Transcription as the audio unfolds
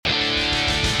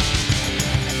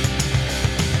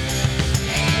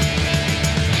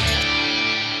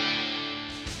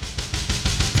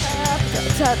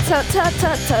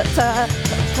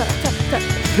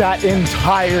That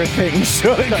entire thing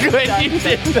so good. You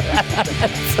did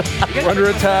that. We're under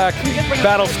attack.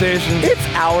 Battle station. It's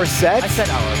our set. I said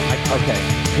our. Okay,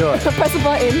 good. Press a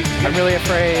button. I'm really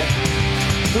afraid.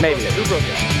 Maybe. Who broke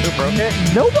it? Who broke it?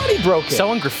 Nobody broke it.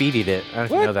 Someone graffitied it. I don't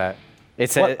know if you know that.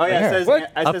 It says. Oh yeah, it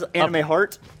says anime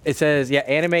heart. It says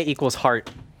anime equals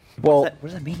heart. Well, What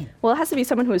does that mean? Well, it has to be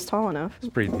someone who is tall enough. It's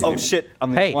pretty deep. Oh shit!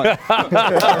 I'm the Hey. one.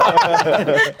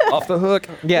 Off the hook.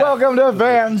 Yeah. welcome to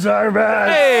Vans Are Bad.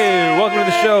 Hey, welcome to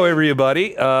the show,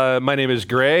 everybody. My name is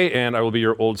Gray, and I will be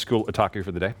your old school otaku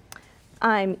for the day.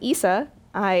 I'm Issa.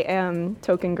 I am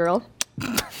Token Girl.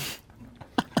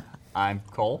 I'm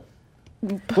Cole.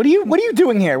 What are you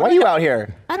doing here? Why are you out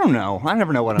here? I don't know. I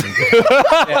never know what I'm doing.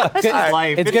 This is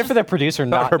life. It's good for the producer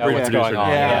not For know what's producer, going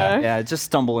on. Yeah, just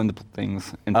stumble into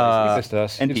things. And places. Just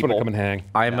us. and You just want to people. come and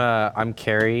hang. I'm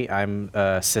Carrie. I'm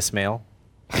cis male.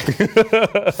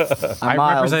 I'm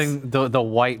Miles. representing the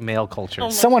white male culture.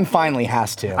 Someone finally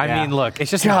has to. I mean, look, it's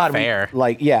just God, not fair.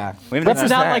 yeah. We haven't done It's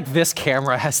not that. like this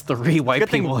camera has 3 white Good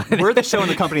thing people in it. we're the show in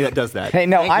the company that does that. Hey,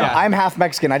 no, Yeah. I'm half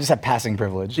Mexican. I just have passing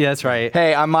privilege. Yeah, that's right.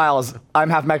 Hey, I'm Miles. I'm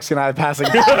half Mexican. I have passing.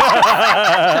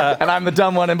 And I'm the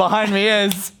dumb one. And behind me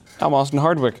is. I'm Austin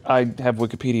Hardwick. I have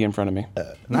Wikipedia in front of me.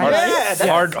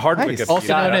 Hard Wikipedia. Also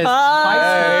known as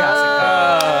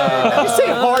Did you say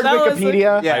hard that was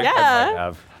Wikipedia? Yeah.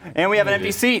 Yeah. And we have an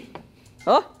empty seat.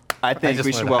 Oh. I think just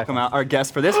we should wanted to welcome out our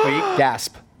guest for this week,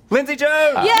 Gasp. Lindsay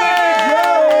Jones.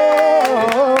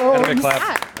 Anime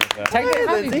clap.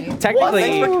 technically, Thanks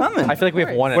for coming. I feel like we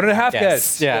have one. One and a half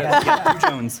guest. guests. Yeah.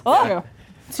 Jones. Oh.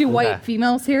 Two white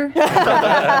females here.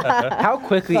 How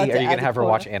quickly are you add gonna have her the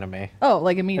watch anime? Oh,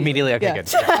 like immediately. Immediately. Okay, Yeah.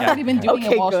 good. I've already been doing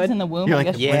Okay, it while good. she's in the womb. You're I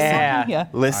like, guess. yeah. Yeah.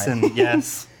 Listen,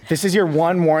 yes. This is your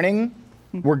one warning.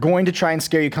 We're going to try and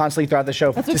scare you constantly throughout the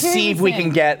show That's to what Carrie see was if we saying.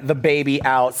 can get the baby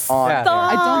out on. Yeah.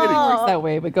 I don't think it works that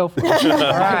way, but go for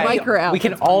it. Mic her out. We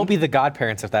can all be the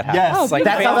godparents if that happens. Yes. Oh, like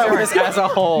That's how that fan service as a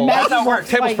whole. Maggie That's how it will works.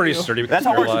 Table's fight pretty you. sturdy. That's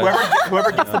how it works. Realize.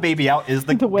 Whoever gets the baby out is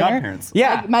the winner? godparents.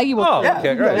 Yeah. Maggie will. Oh, yeah.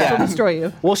 okay, great. She'll Yeah. destroy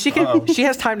you. Well, she can. She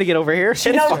has time to get over here.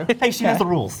 She's fine. Hey, she knows the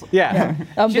rules. Yeah.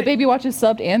 The baby watches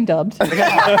subbed and dubbed.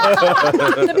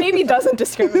 The baby doesn't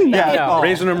discriminate. No.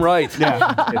 Raising them right.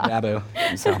 Babu.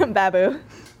 Babu.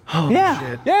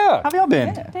 Yeah. Yeah. How have y'all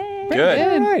been? Good. Good,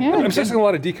 yeah. I'm sensing a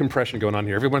lot of decompression going on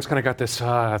here. Everyone's kind of got this,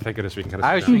 thank goodness we can kind of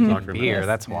I was drinking beer.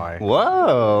 That's why.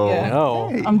 Whoa. Yeah. No.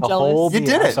 I'm A jealous. whole You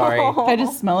beer. did it. Sorry. Can I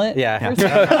just smell it? Yeah. For a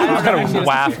second? I kind of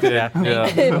wafted it.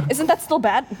 Yeah. Isn't that still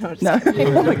bad? No.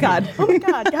 Oh my god. Oh my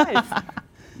god, guys.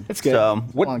 It's good. So,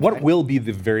 What will be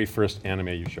the very first anime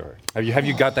you show her? Have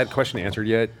you got that question answered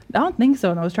yet? I don't think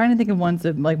so. And I was trying to think of ones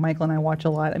that like Michael and I watch a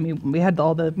lot. I mean, we had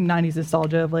all the 90s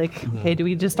nostalgia of like, hey, do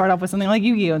we just start off with something like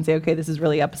Yu-Gi-Oh! And say, okay, this is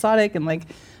really episodic and like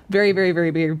very, very,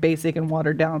 very, very basic and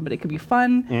watered down, but it could be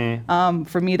fun.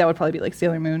 For me, that would probably be like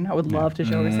Sailor Moon. I would love to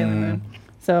show her Sailor Moon.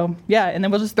 So yeah, and then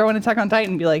we'll just throw in Attack on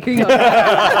Titan and be like, here you go. Throw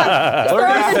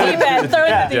it in the deep end. Throw it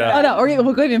in the deep Yeah. Oh no, or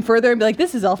we'll go even further and be like,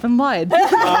 this is Elfen Lied.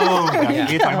 oh, yeah.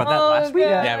 You talking about that last week?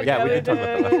 Yeah, we did talk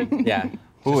about that last week. Yeah.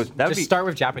 Ooh, that would Just be. start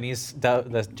with Japanese,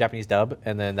 the Japanese dub,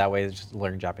 and then that way just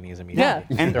learn Japanese immediately.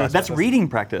 Yeah. And that's reading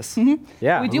practice.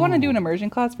 Yeah. We do want to do an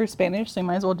immersion class for Spanish, so you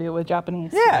might as well do it with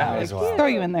Japanese. Yeah. Might as well. Throw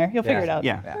you in there. You'll figure it out.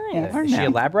 Yeah. Yeah. Is she a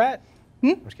lab rat?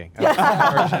 I'm just kidding.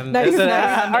 Immersion. Nice, It's a-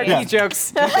 nice. RT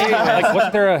jokes. Like,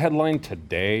 wasn't there a headline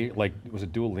today? Like, was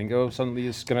it Duolingo suddenly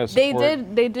is going to They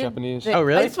support did. Japanese? they- Oh,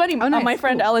 really? It's funny. nice, My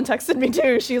friend cool. Ellen texted me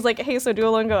too. She's like, "Hey, so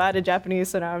Duolingo added Japanese,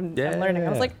 so now I'm learning." I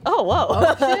was Yeah. like, "Oh, whoa."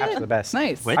 Apps are the best.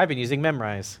 Nice. I've been using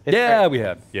Memrise. It's Yeah, great. we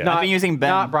have. Yeah. Not, I've been using Ben.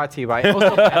 Not brought to you by.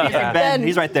 Also, yeah. Ben,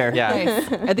 he's right there. Yeah. Nice. I think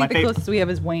the favorite. closest we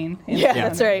have is Wayne. Yeah,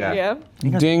 that's right. Yeah.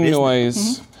 Yeah. Ding business.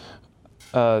 noise.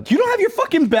 You don't have your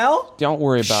fucking bell? Don't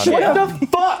worry about What it. the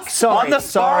fuck? Sorry. On the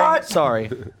spot. Sorry.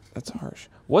 That's harsh.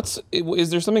 Is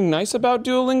there something nice about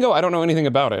Duolingo? I don't know anything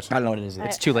about it. I don't know what it is.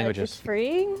 It's 2 languages. It's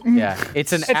free. Yeah.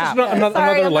 It's an It's just app. another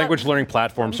Sorry, I'm not- language learning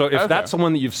platform. So if Okay. that's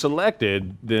someone that you've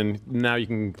selected, then now you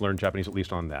can learn Japanese at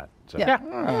least on that. So. Yeah.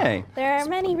 Hey. There are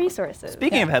many resources.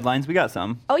 Speaking of headlines, we got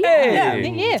some. Oh yeah.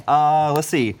 Yeah. Let's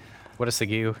see. What a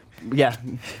Segu. Yeah.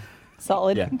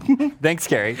 Solid. Yeah. Thanks,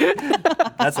 Carrie.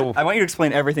 I want you to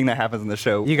explain everything that happens in the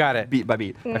show. You got it. Beat by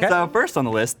beat. Okay. So first on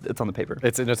the list, it's on the paper.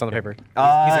 It's on the paper. He's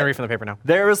gonna read from the paper now.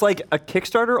 There was like a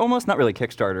Kickstarter, almost not really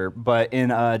Kickstarter, but in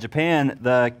Japan,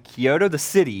 the Kyoto, the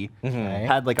city,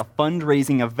 had like a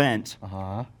fundraising event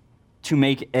to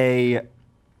make a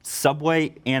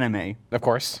Subway anime. Of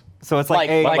course. So it's like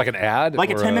a Like an ad?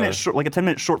 like a or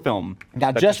 10-minute short film.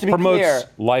 Now, that just to be promotes clear,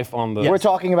 life on the. we're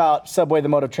talking about Subway, the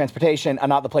mode of transportation, and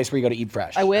not the place where you go to eat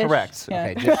fresh. I wish. Correct. Yeah.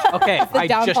 Okay, just Okay, The I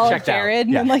just downfall of checked out. Jared.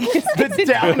 And like, the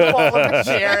downfall of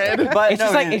Jared. But It's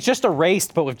just like it's just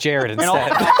erased, but with Jared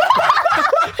instead.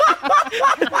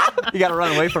 you got to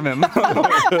run away from him.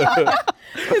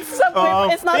 It's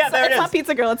Subway. It's not. yeah, there it it's not is.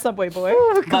 Pizza Girl. It's Subway Boy.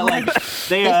 But like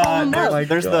they fall in love.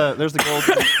 there's the girls.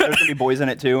 There's gonna be boys in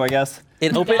it too, I guess.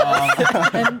 It opened.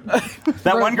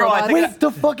 That one girl, I think. Wait,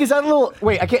 the fuck is that a little?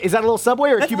 Wait, I can't. Is that a little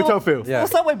Subway or a cube of tofu? Yeah. Little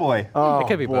Subway boy. Oh, It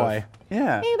could be boy.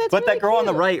 Yeah. Hey, that's but really that girl on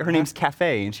the cute. right, her name's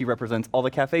Cafe, and she represents all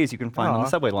the cafes you can find on the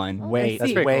subway line. Wait,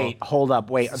 That's pretty wait, hold up,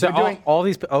 wait. So They're doing. all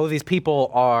these people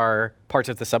are parts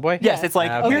of the subway. Yes, it's like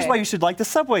here's Okay. why you should like the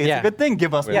subway. It's Yeah. a good thing.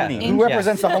 Give us Yeah. money. Who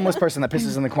represents the homeless person that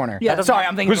pisses in the corner? Yeah. Sorry,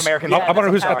 I'm thinking of American. I want to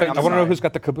know who's got the. I'm I want to know sorry. who's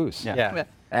got the caboose. Yeah.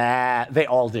 Yeah. They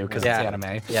all do because Yeah. it's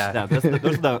anime. Yeah. Yeah, those are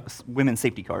the women's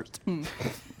safety cars.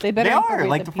 they better They are incorporate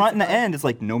like the front and the pizza. end is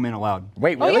like no men allowed.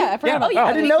 Wait, Oh really? yeah, I forgot about that.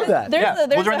 I didn't know that. There's Yeah. the, there's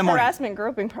Well, during the the morning. harassment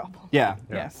groping problem. Yeah.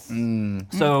 Yes.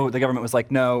 So the government was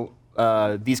like, no,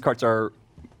 these carts are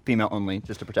female only,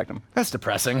 just to protect them. That's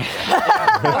depressing.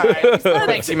 Thanks,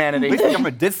 At humanity. least the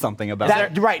government did something about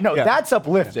That, it. right, no, Yeah. that's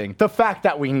uplifting. The fact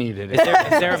that we needed it.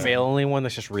 Is there a male only one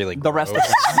that's just really The rest of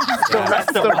gross? the rest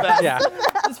of them. Yeah.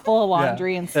 Just full of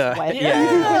laundry and sweat.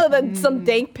 Yeah. Then some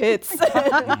dank pits. That's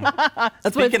what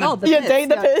it's Speaking of- called. The yeah, pits, dank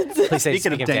the yeah. pits. Please say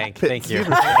Speaking of speaking of dank. dank Thank you.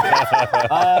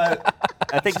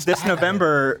 I think this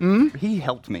November, he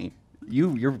helped me.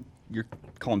 You're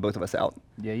calling both of us out.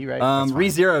 Yeah, you're right.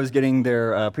 ReZero is getting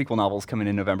their prequel novels coming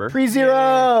in November.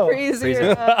 Pre-zero.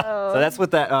 Pre-zero. So that's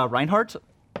with that Reinhardt.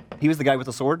 He was the guy with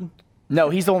the sword. No,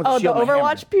 he's the one with the Oh, the shield and the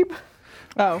Overwatch people.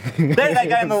 Oh. There's that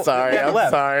guy in the hammer. Sorry, guy on the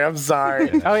left. I'm sorry.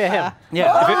 Oh yeah, him.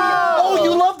 Yeah. Oh, you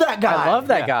love that guy. I love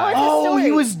that guy. Oh,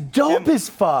 he was dope as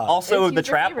fuck. Also, He's the your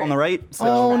trap favorite. on the right. So.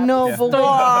 Oh no, Yeah. but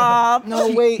wait.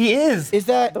 No, wait. He is. Is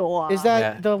that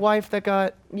Yeah. the wife that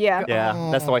got? Yeah. Yeah,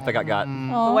 that's the wife that got.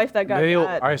 The wife that got Maybe all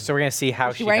got. right, so we're gonna see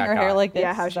how She she wearing got her hair got. like this.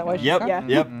 Yeah, how Is she that why was. she Yep. got-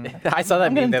 Yeah. Yep. I saw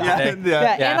that meme the gonna- other day.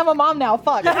 Yeah, Yeah. and I'm a mom now.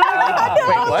 Fuck. Wait,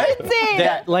 what?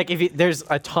 That, like if you, there's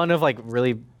a ton of like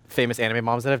really famous anime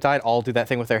moms that have died, all do that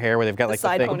thing with their hair where they've got like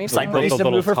side the thing. ponytail. Side Please The to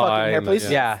little move her fucking tie hair, and the- please.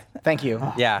 Yeah. Thank you.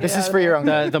 Yeah. This is for your own.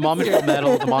 The mom in Full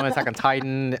Metal, the mom in Attack on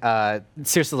Titan,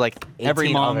 seriously like 18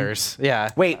 Every mom. others. Yeah.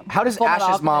 Wait, how does Full Metal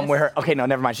Ash's mom Alchemist. wear her? Okay, no,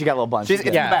 never mind. She got a little bunch. She's She's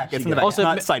in good. the back. It's in the back. Also,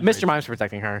 not side Mr. bridge. Mime's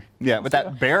protecting her. Yeah, with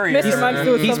that barrier. Mr. Mime's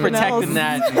doing He's something protecting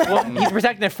else. that. Well, he's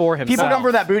protecting it for himself. People come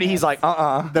for that booty. He's like, Those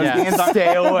Yeah. hands aren't.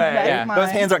 stay away. Yeah.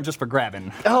 Those hands aren't just for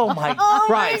grabbing. Oh my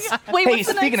Christ. God. Wait, hey, what's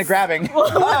the speaking next- of grabbing.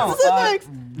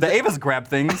 The Ava's grab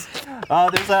things.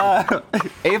 There's a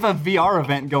Ava VR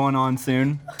event going on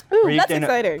soon. Where you that's can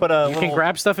exciting. Put a You can little-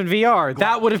 grab stuff in VR.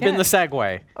 That would have been the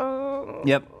segue.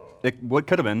 Yep. It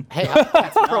could have been. Hey,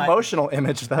 that's a promotional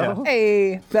image though.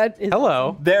 Hey, that is.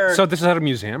 Hello. There. So this is at a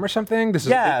museum or something? This is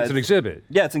Yeah, it's an exhibit.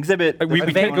 yeah, it's an exhibit. We Are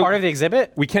they can't part go, of the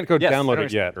exhibit? we can't go Yes, download there it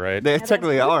is. yet, right? They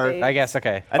technically are. I guess.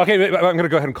 Okay. Okay, but I'm going to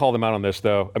go ahead and call them out on this,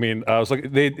 though. I mean, I was like,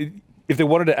 if they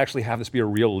wanted to actually have this be a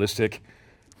realistic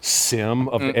sim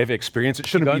of the Eva experience, it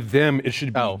shouldn't be them. It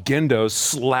should be Oh. Gendo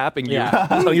slapping you, Yeah.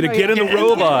 telling you to get in the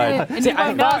robot. See,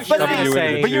 I thought you were shoving gonna you into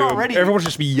say. the But you're tube. already- Everyone should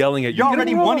just be yelling at you. You're "Get in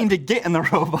already the robot." wanting to get in the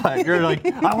robot. You're like,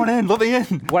 I want in, let me in.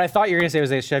 What I thought you were gonna say was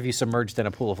they should have you submerged in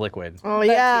a pool of liquid. Oh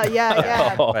yeah,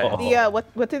 yeah. But- The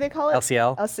what do they call it?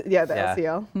 LCL? Yeah, the Yeah.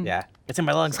 LCL. Yeah. It's in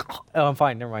my lungs. Oh, I'm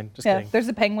fine. Never mind. Just Yeah, kidding. there's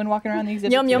a penguin walking around the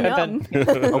exhibit. Yum yum too. yum.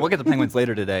 Oh, we'll get the penguins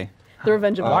later today. The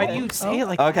Revenge of Why Old do you Men. say it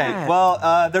like Okay, that?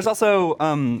 well, there's also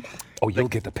Oh, you'll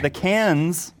get the the pink.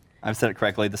 Cannes. I've said it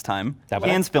correctly this time. That way?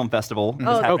 Cannes Film Festival is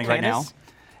Oh, happening right now. Cannes?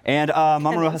 And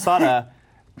Mamoru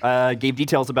Hasada gave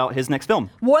details about his next film.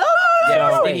 What?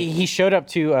 Yeah, he showed up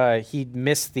to. He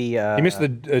missed the. He missed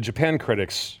the Japan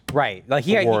Critics. Right. Like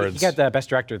he Awards. got the best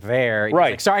director there. He's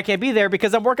Right. Like, sorry, I can't be there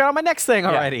because I'm working on my next thing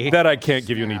already. That I can't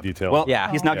give you any detail. Well, Yeah.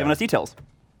 he's not Yeah. giving us details.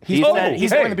 He's He Boy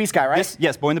said- in the Beast guy, right?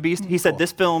 Yes, Boy and the Beast. He said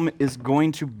this film is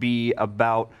going to be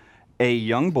about a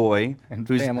young boy And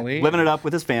who's family. living it up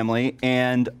with his family,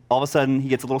 and all of a sudden he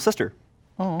gets a little sister.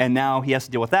 And now he has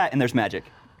to deal with that, and there's magic.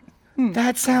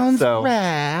 That sounds So-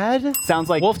 rad. Sounds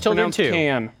like Wolf Children Pronounced 2.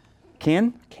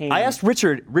 Can. Can? I asked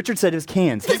Richard. Richard said it was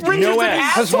Cannes. He's No way.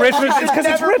 Because Richard. It's because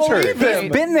it's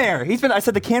Richard. been there. He's been. I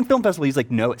said the Cannes Film Festival. He's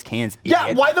like, no, it's Cannes. Yeah,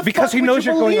 idiot." why the Because fuck he would knows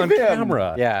you you're going on believe him?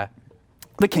 camera. Yeah.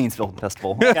 The Cannes Film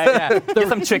Festival. Get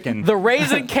some chicken. The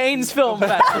Raising Cane's Film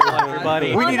Festival,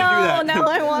 everybody. We need to do that. Now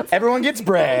I want. Everyone gets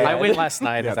bread. I went last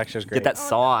night. It was actually great. Get that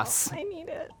sauce. I need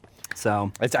it.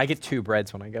 So I get 2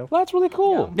 breads when I go. That's really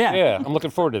cool. Yeah. I'm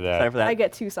looking forward to that. excited for that. I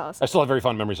get 2 sauces. I still have very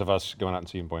fond memories of us going out and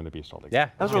seeing Boy and the Beast all together. Yeah,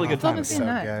 that was a really good I haven't time. seen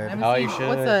that. I haven't Oh, seen- you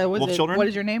should. What's Wolf it? Children? What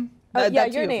is your name? Yeah,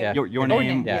 That your too. name. Yeah. Your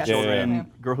name, Yeah. children, Yeah.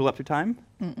 Girl Who Leapt Through Time.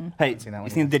 Hey, seen that you one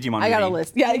seen the Digimon? I got a movie?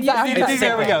 list. Yeah, exactly.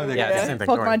 There we go. Yeah, it's the same thing.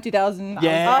 Pokemon 2000.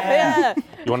 Yeah. Oh, yeah. You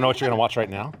want to know what you're going to watch right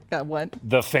now? Got one.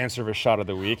 The fan service shot of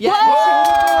the week. Yeah.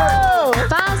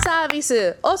 ファンサービ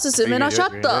スおすすめのショ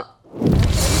ット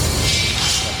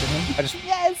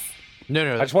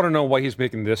No. I just want to know why he's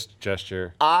making this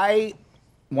gesture. I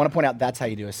want to point out that's how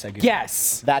you do a segu.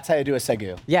 Yes. That's how you do a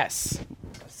segu. Yes.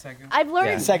 I've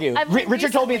learned. Segu. I've learned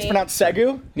Richard told me it's recently- pronounced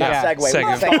segu, not Yeah.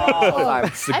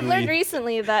 segway. Segu. I've learned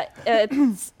recently that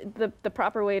it's the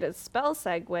proper way to spell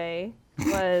segue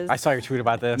was. I saw your tweet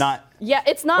about this. Not. Yeah,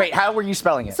 it's not. Wait, how were you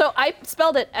spelling it? So I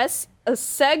spelled it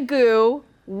Segu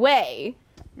way.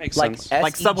 Makes like sense.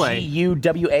 Like Subway.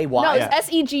 Seguway. No, it's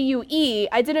Segue.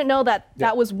 I didn't know that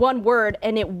that was one word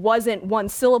and it wasn't one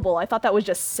syllable. I thought that was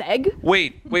just seg.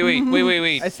 Wait.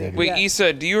 see. Wait, Yeah.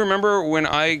 Issa, do you remember when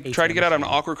I tried to get out of an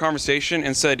awkward conversation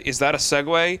and said, "Is that a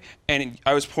Segway?" And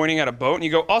I was pointing at a boat, and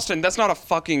you go, "Austin, that's not a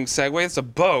fucking Segway. It's a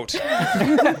boat."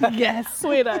 Yes.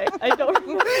 Wait, I don't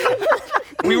remember.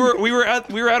 we were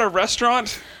at a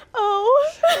restaurant. Oh.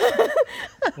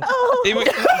 It was-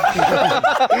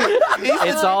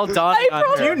 It's all done.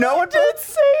 Do you know what to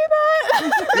say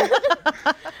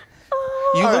that.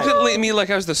 you looked at me like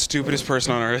I was the stupidest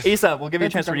person on earth. Issa, we'll give you a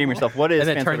chance to redeem yourself. What is And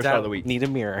it fan turns service shot out of the week? need a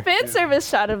mirror. Fan service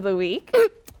shot of the week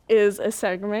is a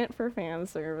segment for fan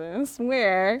service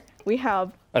where we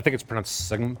have I think it's pronounced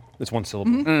segment. It's one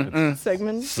syllable.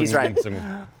 segments. He's right.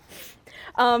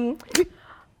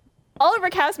 All of our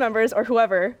cast members or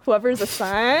whoever's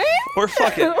assigned Or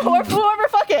fuck it. or whoever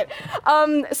fuck it.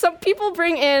 Some people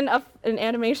bring in an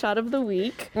anime shot of the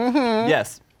week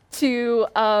Yes. to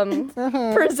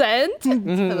present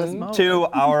To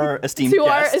our esteemed to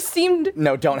our guest. esteemed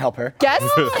No, don't help her. guest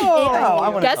I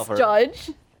wanna guest help her.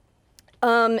 judge.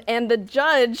 And the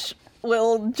judge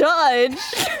will judge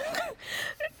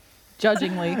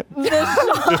Judgingly.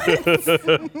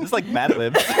 It's like Mad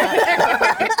Libs.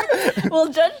 will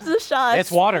judge the shots.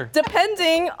 It's water.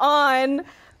 Depending on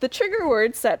the trigger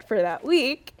word set for that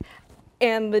week,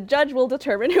 and the judge will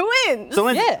determine who wins. So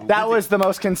Lindsay, Yeah. That was the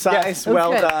most concise. Yes.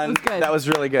 Well good. done. That was good. That was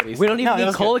really good. We don't even No, that need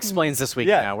was Cole good. explains this week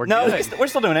yeah. now. We're no, good. we're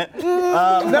still doing it.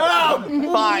 No,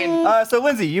 fine. So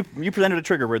Lindsay, you presented a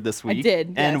trigger word this week.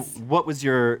 did, And yes. what was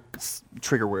your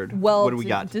trigger word? Well, what do we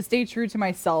got? to stay true to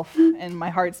myself, and my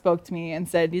heart spoke to me and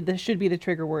said, this should be the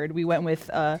trigger word. We went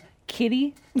with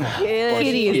kitty.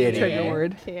 Kitty is the Kitty. trigger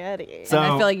word. Kitty. So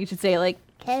And I feel like you should say it like,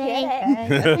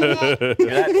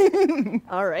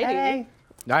 Alrighty.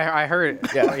 I heard.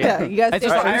 yeah, you guys I say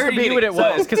just it. I already knew what it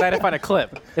was because I had to find a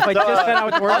clip. If I just found out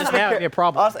what the word is now, it'd be a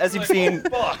problem. Us, as you've seen through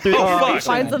Oh, the fuck. invitation,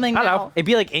 Find something I don't now. know. It'd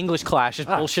be like English class, just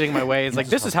bullshitting my way. It's like,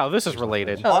 this is how this is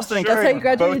related. Austin and That's how Karen you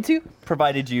graduated both too?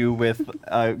 provided you with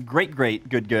great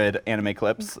good anime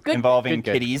clips involving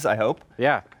Good. kitties, I hope.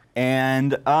 Yeah.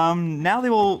 And now they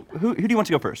will. Who do you want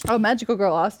to go first? Oh, Magical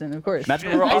Girl Austin, of course.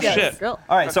 Magical Girl Oh, Austin. shit. Girl.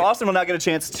 All right, so Austin will now get a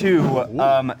chance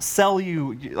to sell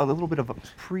you a little bit of a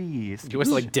pre. Do you want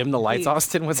to like dim the lights,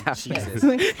 Austin? What's happening?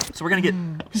 So we're gonna get.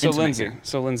 So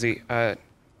intimate Lindsay, I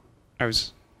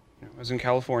was in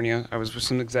California. I was with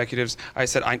some executives. I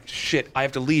said, I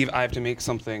have to leave. I have to make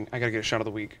something. I got to get a shot of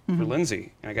the week for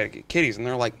Lindsay. And I got to get kitties. And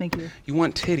they're like, Thank you. You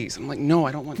want titties? I'm like, no,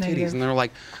 I don't want Negative. titties. And they're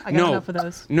like, I got no. enough of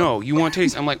those. No, you want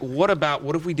titties. I'm like, what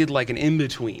if we did like an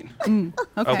in-between?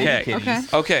 Okay.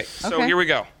 Okay, so Okay. here we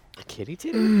go. Kitty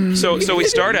titty? So we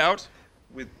start out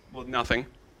with nothing.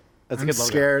 That's a I'm good logo.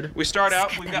 scared. We start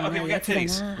out, we got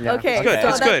titties. Okay. It's good, so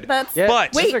it's good. That's, Yeah.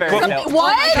 But Wait, Very but- detailed.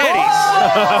 what?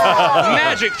 titties.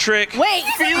 Magic trick. Wait.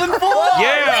 Feeling full.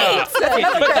 Yeah.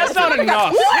 But that's not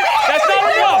enough. That's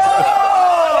not enough.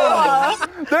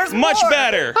 There's Much more.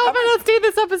 better. How have I not seen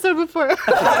this episode before?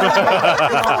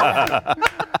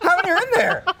 How many are in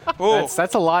there? Oh,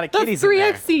 That's a lot of kitties. That's in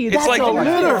there. 3XC. it's like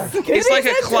it's like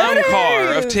a clown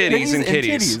car of titties and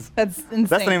kitties. That's insane.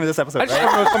 That's the name of this episode, I just right?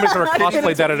 remember somebody sort of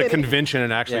cosplayed that at a convention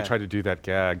and actually Yeah. tried to do that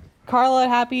gag. Carla,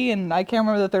 Happy, and I can't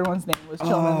remember the third one's name. Was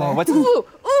chilling in there. What's his Ooh,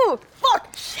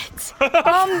 fuck, shit.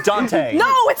 Dante?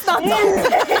 No, it's not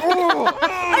Dante.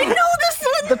 I know this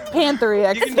one. the Panther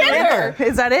EX? Panther.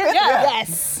 Is that it? Yeah.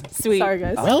 Yes. Sweet. Sorry,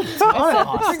 guys. Well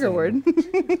done. The trigger word.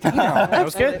 That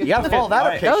was good. You gotta follow that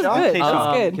up, That was Keisha. good. Keisha. That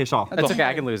was good. Keisha. That's okay.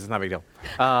 I can lose. It's not a big deal.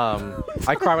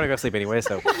 I cry when I go to sleep anyway,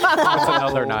 so it's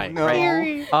another night.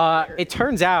 Right? It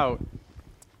turns out,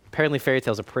 apparently, Fairy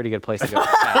Tale's a pretty good place to go.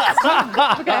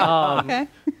 Okay.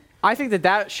 I think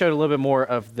that showed a little bit more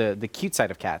of the cute side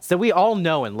of cats that we all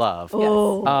know and love.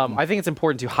 Oh. I think it's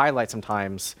important to highlight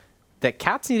sometimes that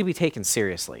cats need to be taken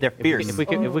seriously. They're fierce. If we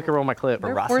could roll my clip.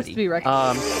 They're forced to be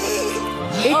recognized.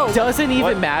 It doesn't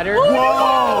even matter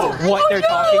what they're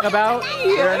talking about.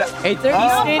 He's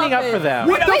standing up for them.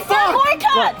 What the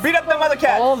fuck? Beat up them other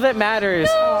cats. All that matters.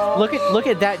 Look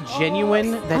at that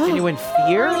genuine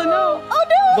fear. Oh no!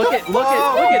 Look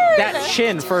at that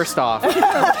chin first off,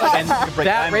 and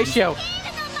that ratio.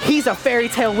 He's a fairy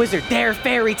tale wizard. They're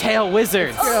fairy tale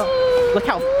wizards. Look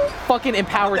how fucking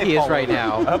empowered he is right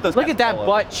now. Look at that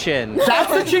butt chin.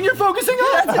 That's the chin you're focusing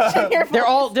on? They're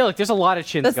all look. There's a lot of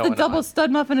chins That's going the double on. stud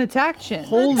muffin attack chin.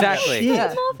 Exactly.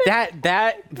 Yeah.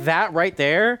 That right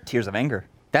there. Tears of anger.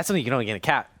 That's something you can only get in a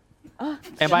cat.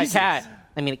 And by a cat,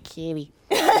 I mean a kitty.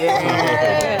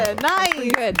 Yeah,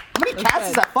 nice. Good. How many cats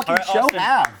does that fucking show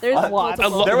have? There's lots. There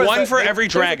was One a- for every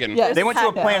dragon. Yes. They went to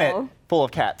a Cat planet now. full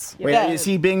of cats. Wait, Yeah. is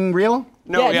he being real?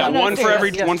 No, Yeah, no, one for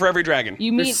every yes. one for every dragon.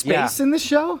 You meet Space in this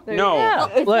show? No. Yeah,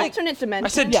 it's Look, alternate dimension. I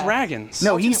said dragons.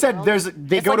 No, he said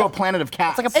they go to a planet of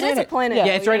cats. It is a planet. Yeah,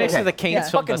 it's right next to Okay. the Canes Yeah.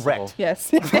 Film Fucking Festival. wrecked.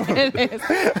 Yes.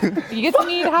 You get to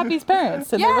meet Happy's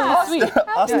parents, and they're really sweet.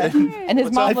 Austin. And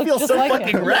his mom I looks feel just so like fucking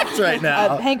him. wrecked right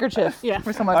now. A handkerchief. Yeah.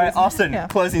 For some All odd right, reason. Austin. Yeah.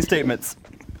 Closing statements.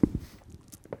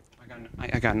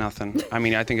 I got nothing. I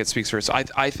mean, I think it speaks for itself.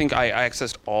 I think I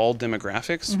accessed all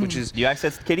demographics, which is You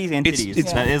access kitties and It's- titties.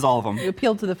 it's- That is all of them. You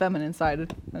appeal to the feminine side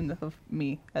of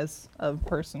me as a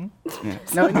person.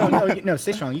 No,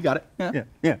 stay strong. You got it.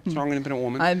 Yeah. strong, independent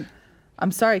woman.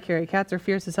 I'm sorry, Carrie. Cats are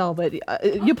fierce as hell, but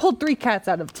you pulled 3 cats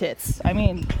out of tits. I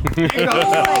mean, it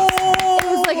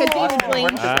was like a David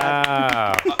Blaine.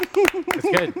 Wow.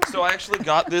 It's good. So I actually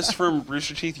got this from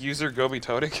Rooster Teeth user Gobi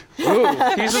Todik.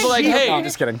 He's just like, hey, No, I'm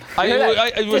just kidding.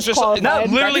 I was just Disqualified.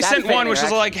 literally That's sent one, which is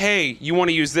fair, like, hey, you want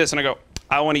to use this, and I go,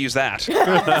 I want to use that.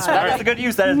 That's a good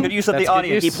use. That is a good use of the That's good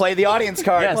audience. He played the audience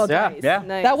card. Yes. Well, Yeah. nice. Yeah.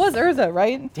 Nice. That was Urza,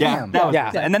 right? Yeah. Damn. that was-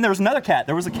 Yeah. And then there was another cat.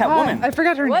 There was a cat woman. I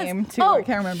forgot her Was- name too. Oh, I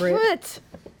can't remember it. shit.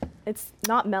 It's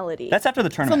not Melody. That's after the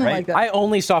tournament, Something right? like that. I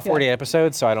only saw 48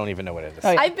 episodes, so I don't even know what it is.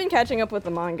 Oh, yeah. I've been catching up with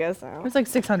the manga, so. There's like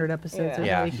 600 episodes.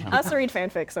 Yeah. Really. I also read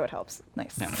fanfic, so it helps.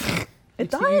 Nice. It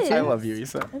does. I love you,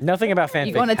 Issa. Nothing about fanfic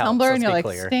You go on a helps, Tumblr and let's you're be like,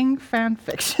 clear. Sting fan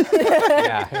fiction.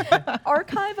 Yeah.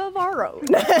 Archive of our own.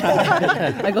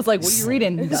 I was like, what are you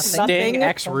reading? Nothing. Sting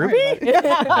X Ruby?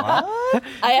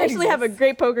 I actually have a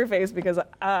great poker face because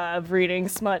of reading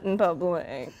smut in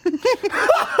public.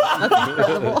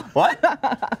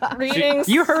 What? Reading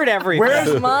You heard everything. Where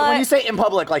is, Smut. when you say in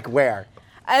public, like where?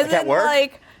 as like at in work?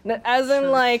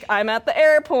 like I'm at the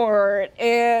airport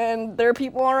and there are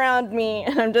people around me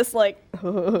and I'm just like I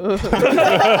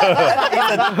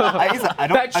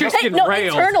don't, hey, no,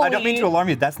 internally. I don't mean to alarm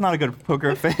you. That's not a good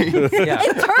poker face. Yeah.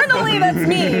 Internally, that's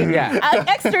me. Yeah.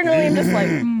 Externally, I'm just like,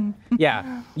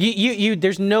 Yeah. You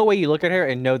there's no way you look at her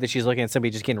and know that she's looking at somebody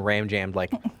just getting ram jammed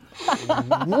like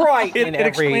right It in every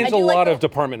explains a do like lot the- of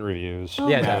department reviews.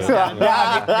 Yeah, it does.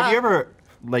 Have you ever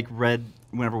like read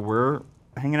whenever we're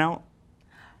hanging out?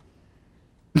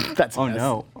 That's Oh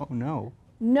no. Oh no.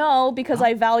 no, because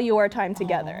I value our time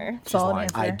together. Solid lying.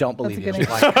 answer. I don't That's a believe good you.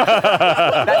 answer.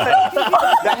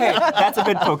 Hey, that's a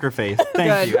good poker face.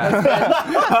 Thank you. That's good.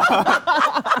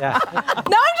 Yeah.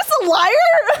 Now I'm just a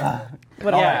liar.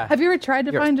 Yeah. Have you ever tried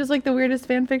to find just like the weirdest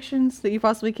fan fictions that you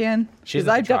possibly can? She's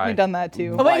Because I've tried. definitely done that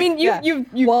too. Oh, I mean,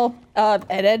 you well, Ed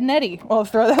and Eddie. Well,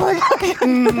 throw that.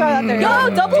 Throw that there. Yo,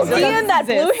 Double D and that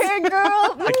Jesus. blue haired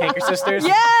girl. The Kanker sisters?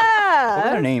 What are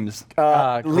Yeah. their names?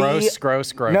 Gross.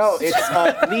 No,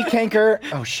 it's Lee Kanker.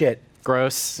 Oh shit.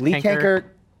 gross. Lee Kanker.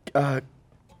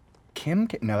 Kim?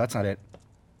 No, that's not it.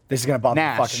 This is gonna bother the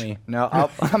fuck Nash. out of me. No, I'll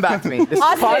come back to me. This is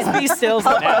Crosby, Stills,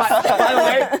 and Nash. By the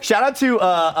way, shout out to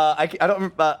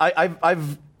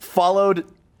I've followed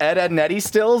Ed and Eddie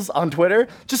stills on Twitter.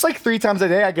 Just like 3 times a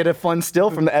day, I get a fun still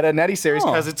from the Ed and Eddie series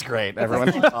because it's great.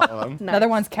 Everyone should follow them. Another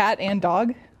one's cat and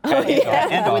dog.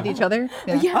 And With each other.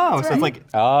 Yeah. Oh, so it's like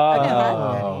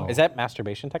Oh. Is that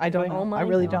masturbation I technically? don't know. my I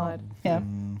really God.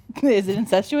 don't. Yeah. Is it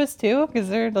incestuous too? Because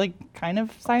they're like kind of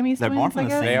Siamese They're twins. born from I the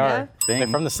guess? same- They Yeah. are. Thing. They're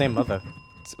from the same mother.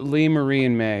 Lee, Marie,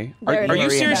 and May. There it Are is. you Marie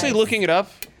and seriously May. looking it up?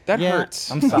 That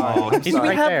hurts. I'm sorry. He's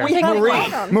right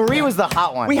there. Marie was the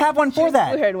hot one. we have one for Blue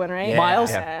that. haired one, right? Yeah. Miles,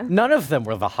 Yeah. none of them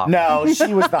were the hot No,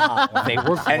 she was the hot one. They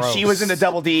were And she was into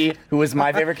Double D, who was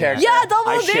my favorite character. Yeah, Double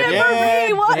I D ship and it.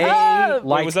 Marie, what They up?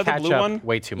 liked was that the blue ketchup one?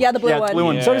 way too much. Yeah, the blue Yeah, one. blue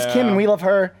one. So does Kim, and we love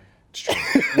her. Point.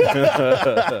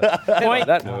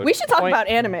 That note. We should talk about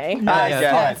anime.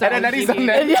 Yeah. So Ed and Eddie's on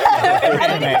there.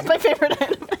 That's my favorite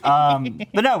anime.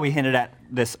 But no, we hinted at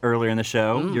this earlier in the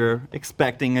show. You're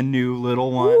expecting a new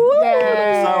little one.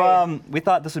 Yay. So we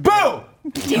thought this would be. Boo!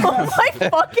 Oh my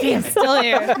fucking Still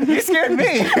here. You scared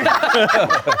me.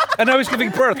 And now he's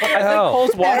giving birth. What the hell?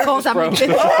 Cole's water Cole's just broke.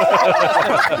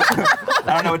 I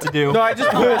don't know what to do. No, I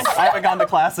just I haven't gone to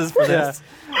classes for this.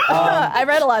 I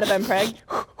read a lot of MPreg.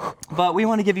 But we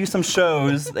want to give you some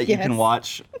shows that you can Yes.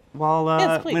 watch while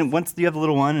Yes, please. once you have the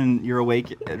little one and you're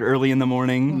awake early in the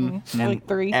morning and Like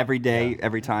 3. every day,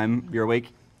 every time you're awake.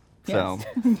 So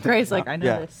Gray's like, I know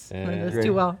Yeah. this. I know this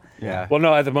too well. yeah. Well,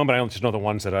 no, at the moment I only just know the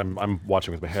ones that I'm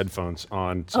watching with my headphones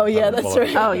on. Oh, yeah, sometimes that's while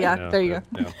right. Oh, yeah, there you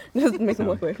go. Just make them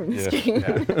look away from the screen.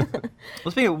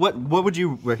 Well, speaking of, what would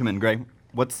you recommend, Gray?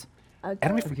 What's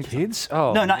Anime for kids?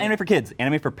 Oh. no, not anime for kids.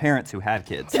 Anime for parents who have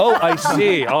kids. Oh, I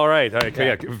see. All right. Okay,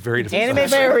 yeah, very different.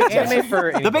 Anime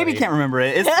for The baby can't remember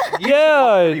it. It's,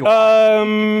 Yeah.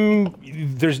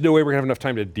 There's no way we're gonna have enough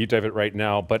time to deep dive it right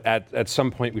now, but at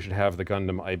some point we should have the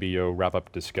Gundam IBO wrap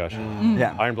up discussion.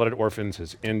 Yeah. Iron Blooded Orphans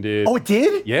has ended. Oh, it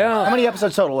did? Yeah. How many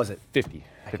episodes total was it? 50.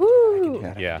 Woo.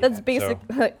 Yeah. That's So- basic,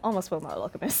 like, almost Full Metal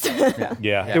Alchemist.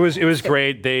 Yeah, it was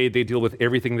great. They deal with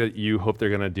everything that you hope they're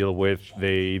gonna deal with.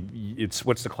 It's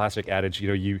what's the classic adage?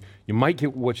 You might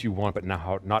get what you want, but not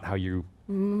how you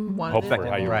hope for,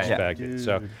 how you expect it.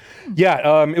 So,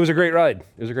 yeah, it was a great ride.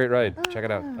 It was a great ride. Check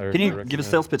it out. Can you give a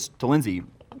sales pitch to Lindsay?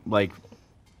 Like,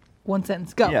 One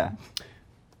sentence, go. yeah.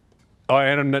 Oh,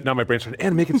 and now my brain's starting,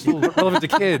 and make it still relevant to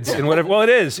kids and whatever. Well, it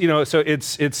is, So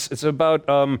it's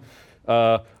about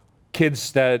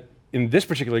kids that, in this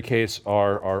particular case,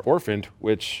 are orphaned,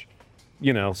 which,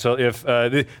 So if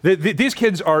these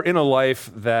kids are in a life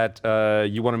that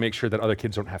you want to make sure that other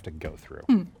kids don't have to go through,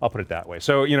 I'll put it that way.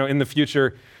 So in the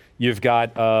future, you've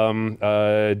got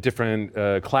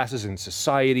different classes in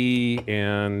society,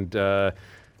 and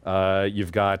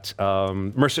you've got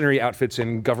mercenary outfits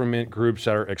in government groups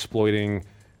that are exploiting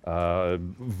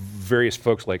various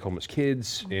folks like homeless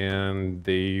kids, and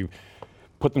they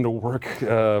put them to work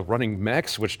running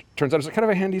mechs, which turns out is kind of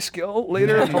a handy skill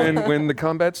later when the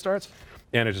combat starts.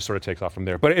 And it just sort of takes off from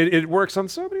there. But it works on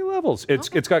so many levels. It's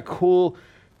got cool,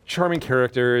 charming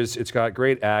characters. It's got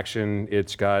great action.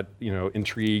 It's got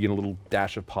intrigue and a little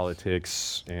dash of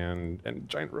politics and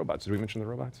giant robots. Did we mention the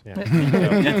robots? Yeah.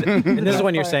 And this is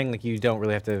when you're saying like you don't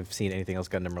really have to have seen anything else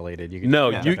Gundam related. You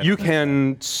can You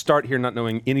can start here not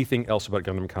knowing anything else about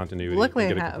Gundam continuity. Luckily,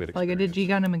 and I get a have. complete Like I did experience. G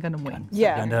Gundam and Gundam Wing.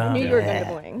 Yeah, I knew you were Yeah.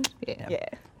 Gundam Wing. Yeah.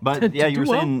 But yeah, you were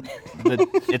Do well. saying that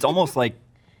it's almost like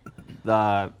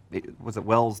was it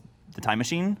Wells' The Time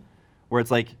Machine, where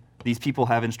it's like these people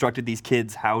have instructed these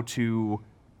kids how to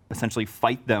essentially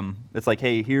fight them. It's like,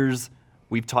 hey,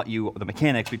 we've taught you the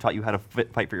mechanics, we've taught you how to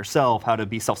fight for yourself, how to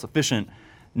be self-sufficient.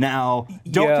 Now,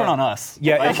 don't turn on us.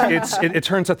 Yeah, it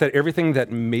turns out that everything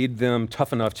that made them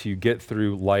tough enough to get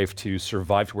through life, to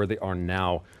survive to where they are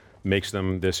now, makes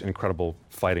them this incredible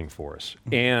fighting force.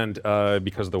 And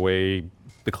because of the way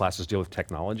the classes deal with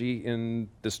technology in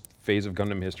this phase of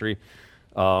Gundam history,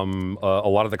 a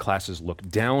lot of the classes look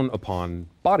down upon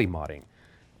body modding.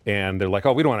 And they're like,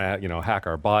 oh, we don't want to, hack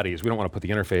our bodies. We don't want to put the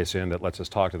interface in that lets us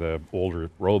talk to the older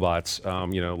robots.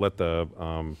 Let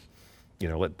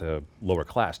the lower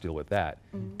class deal with that.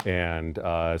 And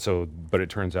but it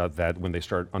turns out that when they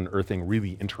start unearthing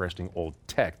really interesting old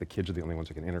tech, the kids are the only ones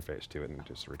that can interface to it, and it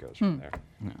just sort of goes from there.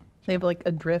 They have like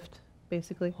a drift,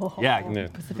 basically. Yeah,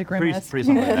 Pacific Rim pretty, esque. pretty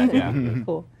something like that, yeah.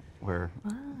 Cool. Where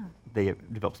they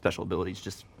develop special abilities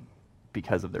just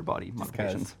because of their body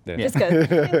modifications. Yeah. Just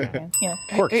good. Yeah.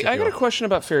 Hey, I got a question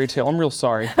about Fairy Tail. I'm real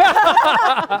sorry.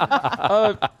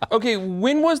 Okay,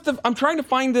 when was I'm trying to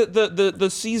find the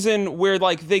season where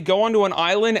like they go onto an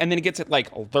island and then it gets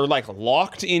they're like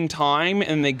locked in time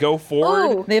and they go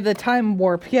forward. Oh, They have the time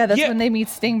warp. Yeah, that's Yeah. when they meet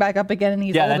Sting back up again and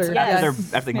he's Yeah, that's older. after,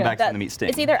 Yes. after they come back that, from the meet Sting.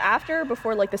 it's either after or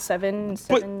before like the seven.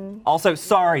 Also,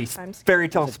 sorry, Times. Fairy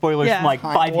Tale spoilers Yeah. from like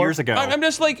 5 years ago. I'm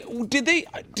just like, did they?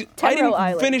 I Tenro didn't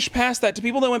Island. finish past that. To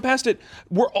people that went past it,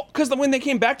 because when they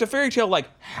came back to Fairy Tale, like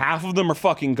half of them are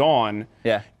fucking gone.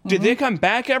 Yeah. Did they come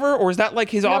back ever, or is that like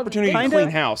his opportunity to kinda. clean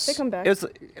house? They come back.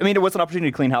 It was an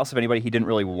opportunity to clean house of anybody he didn't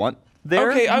really want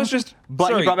there. Okay, I was just. But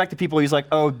sorry. he brought back the people he's like,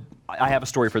 oh, I have a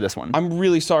story for this one. I'm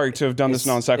really sorry to have done this Is-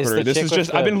 non is sequitur. the This chick is with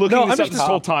just. the- I've been looking No, this I'm up just this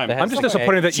whole time. the I'm just Okay.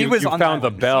 disappointed that She you was on found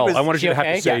time. the bell. She was- I wanted you to have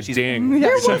okay? to say Yeah, she's- ding.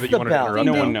 There so was that the you wanted to bell. interrupt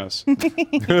No me. one knows.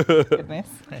 Goodness.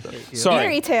 Sorry.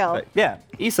 Fairy Tale. Yeah,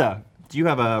 Issa, do you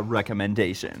have a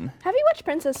recommendation? Have you watched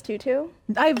Princess Tutu?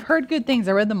 I've heard good things.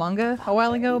 I read the manga a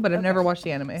while ago, but I've never watched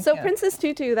the anime. So Yeah. Princess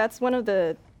Tutu, that's one of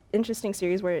the interesting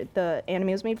series where the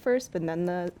anime was made first, but then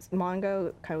the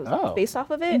manga kind of was Oh. based off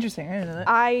of it. Interesting. I didn't know that.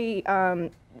 I,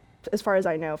 as far as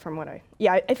I know from what I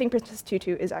think Princess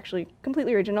Tutu is actually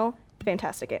completely original,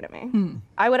 fantastic anime.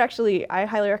 I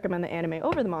highly recommend the anime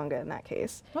over the manga in that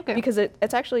case. Okay. Because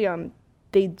it's actually,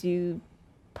 they do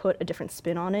put a different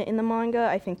spin on it in the manga.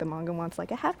 I think the manga wants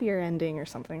like a happier ending or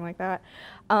something like that.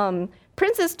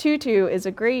 Princess Tutu is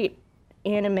a great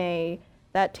anime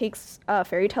that takes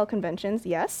fairy tale conventions,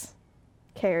 yes.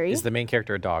 Carrie. Is the main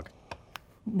character a dog?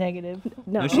 Negative.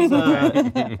 No. No, she's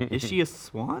a, is she a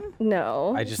swan?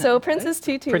 No. I just- So Princess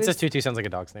Tutu. Princess is, Tutu sounds like a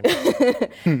dog's name.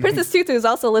 Princess Tutu is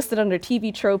also listed under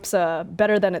TV tropes.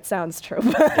 Better than it sounds trope.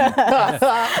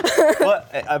 Well,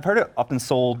 I've heard it often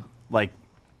sold like,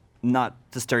 not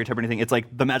to stereotype or anything. It's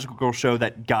like the magical girl show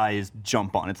that guys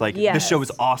jump on. It's like this show is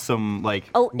Yes. awesome. Like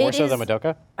Oh, More it so is- than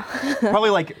Madoka?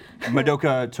 probably like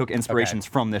Madoka took inspirations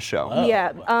from this show.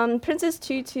 Yeah, Princess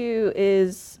Tutu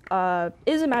is a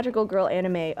magical girl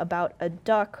anime about a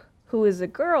duck who is a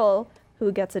girl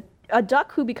who gets a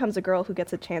duck who becomes a girl who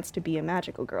gets a chance to be a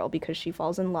magical girl because she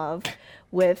falls in love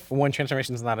with. One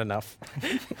transformation is not enough.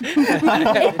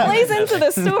 It plays into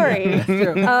the story.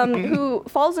 Who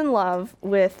falls in love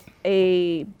with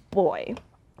a boy,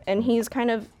 and he's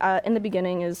kind of in the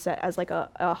beginning is set as like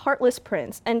a heartless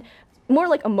prince and more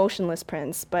like emotionless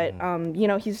prince, but you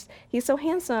know he's so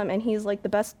handsome and he's like the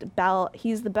best ballet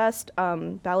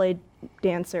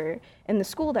dancer in the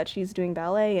school that she's doing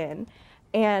ballet in,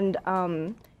 and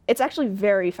it's actually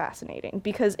very fascinating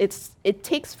because it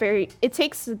takes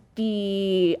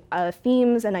the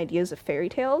themes and ideas of fairy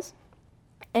tales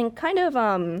and kind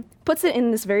of puts it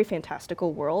in this very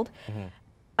fantastical world.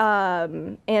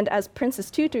 And as Princess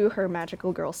Tutu, her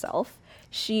magical girl self,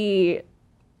 she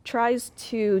tries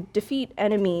to defeat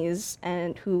enemies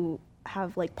and who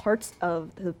have like parts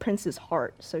of the prince's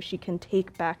heart, so she can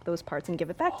take back those parts and give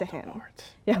it back to him.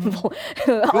 Yeah,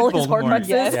 all his Voldemort.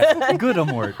 Horcruxes. Good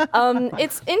Amort.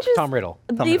 It's interesting. Tom Riddle.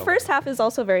 The first half is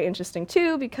also very interesting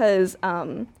too because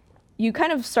you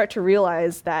kind of start to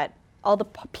realize that all the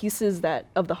pieces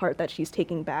of the heart that she's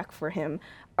taking back for him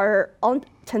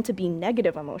tend to be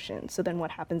negative emotions. So then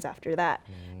what happens after that?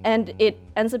 And it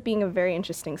ends up being a very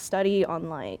interesting study on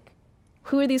like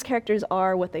who these characters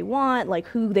are, what they want, like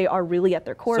who they are really at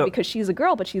their core, So- because she's a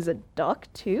girl, but she's a duck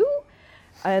too.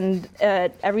 And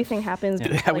everything happens I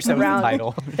wish that was the around.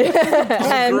 title.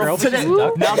 And Nowadays,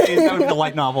 that would be a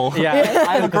light novel. Yeah.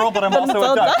 I'm a girl, but I'm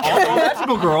also a duck. Also a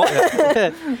magical girl.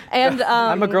 and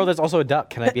I'm a girl that's also a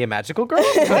duck. Can I be a magical girl?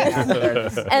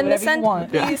 and Whatever you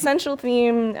want. the central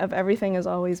theme of everything is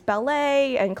always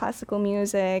ballet and classical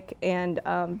music, and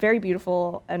very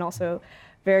beautiful and also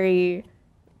very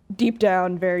deep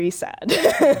down, very sad.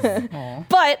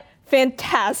 But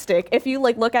fantastic. If you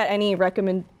like look at any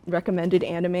recommended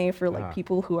anime for like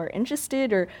people who are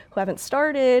interested or who haven't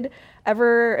started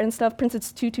ever and stuff,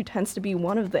 Princess Tutu tends to be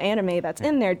one of the anime that's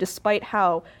in there, despite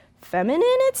how feminine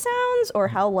it sounds or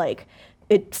how like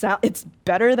it's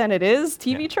better than it is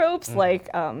TV tropes. Like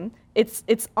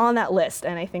it's on that list,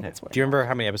 and I think it's worth. Do you remember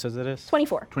how many episodes it is?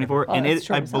 24. 24, and that's I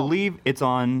short as hell. believe it's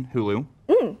on Hulu.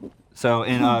 So,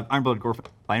 and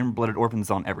Iron-Blooded Orphans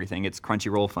is on everything. It's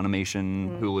Crunchyroll,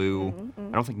 Funimation, Hulu.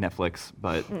 I don't think Netflix,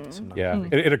 but Yeah,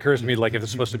 it occurs to me like if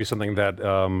it's supposed to be something that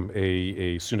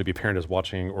a soon-to-be parent is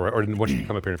watching, or once you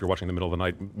become a parent, if you're watching in the middle of the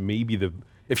night, maybe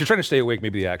if you're trying to stay awake,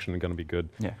 maybe the action is going to be good.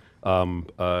 Yeah.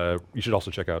 You should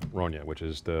also check out Ronya, which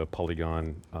is the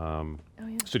Polygon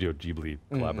Studio Ghibli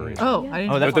collaboration. Oh, I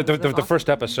didn't. The first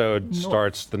episode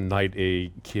starts the night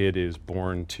a kid is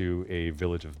born to a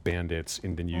village of bandits,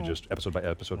 and then you just episode by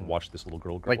episode watch this little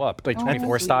girl grow up. Like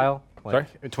 24 style? Sorry?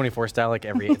 24 style, like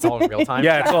it's all in real time?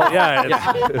 Yeah, it's all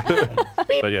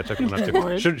but yeah, check them out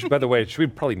too. By the way, should we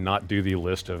probably not do the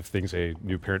list of things a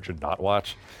new parent should not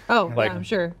watch? Oh, Like- yeah, I'm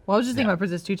sure. Well, I was just thinking about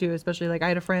Princess Tutu, especially like I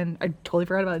had a friend, I totally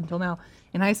forgot about it until now,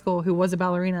 in high school who was a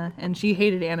ballerina and she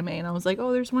hated anime. And I was like,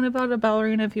 oh, there's one about a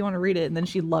ballerina if you want to read it. And then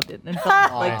she loved it and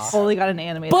felt like fully got an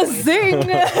anime. Bazing!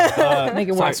 Make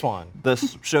it Black work. Swan. the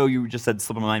show you just said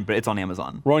slipped my mind, but it's on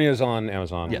Amazon. Ronya is on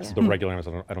Amazon. Yes. The regular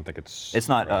Amazon. I don't think it's. It's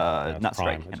not it's not Prime,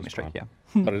 Strike, it's Anime just Strike, Prime. yeah.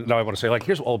 But now I want to say, like,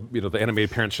 here's all the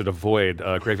animated parents should avoid: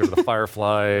 Graveyard of the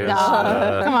Fireflies.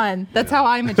 Come on, that's how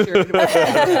I matured.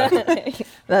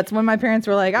 That's when my parents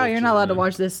were like, "Oh, you're not allowed to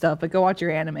watch this stuff, but go watch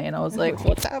your anime." And I was like,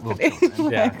 "What's happening?"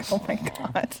 Yeah. Oh my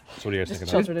god, So what do you guys think of that?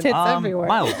 children tits everywhere.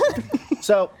 Miles.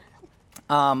 So,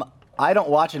 I don't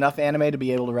watch enough anime to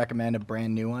be able to recommend a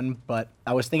brand new one, but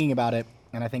I was thinking about it,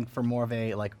 and I think for more of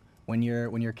a like when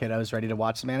your kiddo is ready to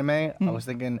watch some anime, I was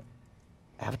thinking,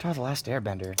 Avatar: The Last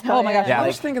Airbender. Oh my gosh. Yeah, I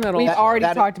was thinking that We've also. already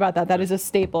that- talked about that. That is a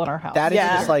staple in our house. That is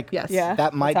Yeah. just like Yes. Yeah.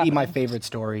 that might It's be my happening. favorite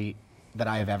story that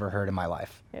I have ever heard in my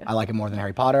life. Yeah. I like it more than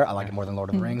Harry Potter. I like it more than Lord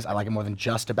of the Rings. I like it more than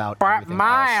just about everything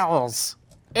else.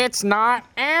 It's not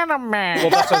anime. Well,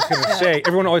 that's what I was going to say.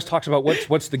 Everyone always talks about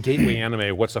what's the gateway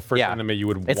anime, what's the first Yeah. anime you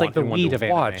would It's want like the anyone weed to of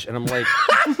anime. watch, and I'm like,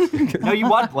 No, you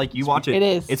watch it. It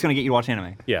is. It's gonna get you to watch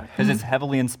anime. Yeah. Because it's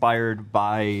heavily inspired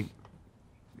by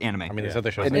anime. I mean, there's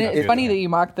other shows. And like it's that, funny too. that you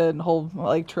mock the whole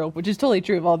like trope, which is totally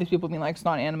true of all these people being like, it's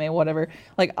not anime, whatever.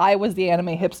 Like I was the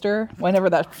anime hipster whenever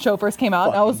that show first came out,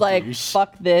 and I was like,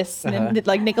 fuck this. And then,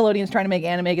 like Nickelodeon's trying to make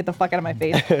anime, get the fuck out of my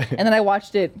face. And then I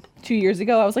watched it 2 years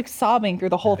ago. I was like sobbing through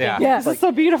the whole thing. Yeah. Yes, it's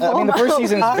so beautiful. I mean, the first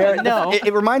season is very. No.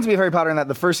 It reminds me of Harry Potter in that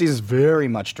the first season is very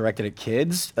much directed at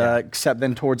kids, except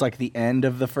then towards like the end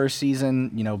of the first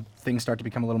season, things start to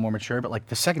become a little more mature. But like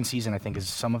the second season, I think is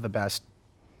some of the best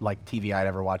like TV I'd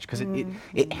ever watched because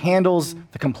it handles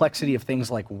the complexity of things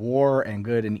like war and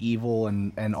good and evil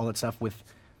and all that stuff with.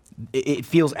 It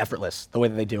feels effortless the way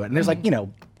that they do it, and there's like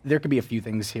there could be a few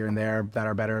things here and there that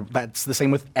are better. That's the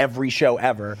same with every show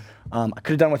ever. I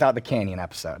could have done without the Canyon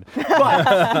episode, but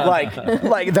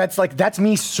that's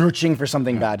me searching for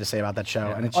something bad to say about that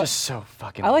show, and it's just so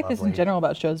fucking. I like this in lovely. general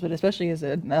about shows, but especially as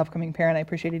an upcoming parent, I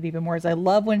appreciate it even more. Is I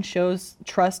love when shows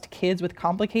trust kids with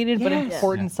complicated but Yes.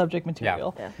 important subject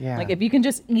material. Yeah. Like if you can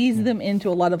just ease them into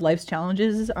a lot of life's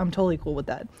challenges, I'm totally cool with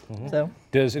that. So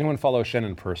does anyone follow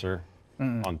Shannon Purser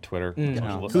on Twitter?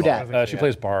 Who dat? She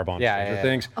plays Barb on Yeah, Stranger yeah.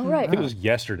 Things. Oh, right. I think it was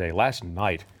yesterday, last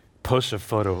night, posted a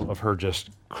photo of her just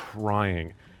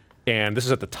crying. And this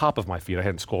is at the top of my feed. I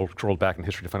hadn't scrolled back in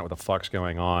history to find out what the fuck's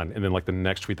going on. And then like the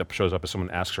next tweet that shows up is someone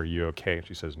asks her, "Are you okay?" And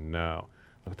she says, "No."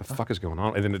 What the fuck is going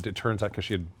on? And then it turns out because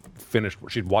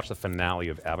she'd watched the finale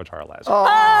of Avatar last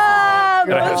night.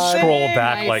 And I had to scroll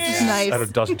back like Nice. I had a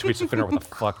dozen tweets to figure out what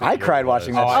the fuck. I cried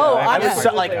watching that. Oh, show. I was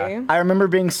so, like, absolutely. I remember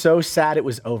being so sad it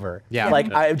was over. Yeah.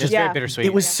 like I just very bittersweet.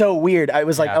 It was so weird. I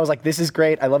was Yeah. like, this is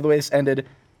great. I love the way this ended,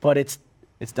 but it's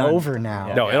done. over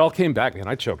now. No, it all came back, man.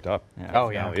 I choked up. Oh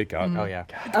yeah. No, it got. Oh yeah.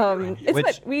 It's Which-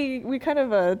 what we kind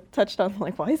of touched on,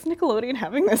 like, why is Nickelodeon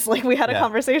having this? Like, we had a Yeah.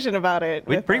 conversation about it.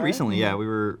 with, Pretty recently, we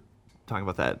were talking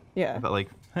about that. Yeah. About like,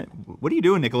 hey, what are you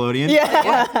doing, Nickelodeon?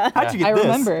 Yeah. How'd you get I this?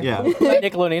 remember. Yeah.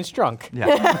 Nickelodeon's drunk.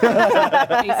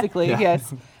 basically,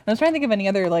 yes. And I was trying to think of any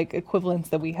other like equivalents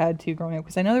that we had to growing up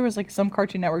because I know there was like some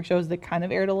Cartoon Network shows that kind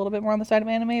of aired a little bit more on the side of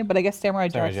anime, but I guess Samurai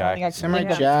Jack. Samurai Samurai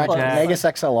Jack. Jack, Close. Megas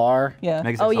XLR, Yeah.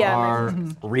 Megas Oh, yeah,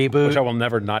 XLR. Reboot. Which I will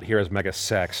never not hear as Mega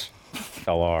Sex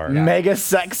LR.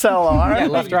 Megas XLR. Yeah,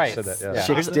 left, right. Said that, yeah. Yeah.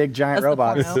 Chicks dig giant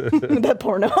That's the robots. porno. That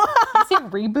porno. You say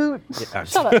reboot?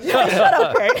 Shut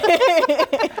up, Craig.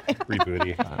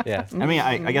 Rebooty. Yeah. I mean,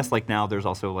 I guess like now there's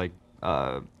also like,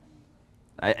 not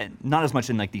as much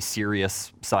in like the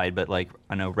serious side, but like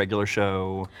I know regular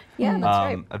show, Yeah, that's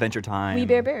right. Adventure Time, We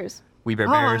Bear Bears. We Bear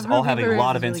Oh, Bears, I've all heard have We a Bear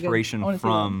lot Bears of is really good. inspiration I wanna see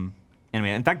from anime.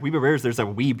 In fact, We Bear Bears, there's a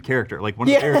weeb character. Like one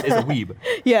of the bears is a weeb.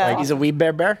 Yeah. He's a wee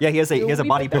bear. Yeah, he has a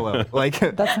body pillow. Like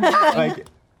like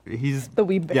he's The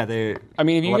weeb bear. Yeah, they. I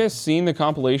mean, have you guys seen the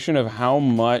compilation of how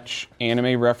much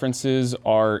anime references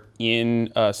are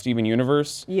in Steven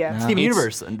Universe? Yeah. Steven It's-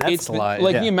 Universe, and that's It's a lot,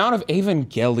 like yeah. the amount of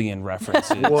Evangelion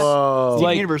references. Whoa.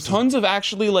 Like Universe is- tons of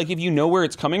actually, like if you know where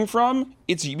it's coming from,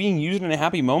 it's being used in a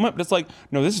happy moment. But it's like,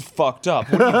 no, this is fucked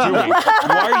up. What are you doing?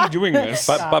 Why are you doing this?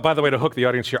 But by the way, to hook the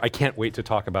audience here, I can't wait to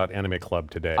talk about Anime Club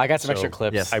today. I got some So extra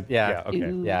clips. yes. yeah. Okay.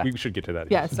 Ooh. Yeah. We should get to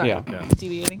that. Yeah, it's not Yeah.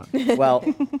 deviating. Well,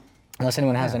 unless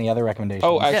anyone has any other recommendations.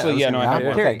 Oh, actually, yeah, no, I have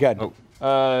one. Okay,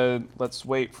 good. Let's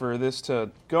wait for this to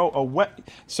go away.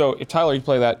 So, if Tyler, you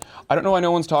play that. I don't know why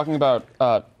no one's talking about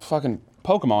fucking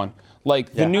Pokemon.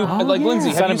 Like the new, like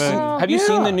Lindsay, Sun have you and seen, Moon. have you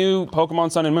seen the new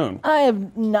Pokemon Sun and Moon? I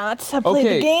have not played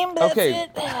the game. That's okay.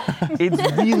 it.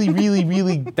 It's really, really,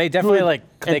 really. They definitely good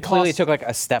like they and clearly poss- took like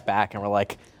a step back and were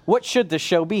like, what should the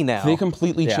show be now? They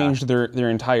completely Yeah. changed their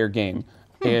entire game,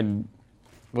 and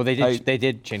Well, they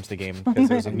did change the game because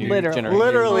there's a new Literally. generation.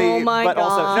 Literally, Oh my but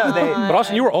also no, they. But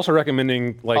Austin, you were also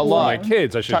recommending like A for lot. my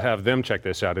kids, I should have them check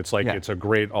this out. It's like Yeah. it's a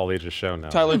great all ages show now.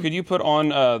 Tyler, could you put on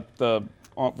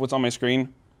what's on my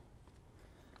screen?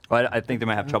 Well, I think they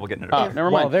might have trouble getting it. Ah, up. never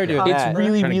Well, mind. they're doing It's that.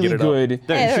 really, Trying to get really it up. good.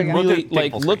 There, You should we'll really take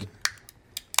like full look. screen.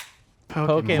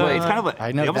 Pokemon. So it's kind of like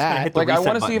I know they almost kinda that. hit the Like I reset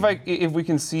want to see button. if we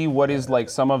can see what is like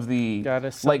some of the Got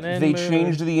a sun like and they moon.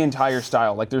 changed the entire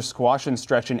style. Like there's squash and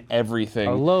stretch and everything.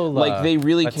 Alola. Like they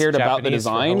really That's cared about the Japanese for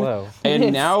design. hello.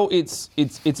 And now it's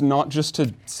not just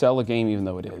to sell a game, even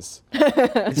though it is.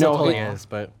 It No, totally it- is,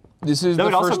 but This is No,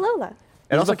 the it also- first. Lola.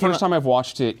 This is also the first time I've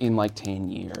watched it in like 10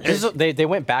 years. They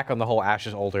went back on the whole Ash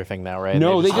is older thing now, right?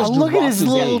 No, they just Look at dropped his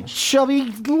little age. chubby,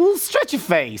 little stretchy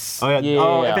face. Oh yeah. Yeah,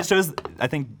 Oh, yeah. if it shows, I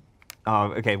think.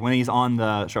 Okay, when he's on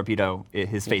the Sharpedo,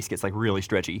 his face gets like really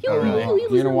stretchy. You're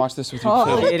gonna watch this with your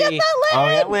kid. Kitty. Oh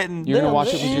yeah, Linton. You're gonna watch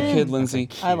it with your kid, Lindsay.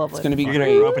 I love It's gonna be You're gonna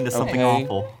great. grow up into something Okay.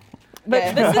 awful.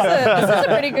 But this is a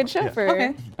pretty good show for.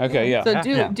 Okay. Okay, yeah. So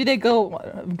do they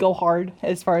go hard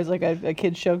as far as like a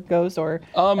kid's show goes, or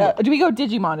do we go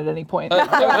Digimon at any point?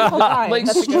 Like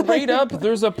straight up,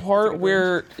 there's a part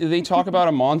where they talk about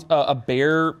a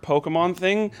bear Pokemon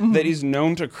thing that is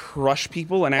known to crush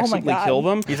people and accidentally God. kill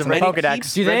them. He's a And red it Pokedex.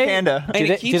 keeps- Do Red they, Panda. And do, it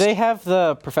they, keeps- do they have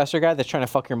the professor guy that's trying to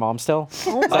fuck your mom still? Is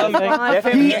that a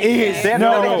thing? He is.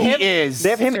 No. he is.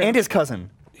 They have him and his cousin.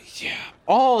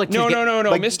 Oh, like No.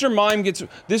 like- Mr. Mime gets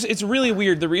this. It's really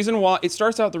weird. The reason why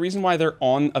the reason why they're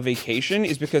on a vacation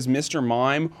is because Mr.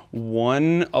 Mime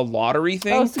won a lottery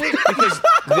thing because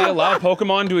they allow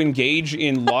Pokemon to engage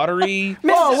in lottery.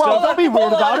 Whoa, don't be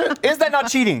weird about it. Is that not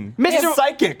cheating? He's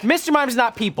psychic. Mr. Mime's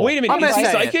not people. Wait a minute, I'm is he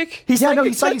gonna say it. psychic? He's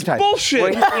psychic type.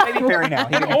 Bullshit. He may be fairy now.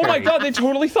 He may be Oh my fairy. god, they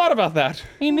totally thought about that.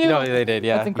 He knew. No, they did,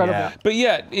 yeah. That's incredible. Yeah. But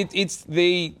yeah, it's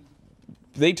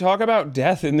they talk about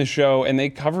death in the show and they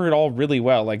cover it all really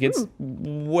well. Like it's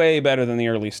way better than the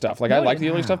early stuff. Like I like the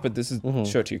early stuff, but this is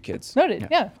show it to your kids. Noted.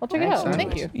 Yeah, I'll check it out. Excellent.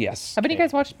 Thank you. Yes. Have any of you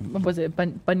guys watched? Was it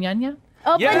Banyanya?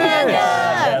 Oh,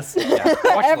 Yes.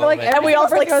 and we all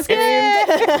like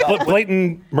screamed.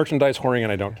 Blatant merchandise whoring,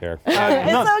 and I don't care. No,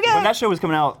 so good. when that show was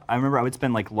coming out, I remember I would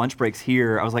spend like lunch breaks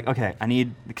here. I was like, okay,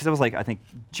 because it was like I think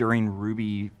during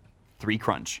Ruby 3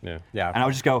 Crunch. Yeah. And I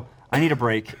would just go, I need a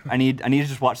break. I need to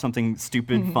just watch something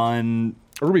stupid, fun.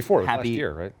 Ruby 4 was last Happy-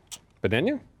 year, right?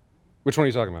 Banana? Which one are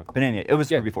you talking about? Banana. It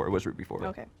was Ruby 4. It was Ruby 4.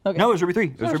 Okay. No, it was Ruby 3.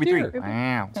 It was Last Ruby 3. year.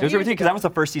 Wow. It was Ruby 3 because that was the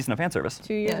first season of fan service.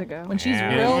 2 years ago. When she's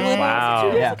real little.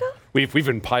 Wow. Yeah. We've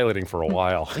been piloting for a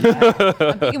while.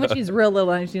 I'm thinking when she's real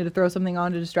little, I just need to throw something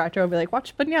on to distract her. I'll be like,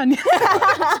 watch Banyanya.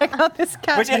 Check out this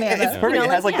cat Which banana. it's perfect. It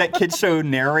has like that kid show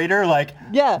narrator, like,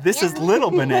 Yeah. this is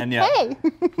little Banana.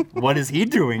 What is he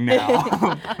doing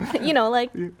now?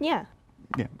 Yeah.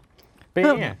 Yeah.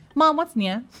 But yeah. Mom, what's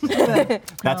Nya?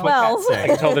 That's what Well. cats say. I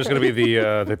can tell there's going to be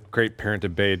the great parent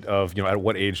debate of, at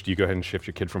what age do you go ahead and shift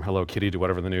your kid from Hello Kitty to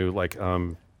whatever the new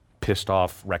pissed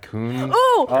off raccoon?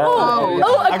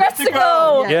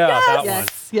 Aggressico. Yeah, that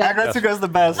Yes. one. Yeah. Aggressico's the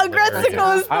best.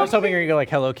 Aggressico's I was hoping you were gonna go like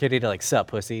Hello Kitty to like sup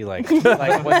pussy, like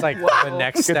what's like the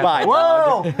next step? Goodbye.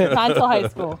 Whoa! Not until high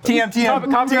school.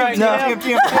 TM. Copyright.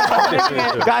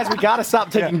 Guys, we gotta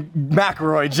stop taking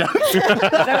McElroy jokes. Is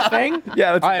that a thing?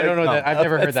 Yeah, that's I don't know no, that. I've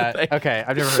never heard that's the that. Okay,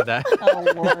 I've never heard that.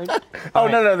 Oh, Lord. Oh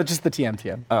no, just the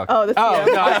TM. Oh, the Oh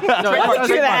no, Let's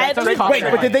do that. Wait,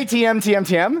 but did they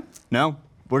TM? No,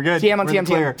 we're good. TM on We're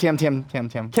clear. TM.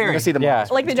 Carry. We're gonna see them. Yeah.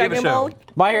 like the Give a Dragon show. Ball.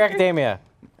 My Hero Academia.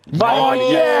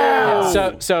 Oh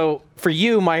yeah. So for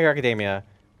you, My Hero Academia,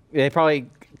 they probably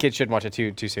kids shouldn't watch it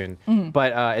too soon.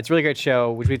 But it's a really great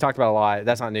show, which we talked about a lot.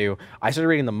 That's not new. I started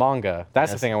reading the manga.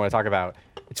 That's the thing I want to talk about.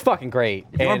 It's fucking great.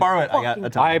 You want to borrow it? I got a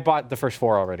ton. I bought the first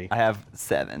 4 already. I have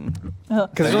 7. Because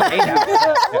there's only 8 now.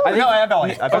 No, I have all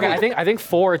 8. Okay, I think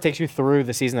 4 takes you through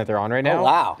the season that they're on right now. Oh,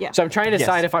 wow. Yeah. So I'm trying to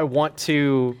decide Yes. if I want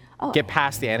to get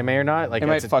past the anime or not. Like It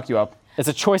might fuck you up. it's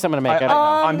a choice I'm gonna make. I don't know.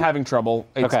 I'm having trouble.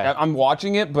 Okay. I'm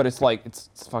watching it, but it's like it's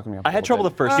fucking me up. I had trouble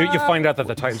the first. You find out that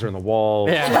the Titans are in the wall.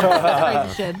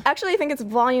 Yeah. Actually, I think it's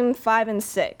volume 5 and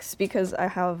 6 because I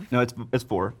have. No, it's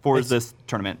 4. 4 is this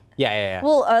tournament. yeah.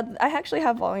 Well, I actually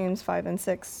have volumes 5 and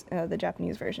 6, the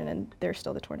Japanese version, and they're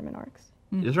still the tournament arcs.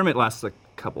 The tournament lasts a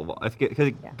couple of because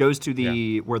it goes to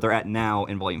the where they're at now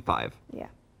in volume 5. Yeah.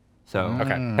 So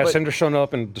Okay. Has Cinder shown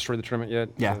up and destroyed the tournament yet?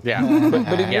 Yeah. Yeah.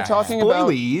 But if you're talking about,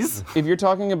 Spoilies. if you're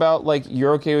talking about like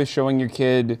you're okay with showing your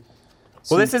kid.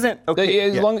 Well, this isn't okay.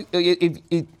 As long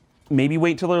it maybe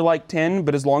wait till they're like 10,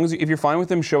 but as long as if you're fine with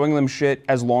them showing them shit,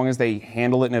 as long as they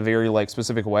handle it in a very like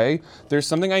specific way. There's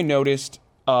something I noticed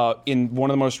in one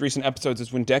of the most recent episodes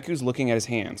is when Deku's looking at his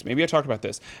hands. Maybe I talked about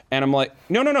this, and I'm like,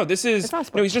 no, this is no.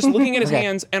 He's just looking at his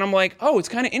hands, and I'm like, oh, it's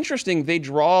kind of interesting. They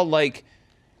draw like.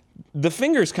 The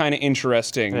finger's kind of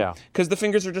interesting because the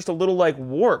fingers are just a little like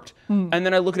warped. And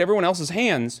then I look at everyone else's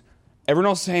hands. Everyone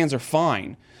else's hands are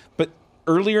fine. But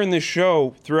earlier in this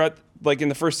show, throughout like in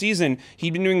the first season,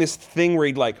 he'd been doing this thing where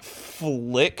he'd like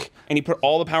flick and he put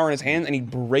all the power in his hand and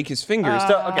he'd break his fingers.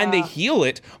 And they heal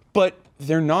it, but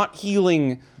they're not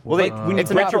healing. Well,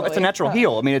 it's a natural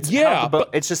heal. I mean, it's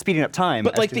it's just speeding up time.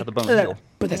 But as like to how the bones heal.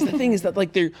 But that's the thing is that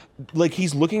like they're like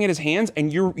he's looking at his hands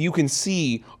and you can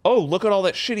see, oh, look at all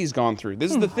that shit he's gone through.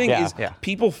 This is the thing is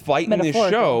people fight in this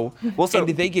show Metaphorical.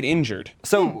 and they get injured.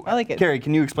 So, I like it. Carrie,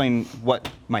 can you explain what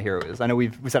My Hero is? I know we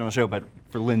said on the show, but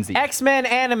for Lindsay. X-Men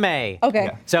anime. Okay.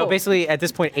 So cool. basically, at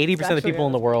this point, 80% of the actually people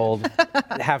in the world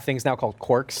have things now called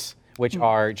quirks, which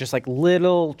are just like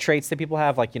little traits that people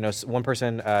have. Like, one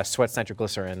person sweats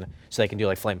nitroglycerin so they can do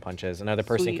like flame punches. Another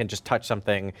person Sweet. can just touch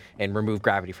something and remove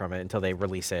gravity from it until they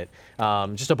release it.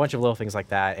 Just a bunch of little things like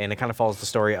that. And it kind of follows the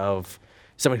story of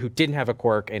someone who didn't have a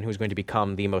quirk and who's going to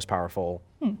become the most powerful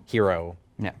hero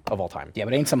of all time. Yeah,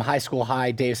 but it ain't some high school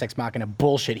high Deus Ex Machina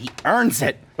bullshit. He earns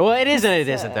it. Well, it is and it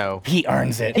isn't, though. He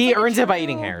earns it. He earns it by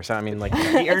eating hair. So, I mean, like...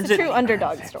 He earns It's a it. true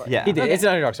underdog story. Yeah. He did. It's an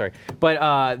underdog story.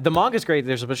 But the manga's great.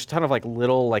 There's a ton of like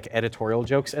little like editorial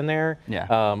jokes in there. Yeah.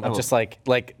 Of just like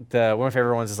one of my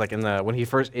favorite ones is like when he's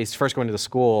first going to the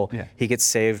school, Yeah. he gets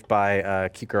saved by a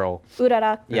cute girl.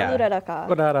 Uraraka. Yeah.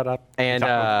 Uraraka. And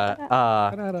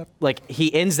like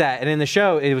he ends that, and in the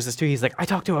show it was this too. He's like, I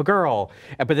talked to a girl,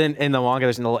 but then in the manga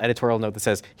there's a little editorial note that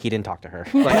says he didn't talk to her.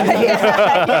 Like,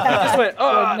 I just went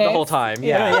the whole time.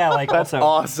 Yeah. Yeah, like also.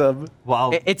 Awesome.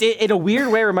 Wow. It in a weird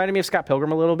way reminded me of Scott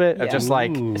Pilgrim a little bit. Of just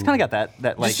like It's kind of got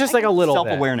that like it's just like a little bit.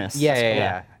 self-awareness.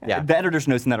 Yeah. The editor's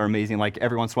notes in that are amazing. Like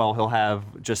every once in a while, he'll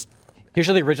have just Here's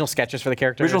the original sketches for the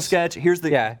characters. original sketch. Here's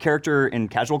the character in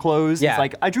casual clothes. Yeah. It's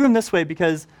like I drew him this way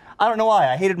because I don't know why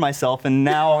I hated myself, and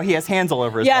now he has hands all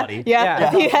over his body.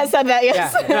 Yeah. He has said that,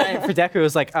 yes. Yeah. For Deku, it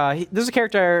was like there's a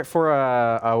character for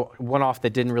a one-off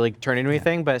that didn't really turn into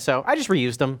anything, but so I just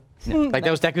reused him. Like that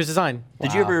was Deku's design.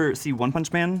 Did you ever see One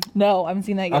Punch Man? No, I haven't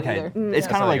seen that yet Okay, either. it's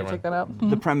kind of like Check that out.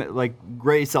 the premise. Like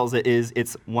Gray sells it is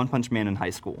it's One Punch Man in high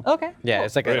school. Okay. Yeah,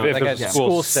 it's like a, If like a it's a school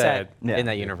school set set. in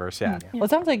that universe. Yeah. Well, it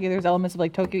sounds like there's elements of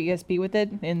like Tokyo ESP with it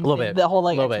in Little bit. the whole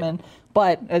like Little bit. X-Men.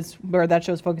 But as where that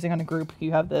show's focusing on a group,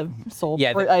 you have the sole.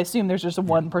 Yeah, I assume there's just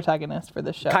one protagonist for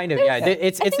this show. Kind of, yeah.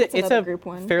 It's it's it's another a group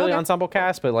one. fairly Okay. ensemble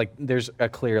cast, but like there's a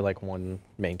clear like one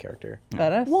main character.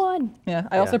 Badass. One. Yeah,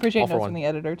 I also appreciate all for notes one. from the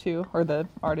editor too, or the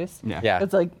artist. Yeah. Yeah.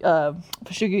 It's like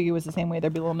Shugeki was the same way.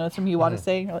 There'd be little notes from you want to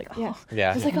say. You're like, oh. Yeah.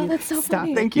 Yeah. I was like, oh, that's so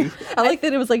funny. Thank you. I like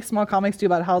that it was like small comics too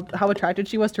about how attracted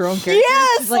she was to her own character.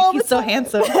 Yes, She's like all he's the so time.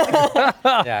 handsome.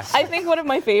 Yeah. I think one of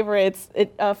my favorites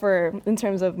in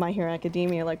terms of My Hero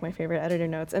Academia, like my favorite editor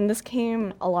notes, and this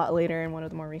came a lot later in one of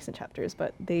the more recent chapters,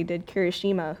 but they did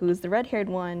Kirishima, who's the red-haired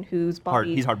one, whose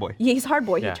body... He's hard boy. Yeah, he's hard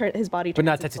boy. Yeah. His body But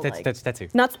turns not into, Tetsu, like-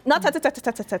 Tetsu. Not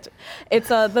Tetsu. It's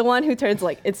the one who turns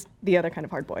like, it's the other kind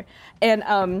of hard boy. And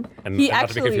And he not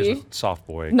to be confused actually... with soft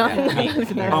boy. Not,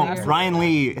 Oh, Brian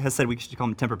Lee has said we should call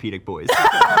them Tempur-Pedic boys.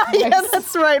 yeah,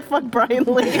 that's right. Fuck Brian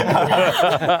Lee.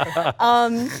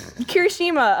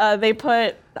 Kirishima, they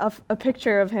put a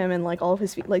picture of him and like all of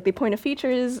his like they point to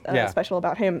features special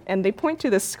about him, and they point to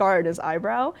this scar in his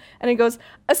eyebrow, and it goes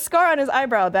a scar on his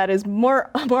eyebrow that is more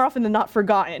often than not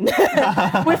forgotten.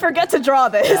 We forget to draw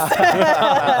this.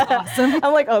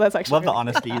 I'm like, oh, that's actually Love the really-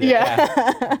 honesty. there.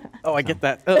 Yeah. Oh, I get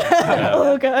that.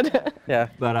 Oh god. Yeah.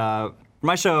 But for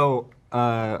my show,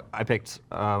 I picked,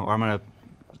 or I'm gonna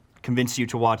convince you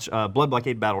to watch Blood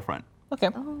Blockade Battlefront, Okay.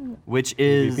 which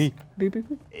is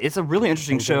it's a really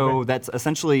interesting show that's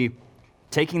essentially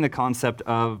taking the concept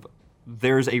of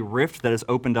there's a rift that has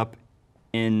opened up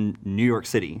in New York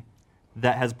City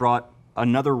that has brought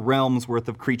another realm's worth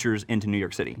of creatures into New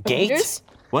York City. Avengers?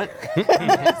 What?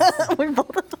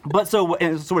 But so what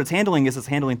it's handling is it's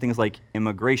handling things like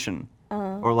immigration,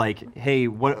 or like, hey,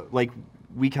 what like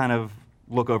we kind of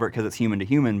look over it because it's human to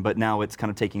human, but now it's kind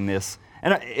of taking this,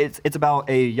 and it's about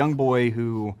a young boy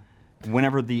who,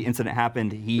 whenever the incident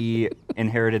happened, he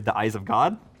inherited the eyes of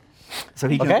God, so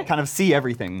he can kind of see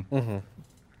everything.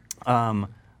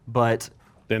 But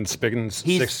Then spending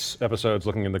 6 episodes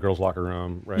looking in the girls' locker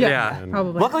room, right? Yeah, And-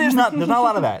 probably. luckily there's not a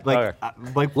lot of that. Like,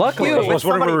 Okay. like Luckily. I was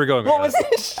wondering where we were going with What was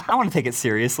that. I want to take it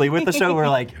seriously with the show where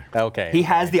like he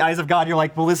has the eyes of God. You're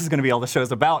like, well, this is going to be all the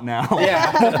show's about now.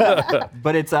 Yeah.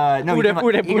 But it's no, you can,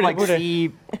 Buddha, you can like Buddha.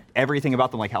 see everything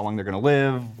about them, like how long they're going to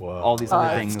live, all these other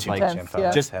that's things, too like intense,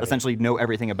 yeah. just Heavy. essentially know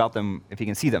everything about them if he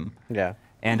can see them. Yeah.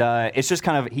 And it's just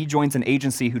kind of he joins an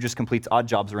agency who just completes odd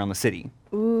jobs around the city.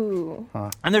 Ooh.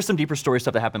 And there's some deeper story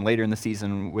stuff that happened later in the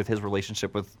season with his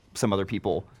relationship with some other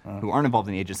people who aren't involved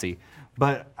in the agency.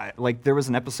 But like there was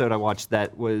an episode I watched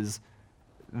that was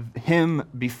him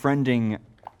befriending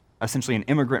essentially an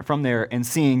immigrant from there and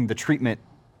seeing the treatment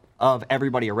of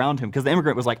everybody around him, because the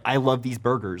immigrant was like, I love these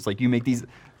burgers. Like you make these,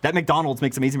 that McDonald's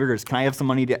makes amazing burgers. Can I have some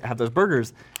money to have those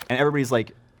burgers? And everybody's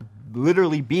like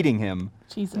literally beating him.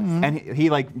 Jesus. And he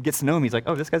like gets to know him. He's like,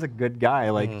 oh, this guy's a good guy,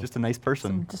 like just a nice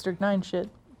person. District 9 shit.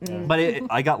 But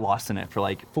I got lost in it for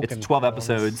like, it's 12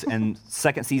 episodes, and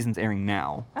second season's airing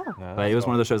now. But it was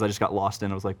one of those shows I just got lost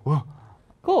in. I was like, whoa,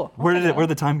 Cool. where'd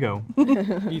the time go?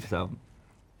 So,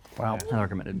 Wow. I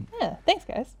recommended. Yeah. Thanks,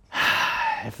 guys.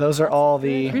 if those are all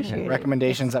the Appreciate it.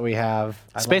 recommendations that we have,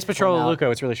 I'd Space like to Patrol point out-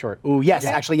 Luco. It's really short. Ooh, yes,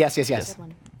 actually, yes.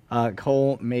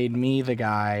 Cole made me the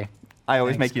guy. I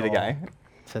always Thanks, make you the Cole. guy.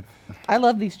 I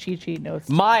love these cheat sheet notes.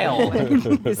 Mile.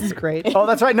 This is great. Oh,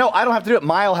 that's right. No, I don't have to do it.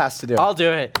 Mile has to do it. I'll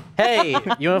do it. Hey,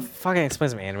 you want to fucking explain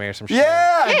some anime or some shit?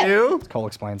 Yeah, I do. Cole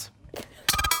explains.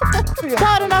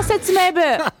 パールの説明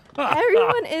文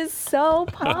Everyone is so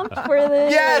pumped for this.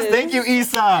 Yes, thank you,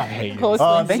 Issa. Cole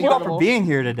Oh, explains thank you all for incredible. being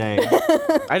here today.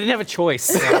 I didn't have a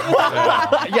choice.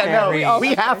 Yeah, no,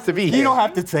 we have to be here. You don't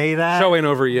have to say that. Show ain't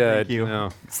over yet. Thank you.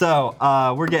 No. So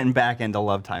we're getting back into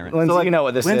Love Tyrant. Lindsay, so, like, you know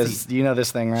what this Lindsay, is. You know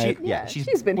this thing, right? Yeah,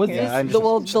 She's been Was here. this, I'm the, just-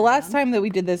 well, the last time that we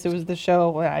did this, it was the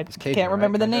show. I Keijo, can't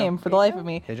remember the right? name for the life of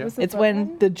me. Keijo? It's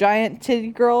when the giant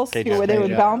titty girls, Keijo. where they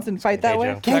would Keijo. bounce and fight that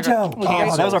way. Keijo. Was Oh,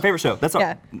 great. that was our favorite show. That's our,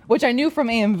 Yeah, which I knew from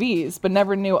AMVs, but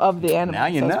never knew of the anime. Now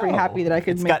you so I know. was pretty happy that I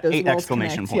could It's make got those 8 worlds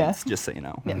exclamation connect. points, just so you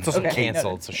know. Yeah. It's also Okay.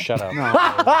 canceled, so shut up.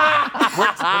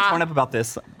 We're torn up about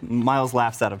this. Miles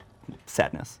laughs out of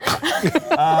sadness.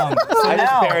 I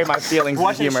just now, bury my feelings in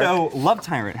Watching the humor. show Love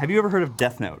Tyrant. Have you ever heard of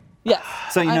Death Note? Yes.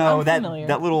 So you I'm know that familiar.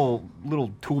 that little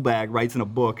tool bag writes in a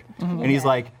book, and he's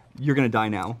like, "You're gonna die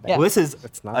now." Yeah. Well, this is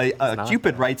not- it's not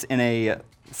Cupid writes in a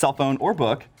cell phone or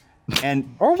book,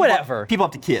 and Or people- whatever. People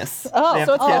have to kiss. Oh, They have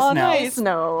so to it's kiss all now. nice.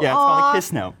 No. Yeah, it's called a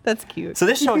kiss note. That's cute. So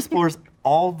this show explores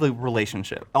all the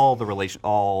relationships.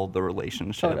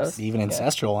 Photos. Even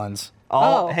ancestral ones.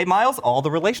 All, Oh. Hey Miles, all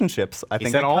the relationships. I He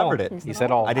think said I all. covered it. He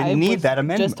said all. I didn't need was that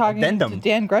amendment. Just talking addendum. to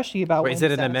Dan Grushy about. Wait, is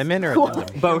it an Wednesdays. amendment or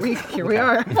addendum? Both. Here we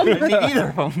are. I didn't need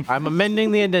either of them. I'm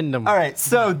amending the addendum. All right,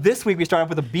 so this week we start off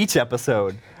with a beach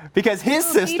episode because his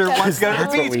sister beach wants to go to the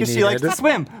That's what beach we because she likes to needed.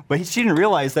 swim, but she didn't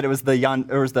realize that it was the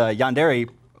Yandere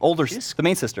the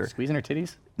main sister. Squeezing her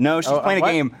titties? No, she's Oh, playing a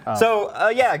what? game. Oh. So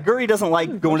yeah, Guri doesn't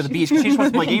like going to the beach. 'Cause she just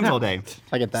wants to play games all day.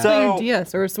 I get that. So- Your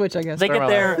DS or a Switch, I guess. They get my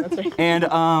there and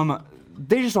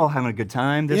they're just all having a good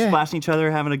time. They're Yeah. splashing each other,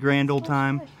 having a grand old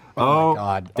time. Oh,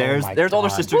 God. Oh there's my older God.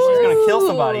 sister. She's gonna kill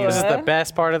somebody. This is the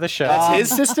best part of the show. That's his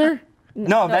sister?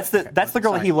 No, that's the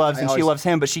girl that he loves, and she always- loves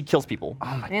him, but she kills people.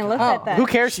 And look at that. Who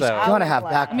cares though? Gonna have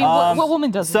back. I mean, what woman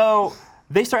doesn't? So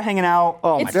they start hanging out.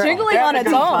 Oh my It's God. jiggling They're on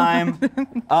having its a own.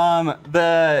 good time.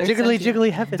 The Jiggly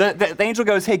jiggly heaven. the angel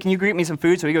goes, "Hey, can you greet me some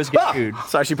food?" So he goes to get food.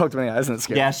 Sorry, she poked me in the eye. Isn't it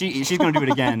scary? Yeah, she's gonna do it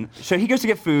again. So he goes to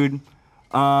get food.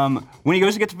 When he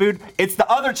goes to get the food, it's the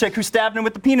other chick who stabbed him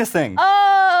with the penis thing.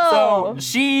 Oh. So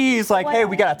she's like, "Hey,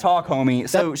 we gotta talk, homie."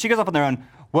 So she goes off on their own.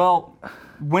 Well,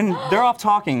 when they're off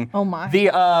talking, Oh my.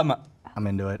 I'm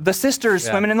into it. the sister's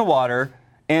swimming in the water,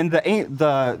 and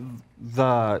the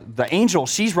angel,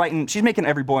 she's making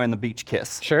every boy on the beach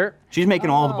kiss. Sure. She's making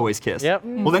all the boys kiss. Yep.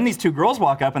 Well, then these two girls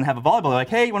walk up and have a volleyball. They're like,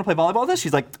 "Hey, you want to play volleyball with us?"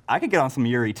 She's like, "I could get on some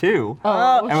Yuri too."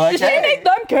 Oh. And we're like, Did she "Hey." make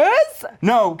them kiss?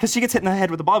 No, because she gets hit in the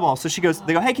head with the volleyball. So she goes,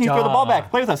 they go, "Hey, can you throw the ball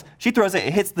back? Play with us." She throws it.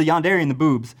 It hits the Yandere in the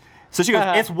boobs. So she goes,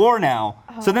 "It's war now."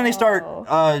 So then they start.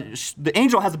 The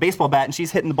angel has a baseball bat and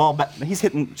she's hitting the ball. She's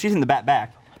hitting the bat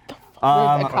back.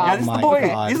 Yeah, this is Oh the my boys.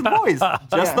 God. These are the boys.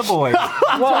 Just the boys.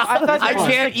 Well, I thought I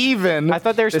can't even. I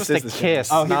thought they were This supposed is to the kiss,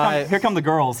 Oh, not here come the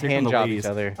girls. Here come hand the job ladies. each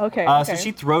other. Okay. So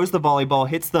she throws the volleyball,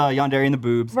 hits the Yandere in the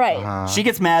boobs. Right. She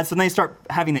gets mad, so then they start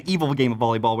having an evil game of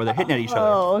volleyball where they're hitting at each other.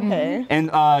 Oh, okay.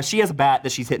 And she has a bat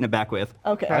that she's hitting it back with.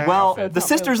 Okay. Well, So it's the not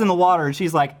sister's in the water, and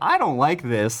she's like, "I don't like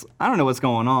this. I don't know what's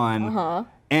going on."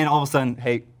 And all of a sudden,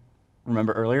 hey,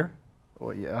 remember earlier?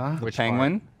 Well, yeah. The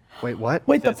penguin? Wait, what?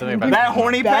 Wait, the something about That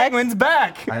horny penguin's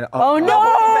back! Oh Penguin's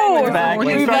no! back.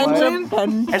 Horny And starts,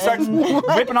 penguin? and starts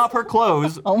ripping off her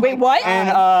clothes. Wait, what?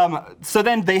 And so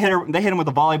then they hit him with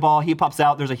a volleyball. He pops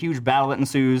out. There's a huge battle that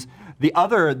ensues. The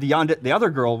other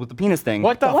girl with the penis thing.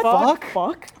 What the fuck?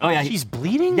 Fuck. Oh yeah, She's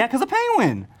bleeding? yeah, because a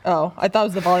penguin. Oh, I thought it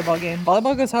was the volleyball game.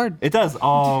 Volleyball goes hard. It does.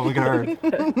 Oh, look at her.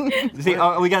 See,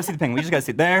 we gotta see the penguin. We just gotta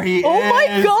see. There he is. Oh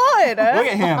my god! Look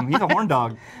at him. He's a horn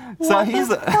dog. So he's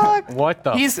What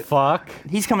the fuck?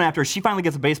 he's coming after her. She finally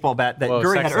gets a baseball bat that Whoa,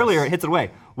 Guri had sexist. earlier. It hits it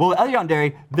away. Well, the other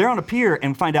Yandere, they're on a pier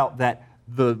and find out that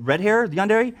the red hair, the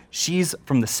Yandere, she's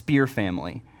from the Spear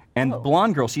family. And the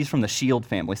blonde girl, she's from the Shield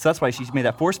family. So that's why she's made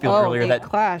that force field earlier they that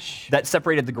clash. that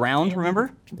separated the ground,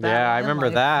 remember? Yeah, I remember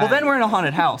that. Well, then we're in a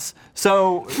haunted house.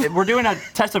 So we're doing a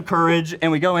test of courage, and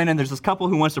we go in, and there's this couple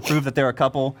who wants to prove that they're a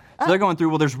couple. So they're going through,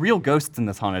 well, there's real ghosts in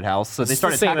this haunted house. So they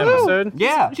start the same attacking. episode?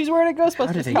 Yeah. She's wearing a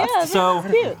Ghostbusters they- costume. Yeah, So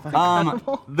that's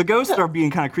cute. the ghosts are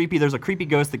being kind of creepy. There's a creepy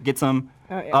ghost that gets them.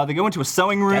 yeah. They go into a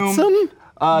sewing room. Gets 'em?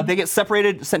 They get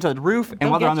separated, sent to the roof,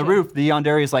 and while they're on the get you. roof, the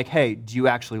Yandere is like, "Hey, do you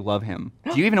actually love him?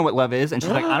 Do you even know what love is?" And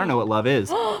she's like, "I don't know what love is."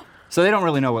 So they don't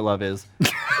really know what love is.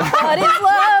 What is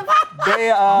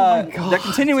love? They're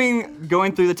continuing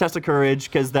going through the test of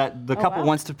courage because the couple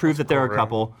wants to prove that they're a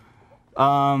couple.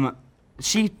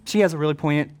 she has a really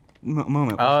poignant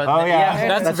moment. yeah,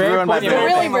 that's That's very ruined by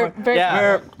poignant. Very very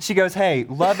Where she goes, hey,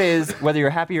 love is whether you're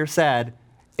happy or sad,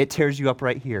 it tears you up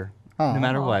right here, no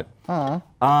matter what.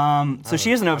 So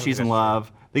she doesn't know if she's in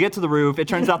love. They get to the roof. It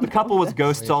turns out the couple was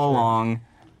ghosts all along,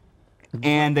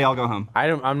 and they all go home.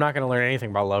 I'm not going to learn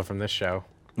anything about love from this show.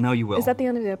 No, you will. Is that the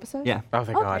end of the episode? Yeah. Oh,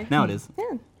 thank God. Now it is.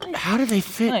 Yeah. How do they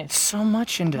fit Nice. so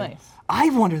much into? Nice. I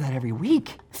wonder that every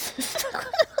week.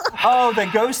 Oh, the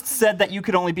ghost said that you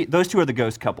could only be. Those two are the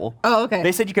ghost couple. Oh, okay.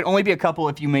 They said you could only be a couple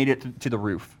if you made it to the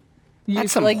roof.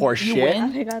 That's some horse you shit.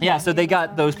 win? Yeah, so they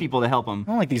got those people to help them.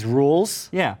 I don't like these rules.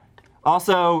 Yeah.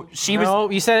 Also, she was No,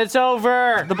 you said it's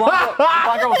over. the blonde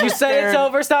girl. Was You said it's scared.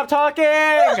 over. Stop talking.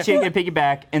 She get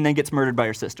piggyback and then gets murdered by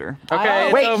her sister.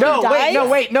 Okay. Wait, it's no, over. wait, no,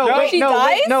 wait, no, wait, She no, dies?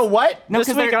 wait, no, what? No, This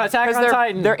 'cause week they're- on Attack 'cause on they're-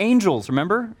 Titan. They're angels,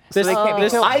 remember? So they can't be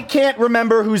killed. I can't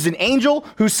remember who's an angel,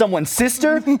 who's someone's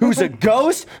sister, who's a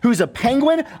ghost, who's a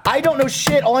penguin. I don't know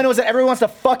shit. All I know is that everyone wants to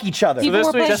fuck each other. People this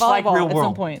were week- playing just like volleyball real at world.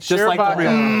 some point. Just like the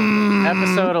real.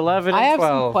 Episode 11 I and have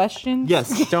 12. some questions.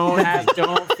 Yes.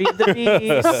 Don't feed the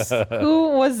beast. Who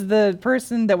was the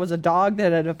person that was a dog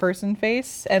that had a person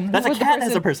face? And who That's a was the cat that has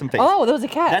person- a person face. Oh, that was a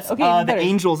cat. That's okay, even the better.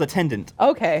 angel's attendant.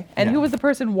 Okay, and Yeah. who was the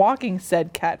person walking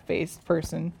said cat-faced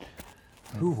person?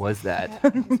 Who was that? I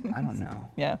don't know.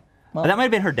 Yeah. Well, That might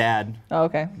have been her dad. oh,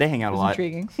 okay. They hang out a That's lot.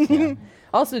 intriguing.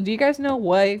 Also, do you guys know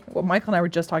why? Well, Michael and I were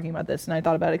just talking about this, and I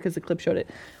thought about it because the clip showed it.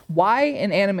 Why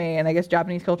in anime and I guess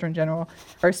Japanese culture in general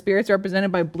are spirits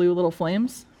represented by blue little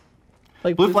flames?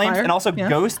 Like Blue flames, fire? and also Yeah.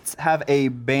 ghosts have a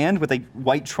band with a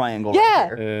white triangle. Yeah,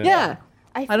 Right there. yeah.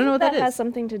 I don't know what that has is.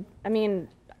 something to. I mean,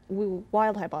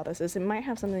 wild hypothesis. It might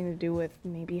have something to do with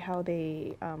maybe how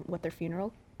they, what their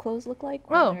funeral clothes look like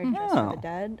when Oh. they're dressed for Oh. the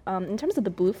dead. In terms of the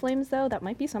blue flames, though, that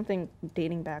might be something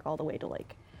dating back all the way to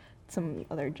like some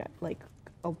other like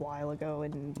a while ago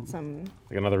and some.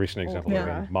 Like another recent example,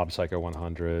 Yeah. Mob Psycho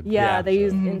 100. Yeah, they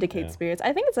use Mm-hmm. indicate spirits.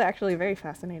 I think it's actually a very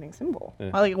fascinating symbol.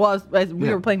 I like well, as we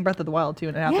were playing Breath of the Wild too,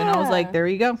 and it happened. I was like, Yeah. there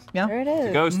you go. Yeah. There it is.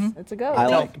 a ghost. It's a ghost. I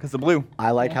like- Because the blue.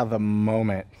 I like how the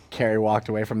moment Carrie walked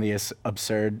away from the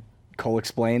absurd Cole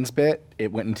explains bit,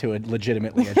 it went into a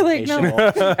legitimately Like, no. educational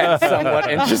and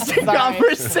somewhat interesting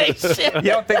conversation. You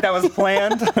don't think that was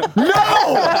planned?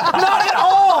 Not at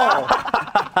all.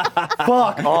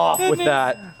 Fuck off with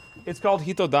that. It's called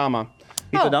Hitodama.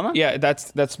 Hitodama? Yeah,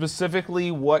 that's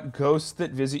specifically what ghosts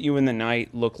that visit you in the night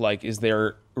look like. Is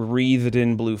they're wreathed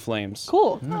in blue flames.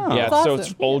 Cool. Yeah, That's so it's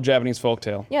awesome. old Japanese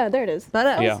folktale. Yeah, there it is.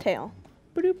 Badass. Yeah. Tail.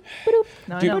 No,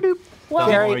 I Dude. know. Well,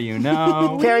 The more you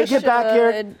know. Carrie, get back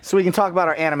here should. so we can talk about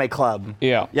our anime club.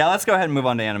 Yeah. Yeah, let's go ahead and move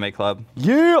on to Anime Club.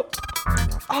 Yeah.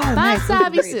 ファンサー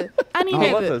ビスアニ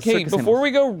メ部 Okay, before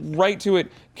we go right to it,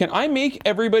 can I make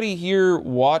everybody here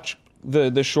watch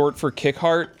the short for Kick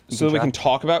Heart so that we can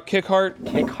talk about Kick Heart?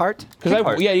 Kick Heart? Because Kick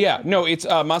Heart. no, it's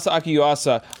Masaaki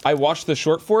Yuasa. I watched the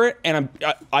short for it, and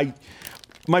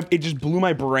it just blew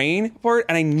my brain apart,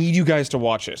 and I need you guys to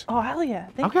watch it. Oh hell yeah!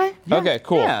 Thank Okay. Okay,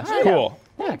 cool, Yeah, cool.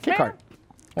 Yeah, Kick Heart.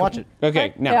 Watch it. Okay,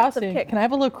 you. now, Austin, can I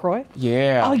have a LaCroix?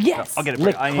 yeah. Oh yes. I'll get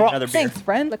it. I need another beer. Thanks,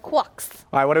 friend. The Quux.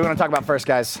 All right, what do we want to talk about first,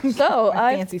 guys? So,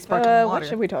 fancy sparkling what water.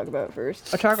 should we talk about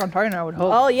first? Attack on Titan, I would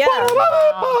hope. Oh yeah.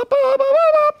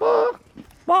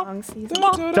 Long season.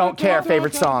 Don't care.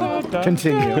 Favorite song.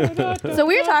 Continue. So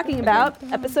we're talking about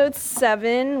episode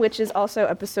 7, which is also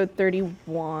episode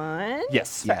 31.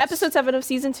 Yes. Yes. Episode 7 of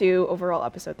season 2, overall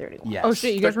episode 31. Yes. Oh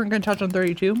shit! You guys weren't gonna touch on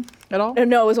 32 at all?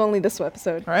 No, it was only this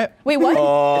episode. All right. Wait,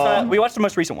 what? We watched the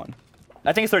most recent one.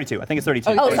 I think it's 32. I think it's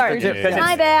 32. Oh, sorry. Because it's-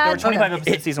 My There were bad. 25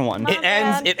 episodes season 1.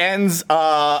 It ends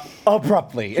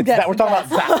abruptly. It's that we're talking about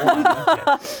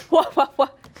that one.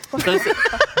 What? So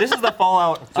this is the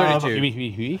fallout of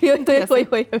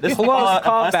Wait. this Close fallout of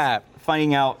combat. us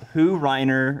finding out who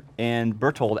Reiner and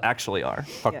Bertold actually are.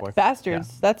 Fuckboy.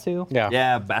 Bastards. That's who. Yeah.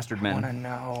 Yeah, bastard men.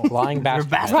 No. Lying bastard.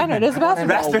 Reiner is a bastard.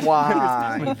 Bastard.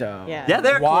 Why though? Yeah. Yeah,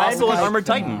 they're Why? colossal and armored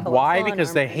titan. Why? Colossal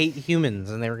Because they armor. hate humans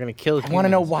and they were going to kill humans. I want to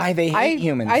know why they hate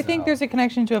humans. I think though. there's a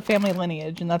connection to a family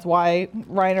lineage, and that's why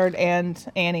Reinhard and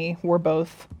Annie were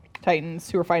both Titans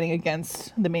who were fighting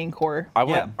against the main core. I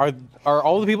want, are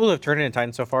all the people who have turned into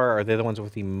Titans so far, are they the ones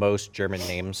with the most German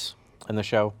names in the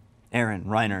show? Aaron,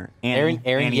 Reiner, Annie.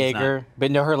 Aaron Annie's not. Yeager. But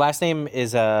no, her last name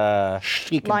is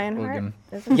Lionheart?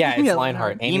 isn't it? yeah, it's Yeah,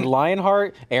 Lionheart. Amy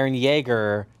Lionheart, Aaron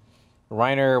Yeager,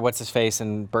 Reiner, what's his face,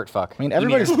 and Bert Fuck. I mean,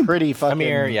 everybody's pretty fucking.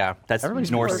 Amir, yeah. That's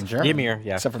Everybody's Norse. fucking German. Ymir,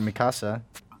 yeah. Except for Mikasa,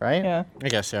 right? Yeah. I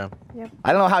guess, yeah.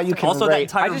 I don't know how you can Also, that rate.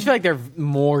 entire. I just feel like they're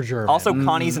more German. also,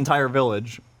 Connie's entire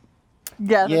village.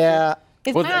 Yeah. Yeah.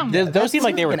 It's well, them. those seem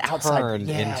like they were an outside- turned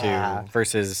yeah. into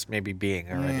versus maybe being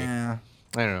already. Yeah.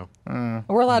 I don't know.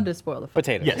 We're allowed to spoil the film.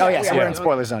 Potatoes. Yes. Oh yeah, so Yeah. we're in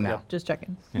spoiler zone now. Just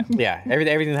checking. Yeah.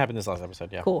 Everything that happened this last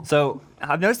episode. Yeah. Cool. So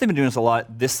I've noticed they've been doing this a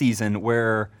lot this season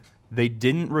where they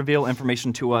didn't reveal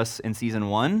information to us in season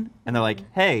 1, and they're like,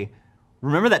 hey,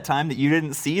 remember that time that you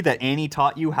didn't see that Annie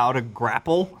taught you how to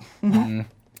grapple?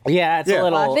 Yeah, it's a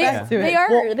little.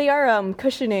 They are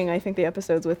cushioning, I think, the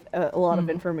episodes with a lot of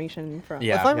information from.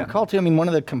 Yeah. If I recall too, I mean, one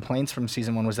of the complaints from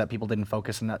season 1 was that people didn't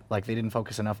focus enough, like they didn't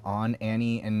focus enough on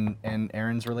Annie and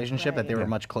Aaron's relationship. That they were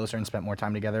much closer and spent more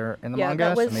time together in the Yeah, manga.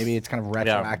 that was- So maybe it's kind of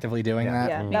retroactively doing that.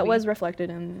 Yeah, that was reflected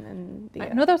in the.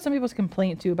 I know that was some people's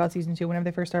complaint too about season 2. Whenever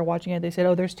they first started watching it, they said,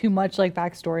 "Oh, there's too much like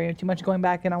backstory and too much going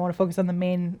back, and I want to focus on the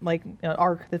main like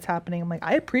arc that's happening." I'm like,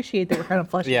 I appreciate that we're kind of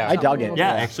fleshing. Yeah. it I out dug a it. little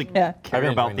Yeah, I bit. actually Yeah. care I've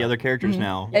been about enjoying the that. other characters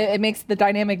now. It makes the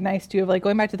dynamic nice too of like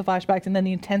going back to the flashbacks and then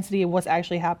the intensity of what's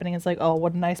actually happening. It's like, oh,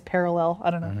 what a nice parallel.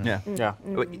 I don't know. Yeah.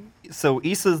 Yeah. So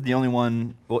Issa's the only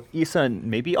one. Well, Issa and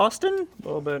maybe Austin A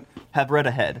little bit. have read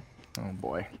ahead. Oh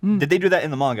boy. Did they do that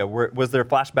in the manga? Was there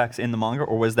flashbacks in the manga,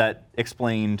 or was that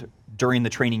explained during the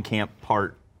training camp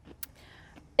part?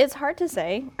 It's hard to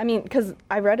say. I mean, because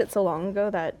I read it so long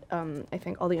ago that I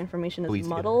think all the information is Bleeds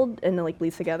together. muddled and like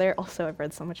bleeds together. Also, I've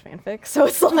read so much fanfic, so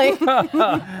it's like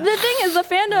the thing is the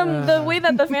fandom, the way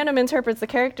that the fandom interprets the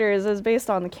characters is based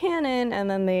on the canon, and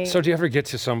then they. So do you ever get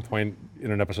to some point in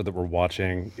an episode that we're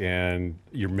watching and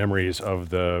your memories of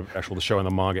the show and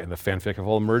the manga and the fanfic have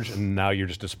all emerged, and now you're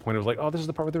just disappointed, like, oh, this is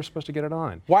the part where they were supposed to get it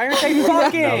on? Why aren't they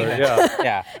fucking? Yeah.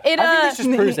 Yeah. It, I think this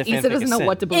just proves that Issa fanfic doesn't is know sin.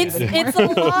 what to believe it's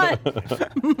anymore. a lot.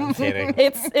 I'm kidding.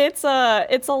 It's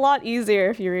a lot easier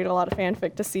if you read a lot of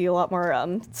fanfic to see a lot more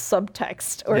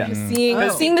subtext or Yeah.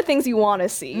 seeing the things you want to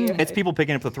see. It's people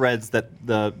picking up the threads that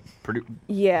the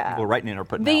Yeah. people writing it are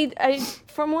putting They, out.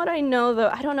 from what I know, though,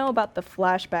 I don't know about the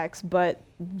flashbacks, but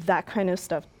that kind of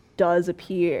stuff does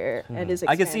appear and is.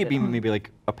 I could see it being expanded maybe like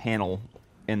a panel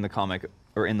in the comic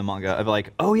or in the manga of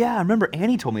like, oh yeah, I remember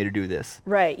Annie told me to do this.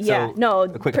 on. Right. So, Yeah. No. a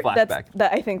quick that's, flashback.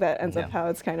 that I think that ends up Yeah. how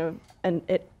it's kind of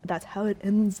that's how it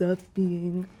ends up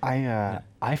being.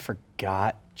 I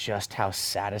forgot just how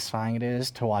satisfying it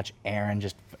is to watch Aaron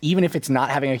just, even if it's not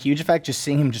having a huge effect, just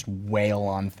seeing him just wail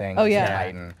on things. Oh as a yeah,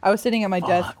 Titan. I was sitting at my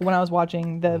desk when I was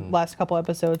watching the last couple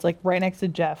episodes, like right next to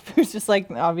Jeff, who's just like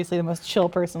obviously the most chill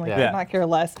person, like Yeah. could not care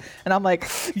less. And I'm like,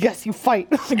 yes, you fight.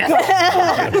 Go.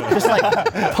 Just like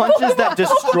punches that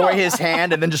destroy his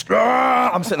hand, and then just.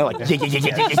 I'm sitting there like,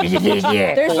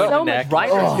 yeah. There's so neck. much.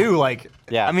 Ryder too, like,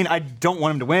 Yeah. I mean, I don't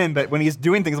want him to win, but when he's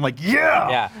doing things, I'm like, yeah.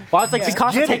 Yeah. Well, I was like,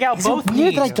 Mikasa, take out both Weird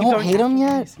knees. that I Keep don't going. hate him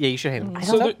yet. Yeah, you should hate him.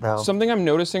 So something I'm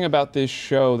noticing about this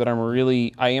show that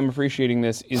I am appreciating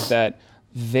this is that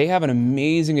they have an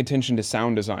amazing attention to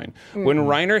sound design. When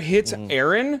Reiner hits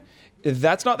Aaron,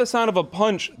 that's not the sound of a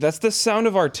punch, that's the sound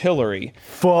of artillery.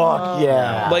 Fuck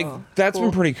yeah. Like, that's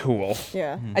been pretty cool.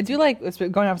 Yeah. I do like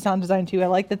going off sound design too. I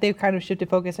like that they've kind of shifted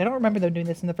focus. I don't remember them doing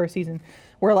this in the first season,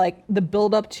 where like the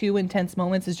build up to intense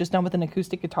moments is just done with an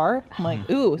acoustic guitar. I'm like,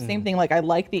 ooh, same thing. Like I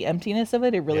like the emptiness of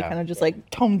it. It really Yeah. kind of just like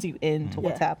tones you into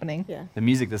what's happening. Yeah. The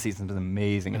music this season's been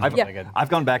amazing. I've, really good. I've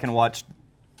gone back and watched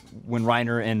when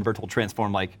Reiner and Bertolt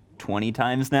transform like 20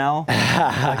 times now.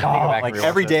 Like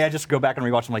every day I just go back and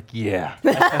rewatch. I'm like, yeah.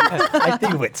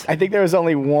 I think there was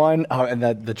only one, and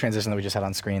the transition that we just had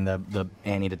on screen, the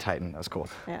Annie to Titan, that was cool.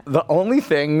 Yeah. The only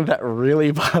thing that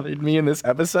really bothered me in this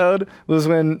episode was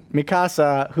when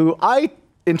Mikasa, who I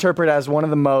interpret as one of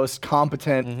the most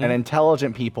competent and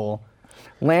intelligent people,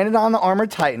 landed on the armored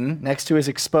Titan next to his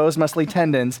exposed muscly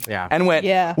tendons and went,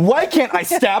 Yeah. why can't I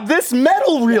stab this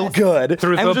metal real good?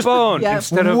 Through and the just bone Yeah.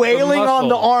 instead of wailing the on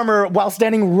the muscle. armor while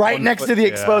standing right One next foot- to the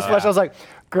exposed yeah. flesh. I was like,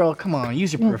 girl, come on,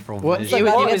 use your peripheral vision. It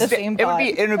was Well, the same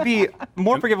it would be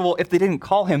more forgivable if they didn't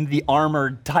call him the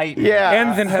armored Titan. Yeah.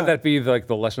 And then have that be like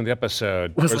the lesson of the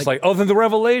episode. Where it's like, oh, then the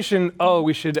revelation. Oh,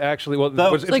 we should actually. Well,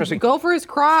 what's Like interesting. go for his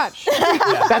crotch.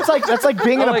 That's like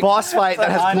being in a boss fight that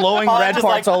has glowing red just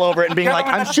parts like- all over it and being like,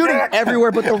 I'm shooting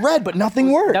everywhere but the red, but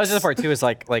nothing works. That was the other part too. Is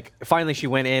like finally she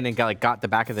went in and got the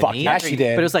back of the Fuck knee. yeah, she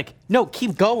did. But it was like, no,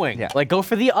 keep going. Yeah. Like go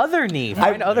for the other knee.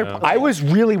 Find other. I was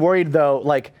really worried though.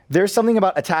 Like, there's something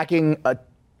about attacking a.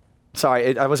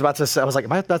 Sorry, I was about to say. I was like,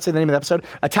 am I about to say the name of the episode?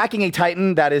 Attacking a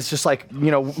Titan that is just like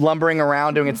lumbering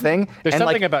around doing its thing. There's and something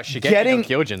like, about Shigeki no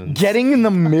Kyojin. Getting in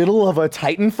the middle of a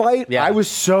Titan fight. Yeah. I was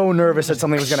so nervous that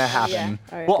something was gonna happen.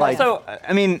 Yeah. Well, Like- also,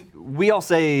 I mean, we all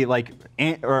say like,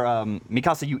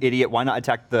 Mikasa, you idiot! Why not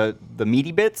attack the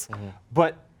meaty bits?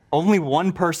 But only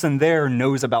one person there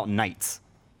knows about knights.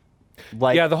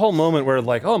 Like, Yeah, the whole moment where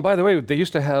like, oh, and by the way, they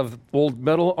used to have old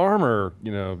metal armor,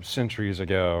 centuries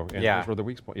ago. And Yeah. those were the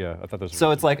weak spots. Yeah, I thought those. so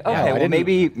were it's like, okay, I well,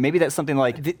 didn't- maybe that's something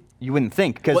like you wouldn't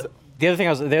think because The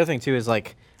other thing too is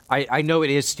like, I know it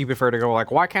is stupid for her to go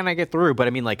like, why can't I get through? But I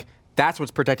mean, like, that's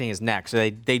what's protecting his neck. So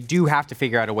they do have to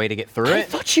figure out a way to get through I it.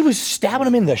 thought she was stabbing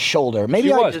him in the shoulder. Maybe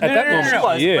She I was. just- At that moment, She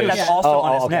was, she is. but that's also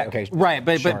on his neck. Okay. Right,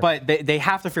 but Sure. but they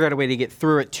have to figure out a way to get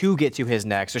through it to get to his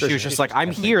neck. So she was just like,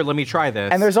 I'm here, let me try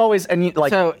this. And there's always like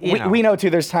So, you know. we know too.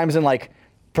 There's times in like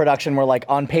production where like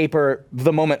on paper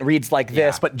the moment reads like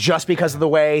this, Yeah. but just because of the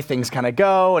way things kind of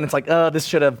go, and it's like, oh, this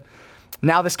should have.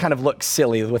 Now this kind of looks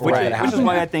silly with Which, what is, which is happened.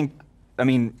 why I think, I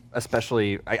mean,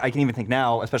 especially, I can even think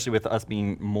now, especially with us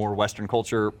being more Western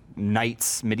culture,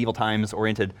 knights, medieval times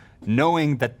oriented,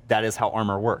 knowing that that is how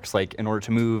armor works. Like, in order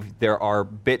to move, there are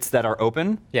bits that are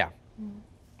open. yeah,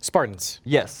 Spartans.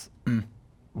 Yes. Do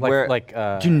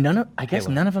none of? I guess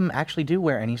none of them actually do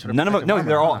wear any sort of. None of them, no, protective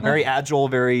they're armor, all huh? very agile,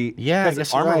 very. Yeah, I because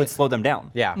guess you're armor right. would slow them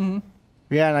down. Yeah.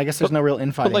 Yeah, and I guess there's no real But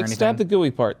infighting like or stab the anything.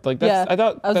 gooey part. Like that's I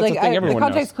thought was that's like, a thing the everyone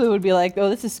context knows. clue would be like, oh,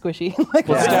 this is squishy. Like,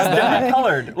 Stab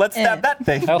colored. Let's stab that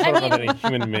thing. I also don't know that any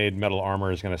human-made metal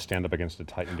armor is going to stand up against a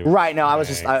Titan. Doing Right. No, I was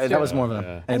just anything. that was more of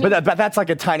a. Yeah. But that's like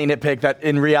a tiny nitpick that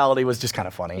in reality was just kind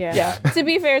of funny. Yeah. To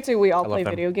be fair, too, we all play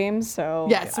them. video games, so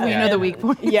yes, we know the weak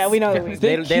points. yeah, we know the weak.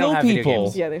 They don't kill have video people.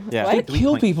 games. Yeah, they, Yeah. what? They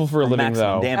kill people for a living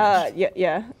Maximum though. damage.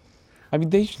 Yeah. I mean,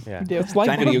 they Yeah. do. It's like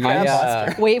Giant video games.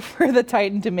 monster. Wait for the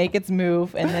Titan to make its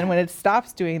move, and then when it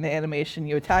stops doing the animation,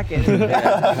 you attack it. And do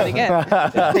it again.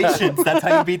 Patience. That's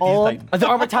how you beat these Titans. The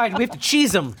armor titan, we have to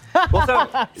cheese him. Well,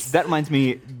 so that reminds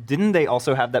me. Didn't they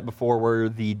also have that before, where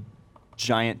the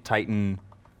giant Titan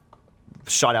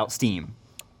shot out steam?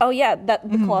 Oh yeah, that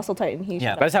the colossal titan. He.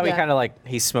 Yeah, shot That's how he Yeah. kind of like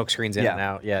he smoke screens in Yeah. and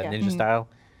out. Yeah, Yeah. ninja style.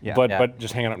 Yeah. But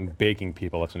just hanging out and baking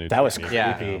people, that's a new That was technique.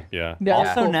 creepy. Yeah. Yeah.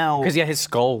 also now, Because yeah, his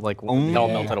skull like Only- all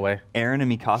melted away. Aaron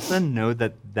and Mikasa know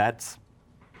that that's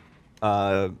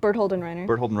Berthold and Reiner.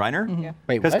 Berthold and Reiner. Yeah.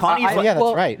 Wait, Because what? Connie's yeah, that's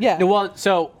Well, right. Yeah. No, well,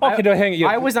 so Okay, no, hang on, yeah.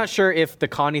 I was not sure if the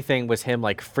Connie thing was him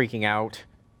like freaking out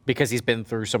because he's been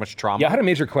through so much trauma. Yeah, I had a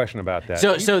major question about that.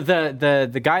 So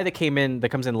the guy that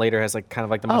comes in later has like kind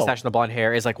of like the mustache and the blonde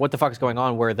hair is like, what the fuck is going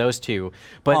on? Where are those two?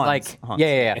 But Hans. like Hans.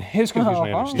 yeah. And his confusion,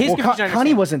 I understand. His Well, confusion, I Connie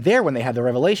understand. wasn't there when they had the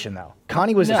revelation, though.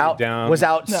 Connie was out. Down. Was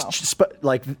out. No.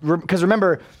 Like because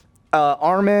remember,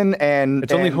 Armin and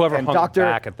It's only and- whoever and hung Doctor,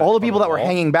 back at that all the part people of that the were wall.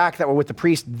 hanging back that were with the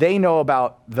priest, they know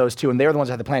about those two, and they're the ones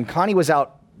that had the plan. Connie was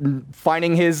out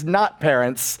finding his not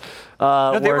parents.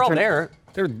 No, they where were it all turned- there.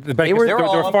 They were- were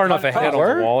all far up enough front. ahead They on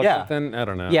the were? wall or Yeah. something. I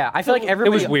don't know. Yeah, I feel like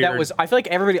everybody weird. I feel like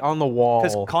everybody on the wall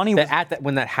 'Cause Connie that was- at that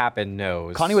when that happened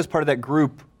knows. Connie was part of that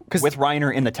group with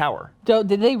Reiner in the tower. So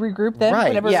did they regroup then? Right,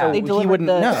 Whenever yeah, they he delivered wouldn't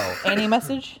the know. Annie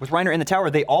message? With Reiner in the tower,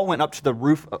 they all went up to the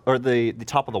roof or the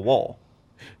top of the wall.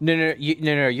 No.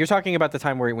 You're talking about the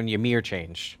time where when Ymir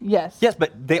changed. Yes. Yes,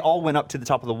 but they all went up to the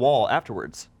top of the wall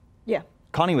afterwards. Yeah.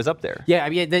 Connie was up there. Yeah, I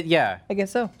mean, yeah. I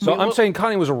guess so. So I'm saying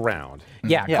Connie was around.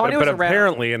 Yeah, Yeah. Connie But was around.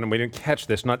 apparently, and we didn't catch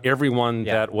this, not everyone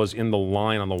Yeah. that was in the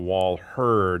line on the wall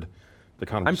heard the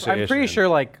conversation. I'm pretty sure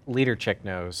like leader chick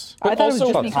knows. I thought it was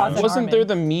Also, just Mikasa and wasn't Armin. there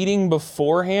the meeting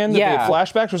beforehand that Yeah. they had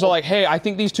flashbacks? Was all like, hey, I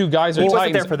think these two guys are He wasn't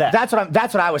Titans. there for that.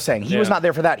 That's what I was saying. He was Yeah. not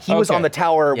there for that. He was Okay. on the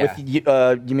tower Yeah.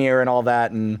 with Ymir and all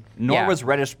that, and Nor Yeah. was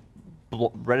reddish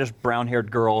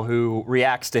brown-haired girl who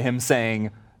reacts to him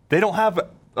saying they don't have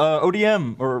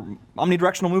ODM or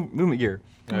omnidirectional movement gear.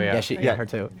 Oh yeah. yeah, her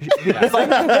too. He's like,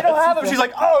 they don't have them. She's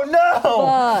like, oh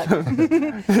no.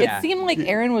 Fuck. Yeah. It seemed like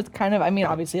Aaron was kind of, I mean,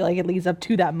 obviously, like, it leads up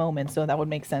to that moment, so that would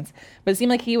make sense. But it seemed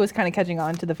like he was kind of catching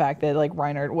on to the fact that, like,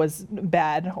 Reinhardt was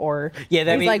bad or. Yeah, he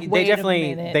I was mean, like, they "Wait a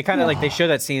definitely, minute." they kind of like, they show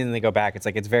that scene and they go back. It's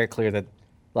like, it's very clear that,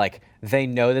 like, they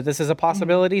know that this is a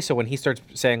possibility. So when he starts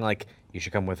saying, like, you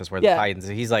should come with us, we're the Yeah. Titans,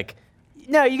 he's like,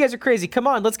 no, you guys are crazy. Come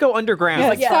on, let's go underground. Yeah,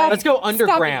 Like, stop- let's go stop it,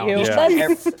 underground. you.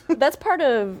 Yeah. That's part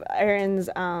of Aaron's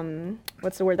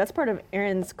what's the word? That's part of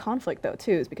Aaron's conflict though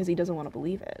too, is because he doesn't want to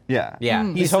believe it. Yeah. Yeah,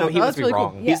 Mm. he's So- hoping he Oh, must that's be really cool.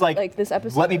 wrong. Yeah, He's like, this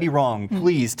episode. let me be wrong.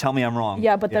 Please tell me I'm wrong.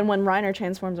 Yeah, but then when Reiner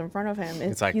transforms in front of him,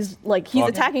 It's like, he's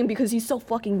attacking because he's so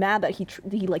fucking mad that he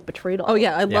like betrayed all. Oh, of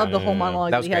yeah, I Yeah, love the yeah, whole yeah. monologue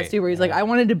That that was he has great. too, where he's like, I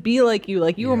wanted to be like you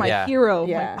were my Yeah. hero. I'm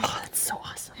Yeah. like, oh, that's so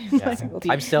awesome.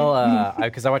 I'm still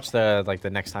because I watched the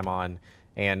next time on,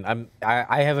 and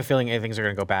I have a feeling things are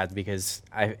gonna go bad because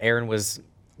Aaron was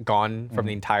gone from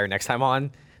the entire next time on,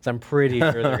 so I'm pretty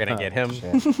sure they're gonna get him.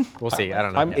 We'll see. I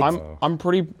don't know. I'm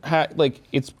pretty like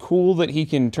it's cool that he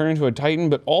can turn into a Titan,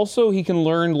 but also he can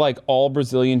learn like all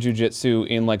Brazilian jiu-jitsu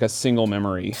in like a single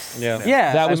memory. Yeah.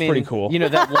 Yeah, That I was mean, pretty cool. You know,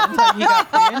 that one time he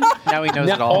got pinned, now he knows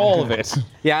Not it all. all of it.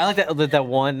 Yeah, I like that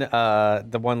one,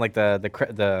 the one like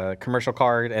the commercial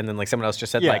card, and then like someone else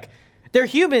just said Yeah. like, they're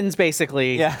humans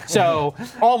basically. Yeah. So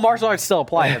all martial arts still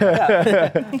apply.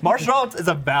 To them. Martial arts is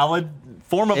a valid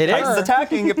form of It is. Titans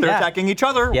attacking if they're Yeah. attacking each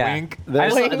other. Yeah. Wink. I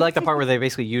just like the part where they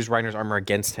basically used Reiner's armor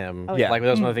against him. yeah. Like that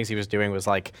was one of the things he was doing was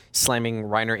like slamming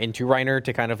Reiner into Reiner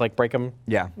to kind of like break him.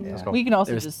 Yeah. We can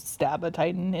also just stab a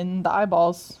Titan in the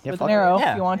eyeballs with fuck an arrow it.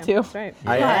 if you want to. That's right.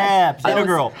 Yeah. Potato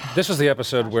Girl. This was the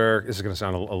episode where this is going to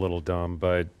sound a little dumb,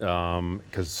 but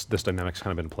because this dynamic's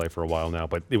kind of been in play for a while now,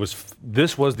 but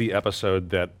this was the episode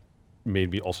that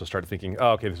made me also start thinking,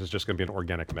 oh, okay, this is just going to be an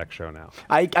organic mech show now.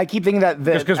 I keep thinking that I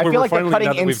Because feel like they're now cutting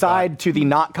that we've inside got- to the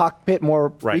not cockpit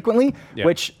more Right. frequently, Yeah.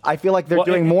 which I feel like they're Well,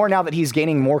 doing and- more now that he's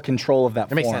gaining more control of that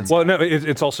makes form. sense. Well, no,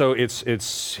 it's also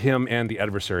it's him and the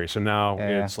adversary. So now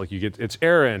Yeah. it's like it's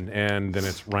Aaron, and then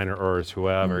it's Reiner or it's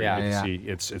whoever. Yeah. You get to Yeah.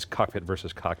 see it's cockpit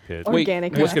versus cockpit. Wait,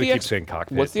 Organic I'm just what's gonna the keep saying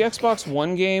cockpit. What's the Xbox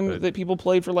One game that people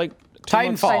played for like 2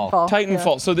 months? Titanfall.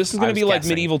 Titanfall. So this is going to was be like guessing.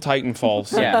 medieval Titanfall.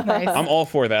 So Yeah. Nice. I'm all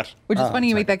for that. Which is funny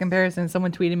you make that comparison.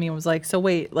 Someone tweeted me and was like, so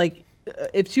wait, like,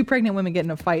 if two pregnant women get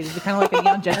in a fight, is it kind of like a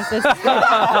Neon Genesis?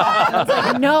 I was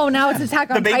like, no, now it's Attack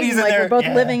on baby's Titan. in Like, there. we're both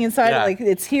Yeah. living inside Yeah. it. Like,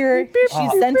 it's here.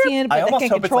 She's sentient, but I they almost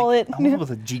can't hope control it's it. like, I hope it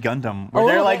was a G Gundam where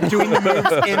they're like doing the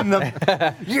moves in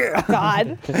the. Yeah.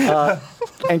 God.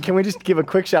 And can we just give a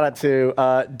quick shout out to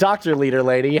Dr. Leader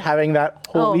Lady having that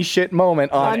holy Oh. shit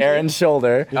moment on Andre. Aaron's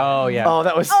shoulder. Oh yeah. Oh,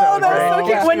 that was so Oh, that great. was so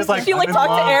cute. She When was like, she like "I'm in talked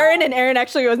to love." Aaron and Aaron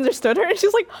actually understood her and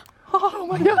she's like, oh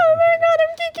my god,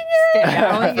 I'm kicking it.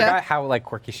 Yeah, I Yeah. forgot how like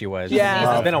quirky she was.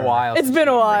 Yeah. It's been a while. It's since been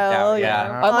a she freaked while. out, Yeah.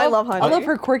 yeah. I love I Honey. love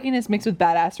her quirkiness mixed with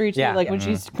badassery too. Yeah. Like when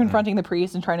she's confronting the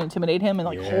priest and trying to intimidate him and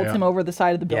like holds him over the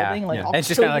side of the building. Like, I'll And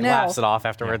she's kill kind of you like now. laughs it off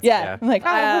afterwards. Yeah. I'm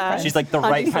like, She's like the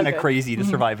right Honey's so kind of good. crazy to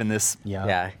survive in this.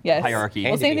 Yeah. Yes. hierarchy.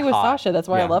 Well, And to same be thing with hot. Sasha. That's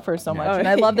why I Yeah. love her so much. Yeah. And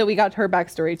I love that we got her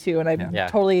backstory too. And I Yeah.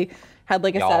 totally had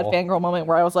like a sad Y'all. fangirl moment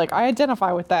where I was like, I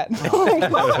identify with that. Like,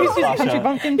 she's a country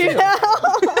bumpkin too.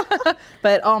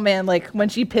 But oh man, like when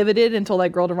she pivoted and told that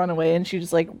girl to run away and she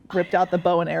just like ripped out the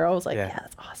bow and arrow, I was like, Yeah. yeah,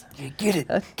 that's awesome. Get it.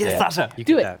 Get it, Sasha. You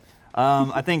Do get it.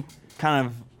 that. I think kind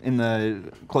of in the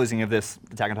closing of this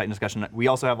Attack on Titan discussion, we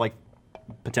also have like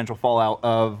potential fallout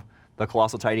of the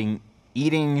Colossal Titan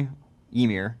eating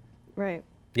Ymir Right.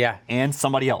 Yeah. and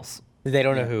somebody else. They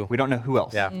don't know who. We don't know who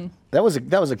else. Yeah. That was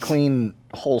a clean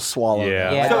whole swallow.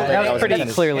 Yeah. Yeah. I don't think that was pretty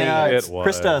finished. clearly. Yeah, It was.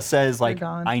 Krista says like,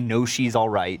 gone. I know she's all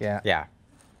right. Yeah. Yeah.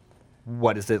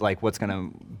 What is it like? What's gonna?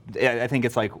 I think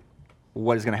it's like,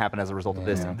 what is gonna happen as a result of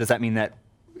this? Does that mean that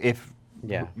if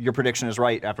Yeah. your prediction is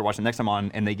right after watching the next time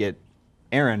on, and they get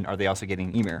Aaron, are they also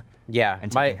getting Ymir? Yeah.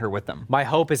 And taking her with them. My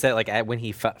hope is that like when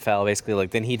he fell, basically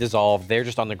like then he dissolved. They're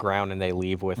just on the ground and they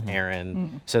leave with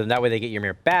Aaron. So that way they get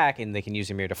Ymir back and they can use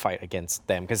Ymir to fight against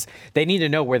them because they need to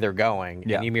know where they're going.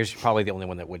 Yeah. And Ymir's probably the only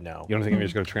one that would know. You don't think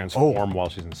Ymir's going to transform while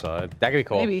she's inside? That could be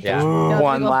cool. Maybe. Yeah.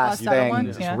 One last thing.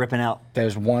 Just Yeah. ripping out.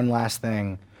 There's one last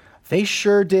thing. They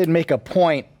sure did make a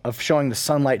point of showing the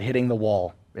sunlight hitting the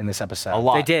wall in this episode. A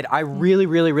lot. They did. I really,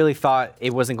 really, really thought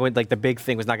it wasn't going. Like the big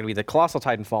thing was not going to be the Colossal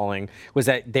Titan falling. Was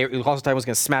that the Colossal Titan was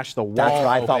going to smash the wall? That's what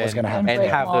I thought was open gonna happen. and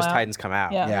Break have them those all out. Titans come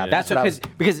out. Yeah. Yeah, That's what I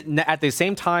because at the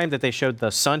same time that they showed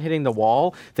the sun hitting the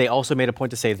wall, they also made a point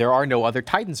to say there are no other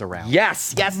Titans around.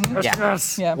 Yes, yes, Yeah.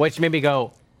 yes. Yeah. Which made me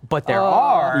go, but there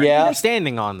are. Yeah. You're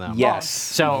standing on them. Yes.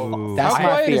 So That's How my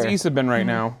quiet has fear. Issa been right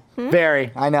now?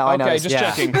 Very. I know. I know. Okay, just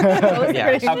yeah. checking.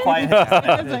 yeah. How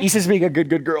quiet? Issa's being a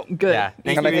good girl. Good. Yeah.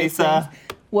 Thank And I you, think- Issa.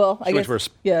 Well, I Switch guess, verse.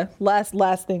 yeah,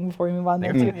 last thing before we move on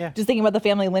there, too. Yeah. Just thinking about the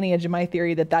family lineage and my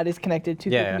theory that is connected to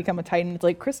who Yeah, can yeah. become a Titan. It's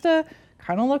like, Krista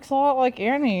kind of looks a lot like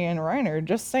Annie and Reiner,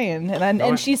 just saying.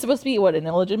 And she's supposed to be, what, an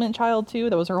illegitimate child, too?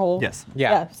 That was her whole... Yes.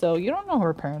 Yeah. So you don't know who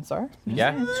her parents are.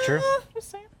 Yeah, it's true.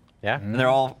 Just saying. Yeah. And they're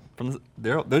all from.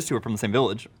 Those two are from the same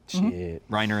village. Shit.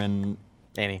 Reiner and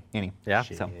Annie. Annie. Yeah.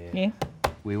 So Yeah.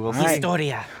 we will see. Right.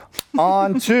 Historia.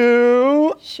 On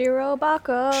to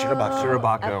Shirobako.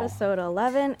 Shirobako. Episode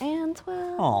 11 and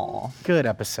 12. Aw. good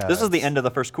episode. This is the end of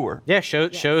the first core. Yeah,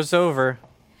 show's over.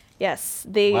 Yes,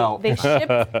 they Well. they shipped.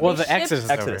 Well, they the Exodus is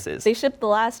shipped, Exodus over. is. They shipped the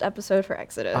last episode for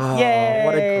Exodus. Oh,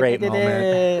 what a great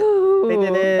moment. Ooh,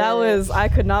 did it. That was I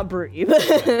could not breathe.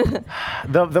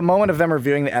 The moment of them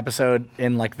reviewing the episode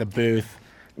in like the booth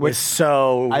was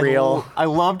so real. I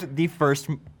loved the first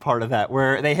part of that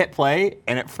where they hit play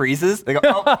and it freezes. They go,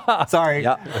 oh, sorry.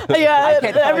 Yeah. yeah, I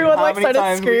can't tell you everyone how like many started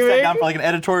times we sat screaming. down for like an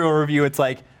editorial review. It's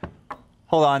like,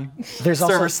 hold on, There's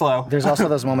server also slow. There's also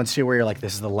those moments too where you're like,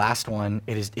 this is the last one.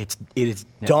 It is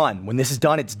done. When this is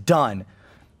done, it's done.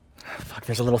 Fuck.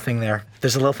 There's a little thing there.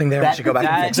 There's a little thing there. We should go back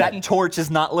and fix it. that torch is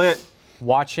not lit.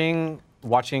 Watching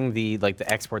the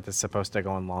export that's supposed to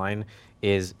go online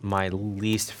is my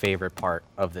least favorite part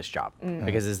of this job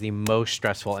because it's the most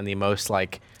stressful and the most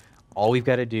like all we've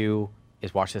got to do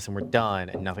is watch this and we're done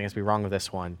and nothing has to be wrong with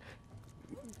this one.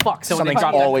 fuck, someone Something's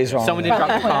didn't drop always that, wrong Someone with didn't drop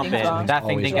that. the comp Something's wrong. in. That thing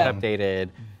Always didn't get wrong. updated.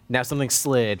 Now something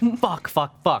slid. fuck. That's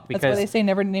why Because they say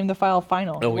never name the file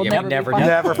final. Oh, We'll yeah, never, never be do final.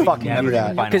 Never fucking do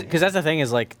that. because that's the thing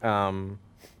is like,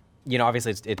 you know,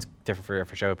 obviously it's different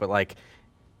for show, but like,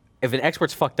 if an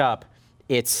export's fucked up,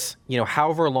 it's, you know,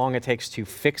 however long it takes to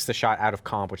fix the shot out of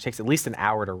comp, which takes at least an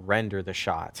hour to render the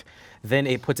shot. Then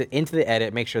it puts it into the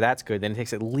edit, makes sure that's good. Then it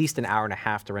takes at least an hour and a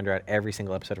half to render out every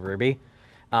single episode of RWBY.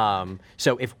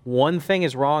 So if one thing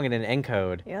is wrong in an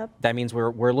encode, Yep. that means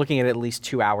we're looking at least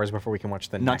 2 hours before we can watch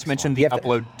the Not next to mention one. the You have to-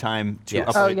 upload time to Yes.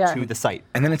 upload Oh, it yeah. to the site.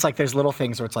 And then it's like there's little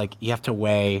things where it's like you have to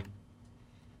weigh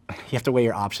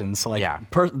your options. So like Yeah.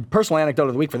 Personal anecdote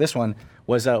of the week for this one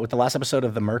was with the last episode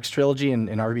of the Mercs trilogy in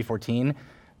RB 14.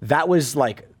 That was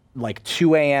like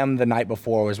 2 a.m. the night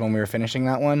before was when we were finishing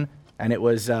that one. And it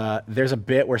was there's a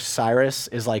bit where Cyrus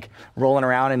is like rolling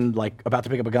around and like about to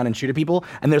pick up a gun and shoot at people,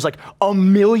 and there's like a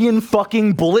million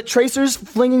fucking bullet tracers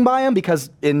flinging by him because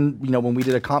when we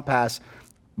did a comp pass,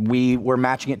 we were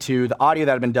matching it to the audio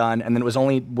that had been done, and then it was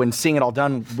only when seeing it all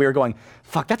done, we were going,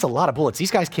 fuck, that's a lot of bullets. These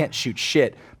guys can't shoot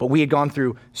shit. But we had gone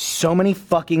through so many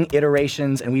fucking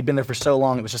iterations, and we'd been there for so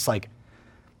long, it was just like,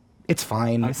 it's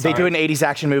fine. They do it in 80s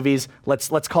action movies. Let's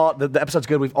call it, the episode's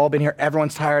good. We've all been here.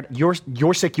 Everyone's tired. You're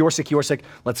sick, you're sick, you're sick.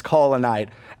 Let's call it a night.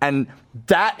 And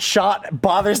that shot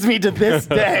bothers me to this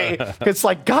day. It's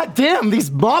like, God damn, these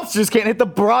mobsters can't hit the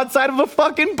broadside of a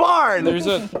fucking barn. There's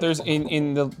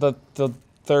in the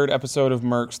third episode of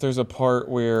Mercs, there's a part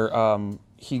where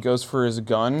he goes for his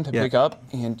gun to pick up,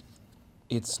 and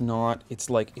it's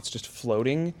just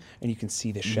floating, and you can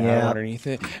see the shadow Yeah. underneath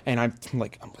it. And I'm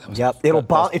like, Yep, it'll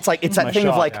bother. It's that my thing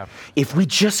of shot. like, if we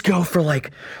just go for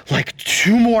like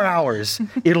 2 more hours,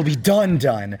 it'll be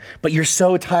done. But you're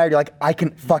so tired, you're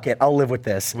like, fuck it, I'll live with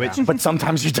this. But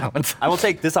sometimes you don't. I will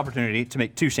take this opportunity to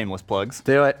make 2 shameless plugs.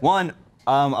 Do it. One,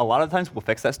 a lot of the times we'll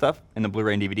fix that stuff in the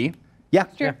Blu-ray and DVD. Yeah.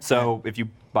 Sure. So if you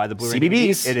buy the Blu-ray and CBBs.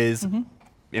 DVD, it is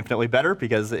infinitely better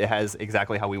because it has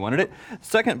exactly how we wanted it.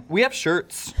 Second, we have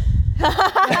shirts.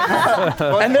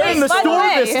 And they're in the by the store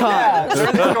way. this time. They're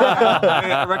in the store.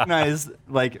 I recognize,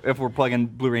 like, if we're plugging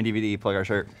Blu-ray and DVD, plug our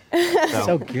shirt.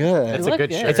 So good. It's a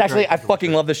good shirt. It's actually, I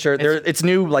fucking love this shirt. It's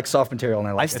new, like soft material, and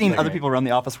I like I've seen other people around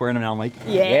the office wearing them, and I'm like,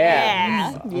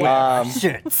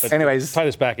 Anyways, Tie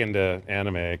this back into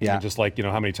anime. Yeah. Just like,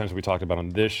 how many times have we talked about on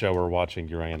this show we're watching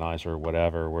Yuri on Ice or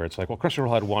whatever, where it's like, well,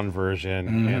 Crunchyroll had one version,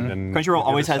 and then Crunchyroll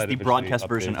always the has other the side broadcast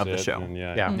eventually version of the updates show. it, and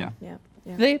Yeah. yeah. Yeah.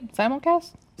 Do they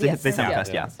simulcast? They Yes. simulcast,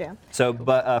 Yeah. yeah. Yeah. So,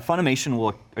 but Funimation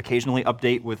will occasionally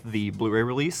update with the Blu-ray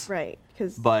release. Right.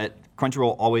 Because But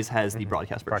Crunchyroll always has the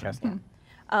broadcast version.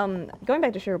 going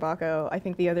back to Shirobako, I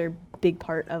think the other big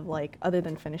part of like, other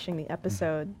than finishing the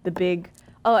episode, the big,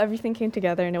 everything came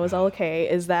together and it was all okay,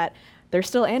 is that there's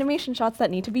still animation shots that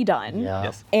need to be done. Yeah.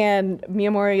 Yes. And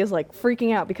Miyamori is like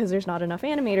freaking out because there's not enough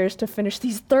animators to finish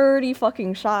these 30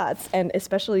 fucking shots, and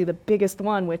especially the biggest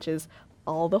one, which is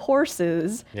all the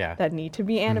horses Yeah. that need to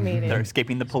be animated. They're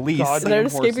escaping the police. God. They're Damn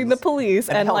escaping the horses. police,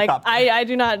 And and like helicopter. I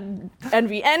do not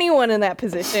envy anyone in that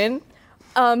position.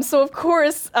 So of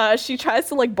course she tries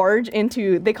to like barge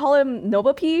into. They call him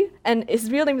Noba P, and his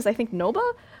real name is I think Noba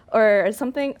or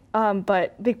something.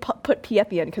 But they put P at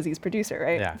the end because he's producer,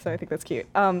 right? Yeah. So I think that's cute.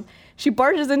 She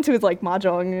barges into his like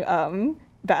mahjong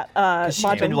She's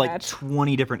been mahjong to like match.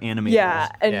 20 different animators. Yeah,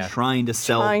 and Yeah. Trying to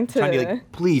sell, Trying to-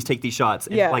 like, please take these shots.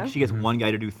 And, Yeah. like, she gets one guy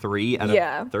to do 3 out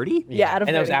Yeah. of 30? Yeah, out of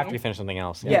And that was 30. after we finished something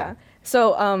else. Yeah.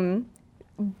 So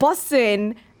busts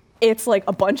in, it's like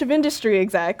a bunch of industry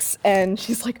execs, and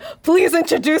she's like, please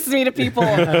introduce me to people.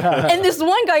 And this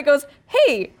one guy goes,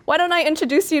 hey, why don't I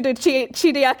introduce you to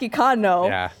Chideaki Kano,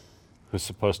 Yeah. Who's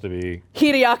supposed to be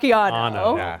Hideaki Anno,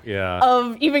 Anno. Yeah. Yeah.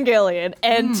 of Evangelion.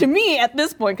 And to me, at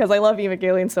this point, because I love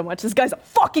Evangelion so much, this guy's a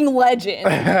fucking legend.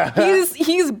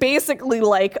 he's basically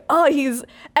like, he's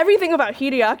everything about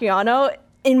Hideaki Anno,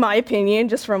 in my opinion,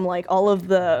 just from like all of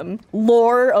the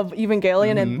lore of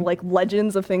Evangelion and like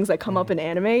legends of things that come up in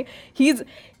anime. He's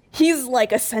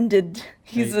like ascended.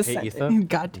 He's Hey, ascended. Etha,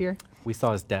 God tier. we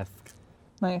saw his death.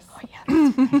 Nice.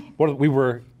 We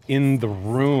were in the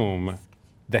room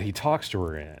that he talks to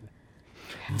her in.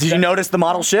 did you notice the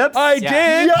model ships? I Yeah.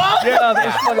 did. Yeah, that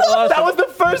was fucking awesome. That was the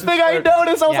first thing I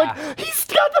noticed. I was Yeah. like, he's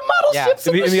got the model Yeah. ships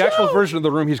in In the actual show. version of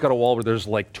the room, he's got a wall where there's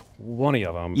like 20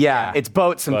 of them. Yeah, it's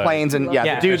boats and But- planes, and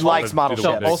Yeah. the dude It's likes all model the-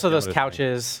 So ships. also those Yeah.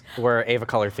 couches were Ava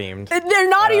color themed. They're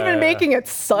not even making it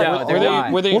subtle. No, they're Were not.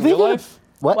 they, were they Well, in they real would've- life?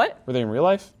 What? Were they in real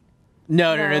life?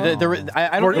 No. I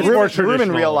don't More- think more The room in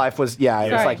traditional. real life was, it was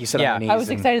Sorry. like you sit Yeah. on your knees. I was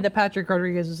and- excited that Patrick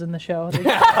Rodriguez was in the show.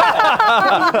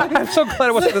 I'm so glad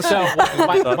it wasn't the So same.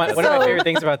 one of my favorite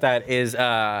things about that is,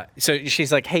 so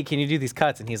she's like, hey, can you do these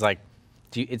cuts? And he's like,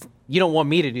 you don't want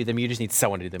me to do them. You just need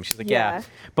someone to do them. She's like, yeah. Yeah.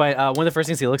 But one of the first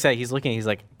things he looks at, he's like,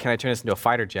 can I turn this into a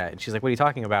fighter jet? And she's like, what are you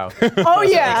talking about? Oh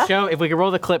yeah. If we could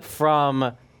roll the clip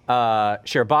from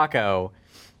Shirobako,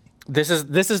 this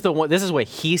is what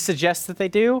he suggests that they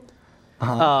do,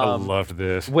 I loved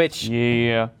this. which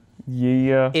Yeah.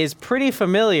 is pretty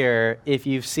familiar if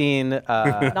you've seen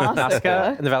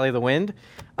Nazca in the Valley of the Wind.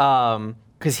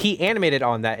 Because he animated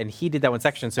on that and he did that one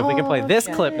section. So if we can play this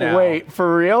clip now. Wait,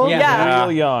 for real? Yeah.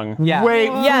 Real young. Yeah. Wait,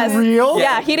 Yes. for real?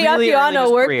 Yeah, Hideaki Really early in Anno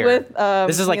his worked career. with.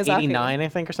 This is like Miyazaki. 89, I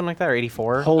think, or something like that, or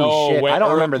 84. Holy Oh, shit! wait, I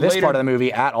don't or remember this later- part of the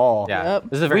movie at all. Yeah. Yep.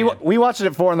 This is a very. We watched it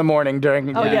at 4 a.m.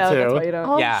 during Oh yeah, that's why you too.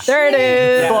 don't. Yeah. There it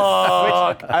is.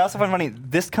 Fuck. I also find funny.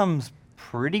 This comes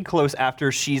pretty close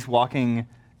after she's walking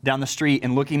down the street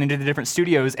and looking into the different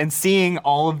studios and seeing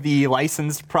all of the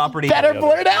licensed property. Better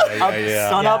blurred out.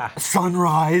 Sun up,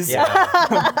 sunrise,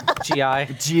 GI.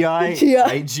 GI,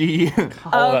 IG.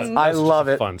 I love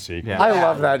it. Fun sequence. I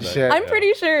love that shit. I'm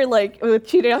pretty sure, like with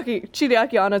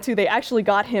Hideaki Anno too, they actually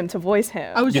got him to voice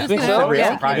him. I was You just think gonna so? say,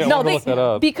 Yeah. Yeah, no, I'm gonna look that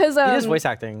up. because He does voice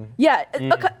acting. yeah,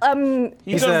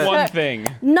 He's done a- one thing.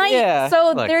 Yeah,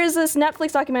 So look. there's this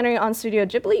Netflix documentary on Studio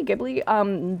Ghibli,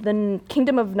 the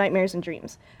Kingdom of Nightmares and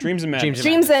Dreams. Dreams and Madness.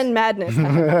 Dreams and Dreams and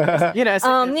Madness. You know,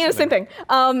 Same thing.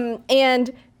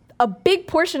 And a big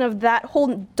portion of that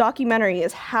whole documentary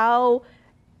is how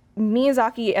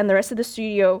Miyazaki and the rest of the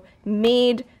studio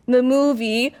made the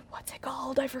movie. What's it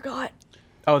called? I forgot.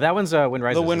 Oh, that one's Wind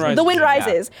Rises. The Wind isn't it? Rises. The Wind Yeah.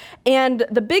 Rises. And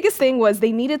the biggest thing was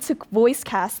they needed to voice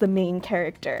cast the main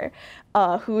character,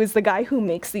 who is the guy who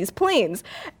makes these planes.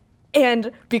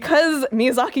 And because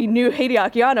Miyazaki knew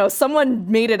Hideaki Anno, someone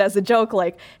made it as a joke,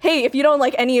 like, hey, if you don't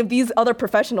like any of these other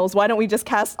professionals, why don't we just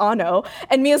cast Anno?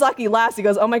 And Miyazaki laughs. He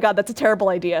goes, oh my God, that's a terrible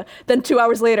idea. Then 2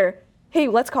 hours later, hey,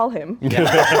 let's call him.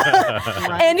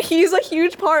 And he's a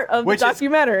huge part of Which the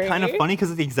documentary. is kind of funny because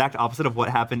it's the exact opposite of what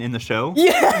happened in the show.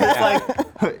 Yeah.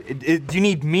 It's like, do you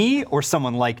need me or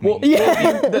someone like me? Well,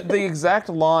 the exact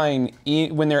line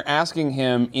when they're asking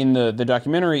him in the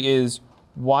documentary is,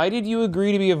 why did you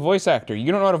agree to be a voice actor?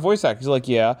 You don't know how to voice act. He's like,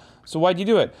 yeah. So why'd you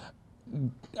do it?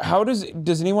 How does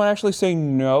anyone actually say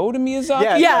no to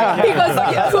Miyazaki? Yeah,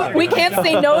 because we can't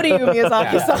say no to you,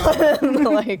 Miyazaki-san.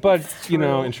 Like, But you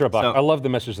know, in Shirobako, So- I love the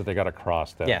message that they got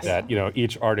across. That, Yes. that you know,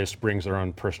 each artist brings their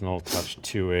own personal touch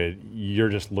to it. You're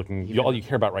just looking. All you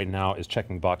care about right now is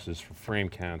checking boxes for frame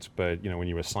counts. But you know, when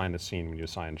you assign a scene, when you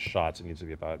assign shots, it needs to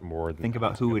be about more than Think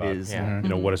about that. who it About, is. You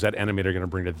know, what is that animator going to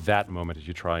bring to that moment as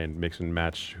you try and mix and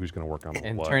match who's going to work on the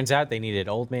And what? turns out they needed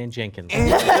Old Man Jenkins.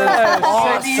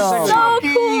 Awesome. so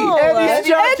cool.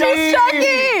 Eddie's Eddie's Chucky.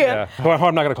 Yeah. Who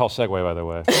I'm not going to call Segway, by the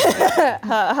way. Does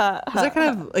that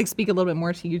kind of like speak a little bit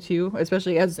more to you too,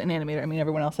 especially as an animator? I mean,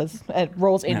 everyone else has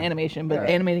roles in animation, but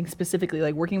animating specifically,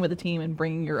 like working with a team and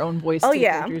bringing your own voice to the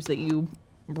yeah. characters that you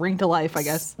bring to life, I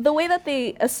guess. The way that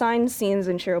they assign scenes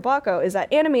in Shirobako is that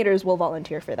animators will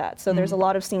volunteer for that. So there's a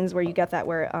lot of scenes where you get that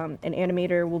where an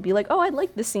animator will be like, oh, I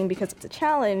like this scene because it's a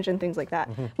challenge and things like that.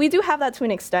 We do have that to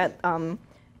an extent.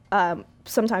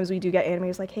 Sometimes we do get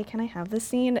animators like, hey, can I have this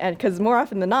scene? And because more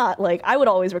often than not, like I would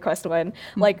always request one.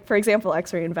 Like for example,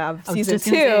 X-Ray and Vav was season just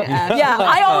 2. gonna say Ash. Yeah,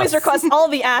 I always request all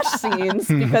the Ash scenes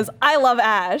because I love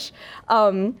Ash.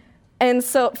 And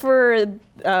so for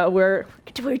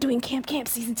we're doing Camp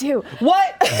season 2.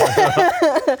 What?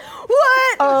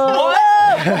 What?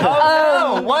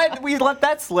 Oh, no. What? We let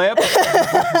that slip.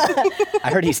 I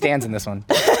heard he stands in this one.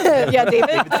 Yeah, David.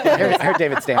 I heard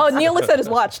David stands. Oh, Neil looks at his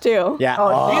watch too. Yeah.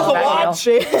 He's a watch.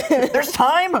 There's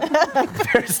time.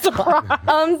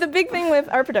 The big thing with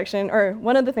our production, or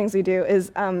one of the things we do,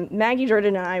 is Maggie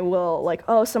Jordan and I will like,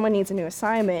 oh, someone needs a new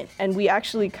assignment, and we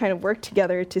actually kind of work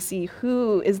together to see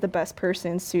who is the best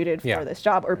person suited for this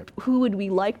job, or who would we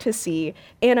like to see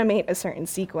animate a certain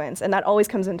sequence, and that always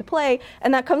comes into play,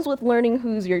 and that comes with learning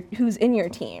who's in your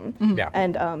team, Yeah.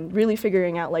 and really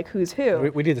figuring out like who's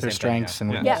who. We do the Their same strengths thing.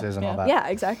 and Yeah. weaknesses and all that. Yeah,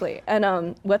 exactly.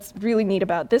 And what's really neat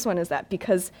about this one is that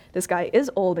because this guy is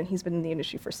old and he's been in the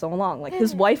industry for so long, like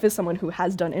his wife is someone who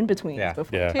has done in-betweens Yeah.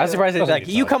 before Yeah. too. I was surprised that he's like,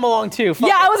 you come along too. Fuck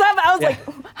Yeah, it." I was like,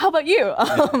 how about you?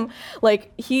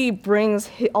 Like he brings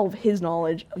all of his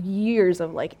knowledge, years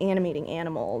of like animating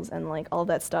animals and like all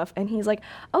that stuff, and he's like,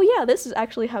 oh yeah, this is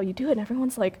actually how you do it. And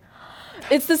everyone's like,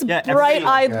 it's this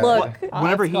bright-eyed look.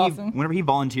 Whenever that's awesome. whenever he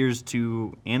volunteers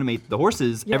to animate the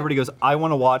horses, everybody goes, I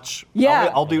want to watch.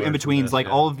 Yeah. I'll do in betweens, like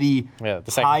all of the the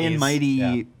high and second mighty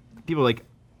piece, people. Are like,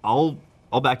 I'll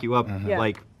back you up. Yeah.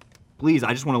 Like, please,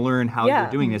 I just want to learn how Yeah.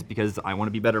 you're doing this because I want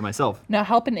to be better myself. Now,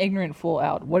 help an ignorant fool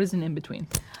out. What is an in-between?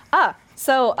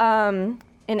 So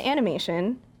in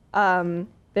animation,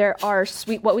 there are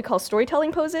what we call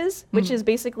storytelling poses, which is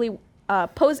basically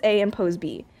pose A and pose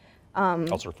B,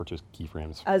 Also referred to as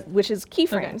keyframes. which is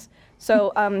keyframes.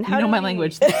 So how You know do my we-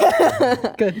 language.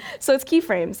 Good. So it's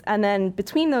keyframes, and then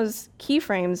between those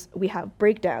keyframes, we have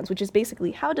breakdowns, which is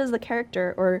basically how does the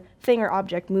character or thing or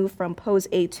object move from pose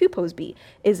A to pose B?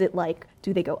 Is it like,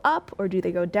 do they go up or do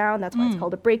they go down? That's why it's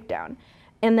called a breakdown.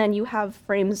 And then you have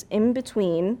frames in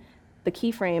between the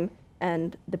keyframe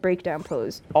and the breakdown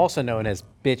pose, Also known as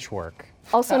bitch work.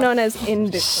 also known as in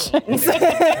between.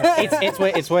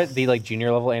 It's what the like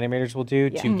junior level animators will do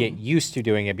Yeah. to get used to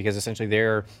doing it because essentially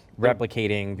they're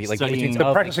replicating the like Studying- movements They're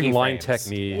of the Practicing line keyframes.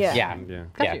 technique. Yeah. and, yeah.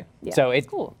 Got Yeah. you. Yeah. So it's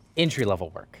Cool. entry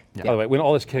level work. By the way, when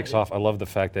all this kicks off, I love the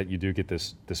fact that you do get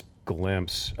this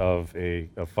glimpse of a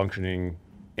functioning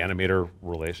animator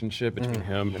relationship between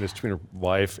him and his tweener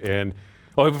wife. And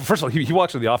first of all, he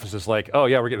walks into the office. It's like, oh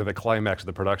yeah, we're getting to the climax of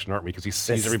the production, aren't we? Because he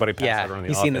sees everybody pass out around the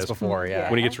he's office. seen this before. Yeah.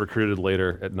 When he gets recruited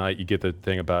later at night, you get the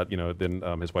thing about then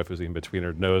his wife who's the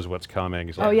in-betweener knows what's coming.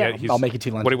 He's like, Oh, yeah. I'll make you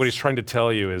 2 lunches. What he's trying to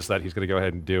tell you is that he's going to go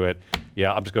ahead and do it.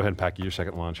 Yeah, I'll just go ahead and pack you your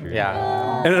second lunch here.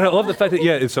 Yeah. And I love the fact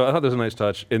that so I thought that was a nice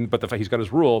touch. But the fact he's got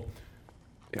his rule.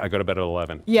 I go to bed at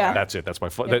 11. Yeah. That's it. That's my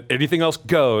anything else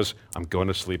goes. I'm going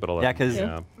to sleep at 11. Yeah,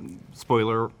 because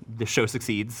spoiler, the show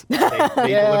succeeds. They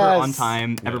deliver on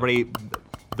time. Everybody,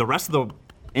 the rest of the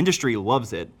industry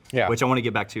loves it. Yeah. Which I want to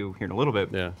get back to here in a little bit.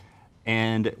 Yeah.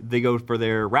 And they go for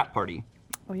their wrap party,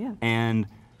 Oh yeah. and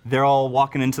they're all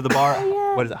walking into the bar.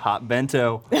 What is it? Hot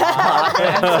bento.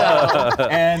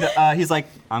 And he's like,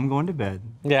 "I'm going to bed.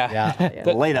 Yeah.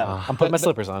 Later." I'm putting my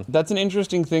slippers on. That's an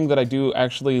interesting thing that I do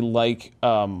actually like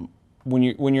when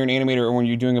you're an animator or when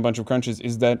you're doing a bunch of crunches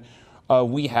is that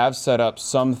we have set up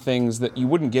some things that you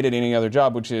wouldn't get at any other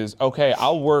job, which is okay.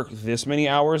 I'll work this many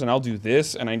hours and I'll do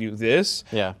this and I do this.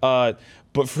 Yeah.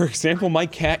 But for example, my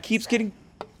cat keeps getting.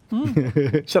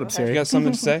 Shut up, Siri. You got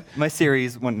something to say? My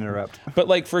series won't interrupt. But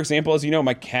like for example, as you know,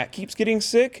 my cat keeps getting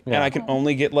sick, and I can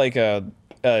only get like a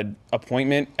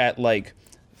appointment at like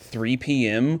 3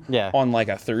 p.m. Yeah. on like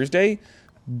a Thursday.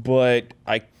 But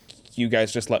you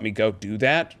guys just let me go do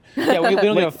that. Yeah, we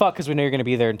don't give a fuck because we know you're going to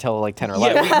be there until like 10 or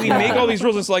 11. Yeah, we make all these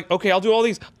rules. It's like, okay, I'll do all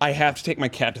these. I have to take my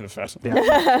cat to the festival. Life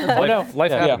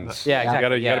Yeah. happens. Yeah, You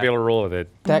gotta exactly. be able to roll with it.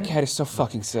 That cat is so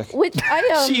fucking sick. Which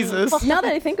I Jesus. Now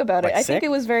that I think about it, I sick? think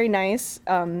it was very nice.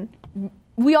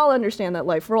 We all understand that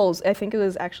life rolls. I think it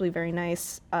was actually very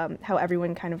nice how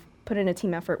everyone kind of put in a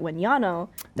team effort when Yano,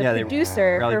 the Yeah, they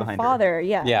producer, rallied her behind her. father,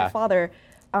 Yeah. her father,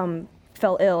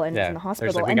 fell ill and is Yeah. in the There's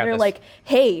hospital, like, we and got they're this. like,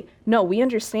 "Hey, no, we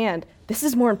understand. This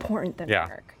is more important than Yeah.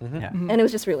 work." Yeah. And it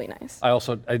was just really nice. I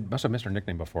must have missed her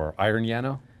nickname before. Iron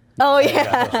Yano. Oh yeah.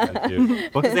 Yeah, that was cute.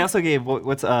 Well, because they also gave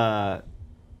what's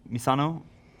Misano?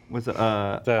 What's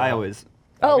Iowa's?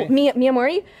 Oh, Miyamori,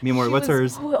 Miyamori. She what's was-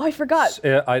 hers? Oh, I forgot.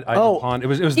 Pond. It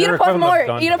was Ida their Pond equivalent of Mori.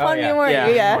 Don- Ida Pond yeah. Miyamori. Yeah.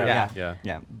 Yeah. Yeah.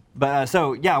 Yeah. But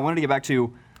so I wanted to get back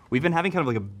to we've been having kind of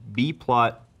like a B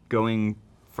plot going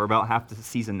for about half the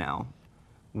season now,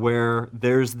 where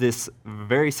there's this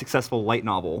very successful light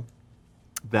novel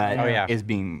that Oh, yeah.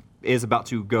 is about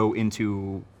to go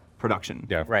into production.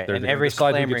 Yeah. Right, They're and gonna everybody's decide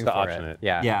who clamoring gets to for option it. it.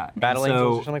 Yeah. Yeah, and Battle Angels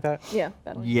or so- something like that? Yeah.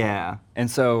 Battle. Yeah, and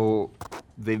so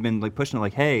they've been like pushing it,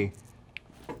 like, hey,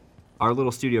 our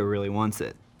little studio really wants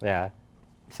it. Yeah.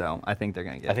 So I think they're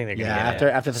gonna get. I think they're going Yeah, to get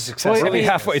it. after the success. Well, of I Only mean-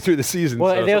 halfway through the season.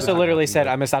 Well, so they it's also not literally happening, said, but-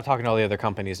 I'm going to stop talking to all the other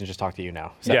companies and just talk to you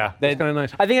now. So Yeah, they- it's kinda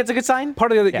nice. I think that's a good sign.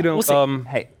 Part of the, Yeah, we'll see.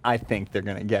 Hey, I think they're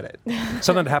gonna get it.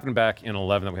 something that happened back in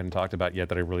 11 that we hadn't talked about yet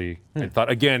that I really I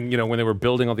thought, again, when they were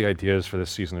building all the ideas for this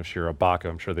season of Shirobako,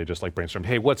 I'm sure they just like brainstormed,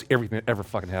 hey, what's everything that ever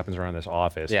fucking happens around this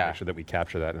office? And Yeah. make sure that we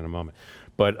capture that in a moment.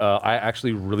 But I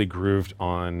actually really grooved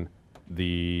on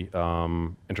the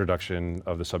introduction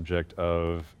of the subject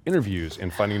of interviews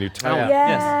and finding new talent.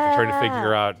 Yeah. And trying to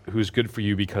figure out who's good for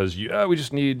you because we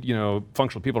just need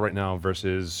functional people right now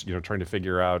versus trying to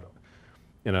figure out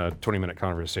in a 20-minute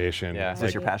conversation. Yeah. Is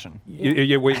this your passion?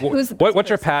 Wait, Who's the what's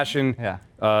your best passion?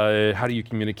 Yeah. How do you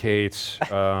communicate?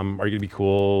 Are you going to be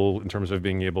cool in terms of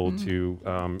being able to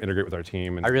integrate with our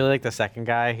team? And I really like the second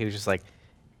guy. He was just like,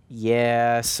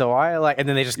 yeah, so I like, and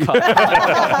then they just cut.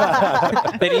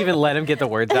 They didn't even let him get the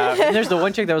words out. And there's the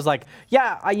one chick that was like,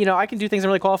 yeah, I can do things and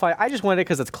really qualify. I just wanted it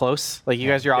because it's close. Like you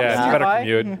guys are obviously Yeah, it's better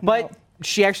nearby. commute. But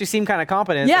she actually seemed kind of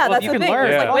competent. Yeah, Like, well, that's you the can thing. learn.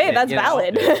 It's Yeah. like, wait, Fuck that's it,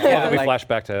 valid. Yeah, we like- flash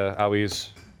back to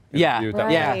Aoi's Yeah, interview. That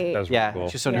Right. was yeah. really cool.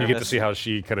 She's so and you get to nervous. see how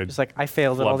she kind of Just like I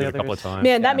failed at all the it a others. couple of times.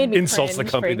 Man, that made me Insults the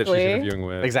cringe, company that she's frankly. interviewing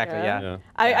with. Exactly. Yeah. Yeah.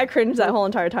 I cringed that whole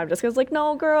entire time just because, like,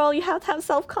 no, girl, you have to have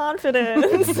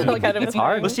self-confidence. Like, kind of It's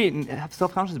hard. Well, she have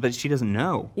self-confidence, but she doesn't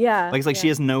know. Yeah, Like it's like she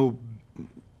yeah. has no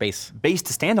Base. base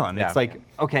to stand on. Yeah. It's like,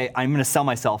 okay, I'm gonna sell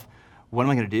myself. What am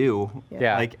I gonna do?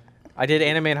 Yeah. Like, I did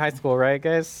anime in high school, right,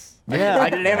 guys? Yeah, I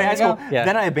did anime high school. Yeah.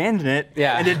 Then I abandoned it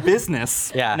Yeah. and did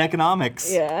business Yeah. and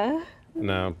economics. Yeah.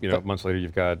 No, months later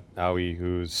you've got Aoi,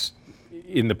 who's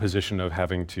in the position of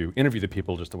having to interview the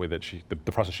people just the way that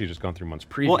the process she's just gone through months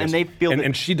previous. Well, and they feel that-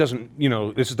 and she doesn't,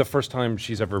 this is the first time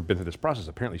she's ever been through this process.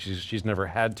 Apparently, she's never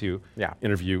had to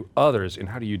interview others. And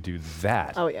how do you do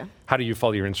that? Oh, yeah. How do you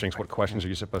follow your instincts? What questions are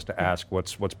you supposed to ask?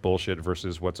 What's bullshit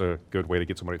versus what's a good way to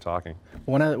get somebody talking?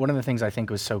 One of the things I think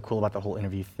was so cool about the whole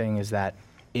interview thing is that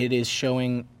it is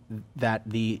showing that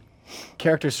the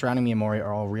characters surrounding Miyamori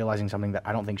are all realizing something that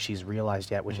I don't think she's realized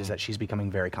yet, which is that she's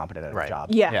becoming very competent at her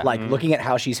job. Yeah. Like looking at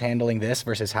how she's handling this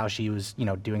versus how she was,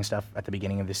 doing stuff at the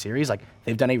beginning of the series. Like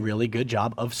they've done a really good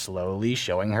job of slowly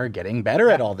showing her getting better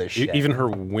at all this shit. Even her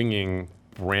winging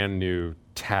brand new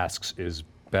tasks is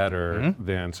better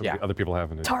than some of the other people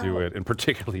having to do it, and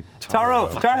particularly Taro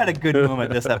had a good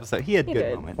moment this episode. He had a good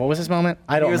did. moment. What was his moment?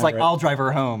 I don't. He was like, remember it. "I'll drive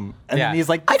her home," and Yeah. then he's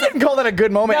like, I didn't call that a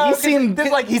good moment. No, He 'cause seemed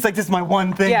he's like, "This is my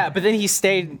one thing." Yeah, but then he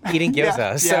stayed eating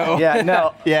gyoza. So Yeah,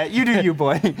 no. yeah, you do you,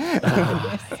 boy.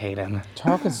 I hate him.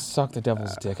 Taro can suck the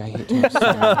devil's dick. I hate Taro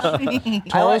so much.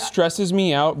 Taro stresses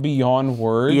me out beyond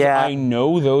words. Yeah. I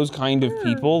know those kind of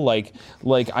people. Like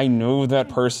I know that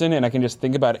person, and I can just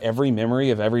think about every memory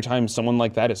of every time someone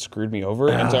like that has screwed me over.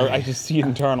 And so I just see it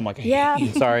in Taro, and I'm like, I hate Yeah.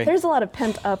 you. Sorry. There's a lot of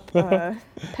pent up You're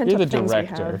the things we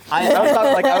director. have.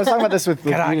 I was talking about this with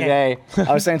you today.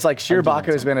 I was saying it's like Shirobako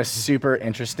has been a super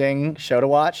interesting show to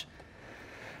watch.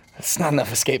 It's not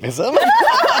enough escapism.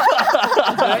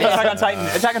 Attack on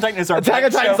Titan is our Attack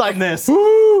on Titan's like this.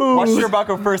 Watch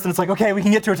Shirobako first, and it's like, okay, we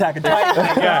can get to Attack on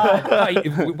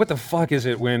Titan. What the fuck is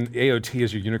it when AOT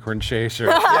is your unicorn chaser?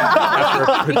 Your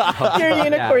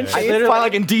unicorn I chase. literally- I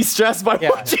like in de-stress by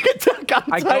watching Attack on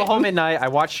I Titan. go home at night, I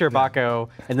watch Shirobako,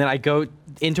 and then I go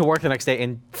into work the next day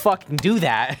and fucking do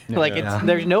that.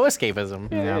 There's no escapism.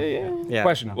 Yeah.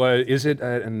 Question: is it?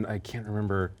 And I can't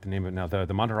remember the name of it now. The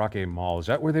Mandarake Mall. Is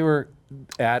that where they were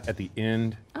at the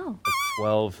end? Oh. At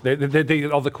 12. They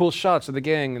all the cool shots of the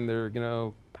gang, and they're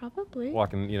Probably.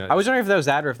 walking. I was wondering if that was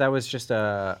that or if that was just in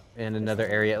another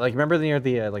area. Like, remember near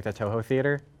the like the Toho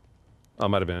Theater? Oh,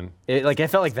 might have been. It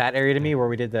felt like that area to me where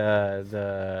we did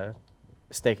the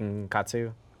steak and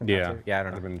katsu. Yeah. Yeah, I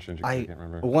don't Might have know. been Shinjuku, I can't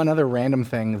remember. One other random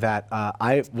thing that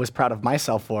I was proud of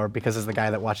myself for, because as the guy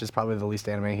that watches probably the least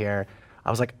anime here, I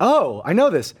was like, oh, I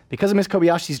know this. Because of Miss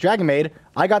Kobayashi's Dragon Maid,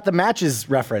 I got the matches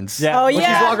reference. Yeah. Oh, When she's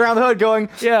yeah. walking around the hood going,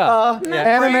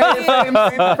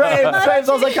 anime, frames. I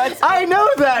was like, I know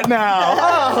that now.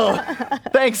 Oh,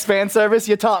 thanks, fan service.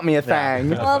 You taught me a thing.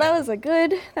 Well, that was a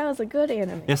good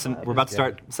anime. Yes, and we're about to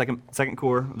start second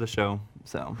core of the show,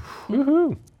 so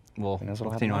we'll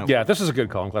continue on. Yeah, this is a good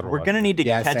call. I'm glad We're gonna need to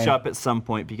Yeah, catch same. up at some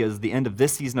point because the end of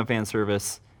this season of fan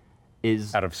service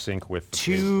is out of sync with the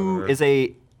two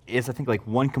pace is I think like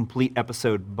one complete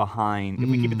episode behind. If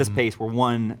we keep at this pace, we're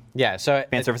one Yeah, so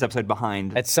fan service episode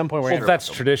behind. at some point we're Well, gonna that's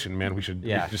tradition, man. We should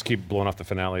Yeah. just keep blowing off the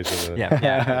finales of the. yeah.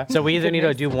 Yeah. So we either need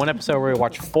to do one episode where we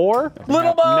watch 4.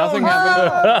 Nothing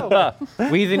happened.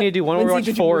 We either need to do one where we watch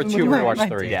 4 or 2 where we watch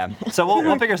 3. Yeah. So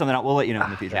we'll figure something out. We'll let you know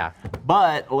in the future. Yeah.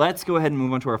 But let's go ahead and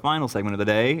move on to our final segment of the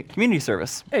day, community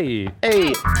service. Hey,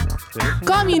 Hey,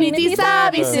 コミュニティサ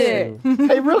ービス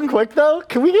hey, real quick though,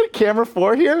 can we get a camera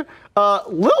 4 here?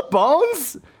 Lil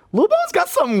Bones got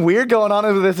something weird going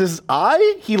on with his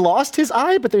eye. He lost his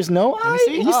eye, but there's no eye.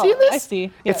 You see this? I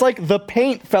see. It's like the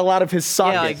paint fell out of his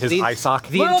socket. Yeah, like his the, eye sock.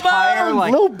 The entire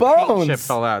like Lil paint Bones. chip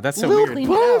fell out. That's so Lil weird.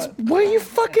 Bones, what are you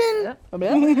fucking?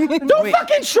 Don't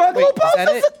fucking shrug. Lil Bones,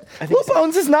 that it? Lil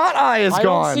Bones is not eye is I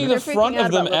gone. don't see the front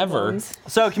of them ever.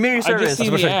 So community I service. just see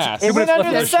the ass. It went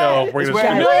under the show. set. We're It's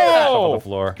gonna where- just No! on the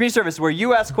floor. Community service where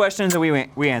you ask questions and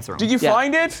we answer them. Did you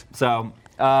find it? So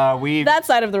we That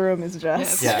side of the room is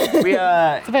just. yeah we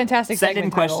It's a fantastic send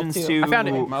in segment title, questions too. to. I found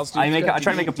it. I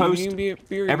try to make a post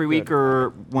every week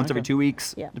or once every 2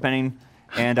 weeks, Yeah. depending.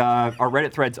 And our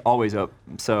Reddit thread's always up,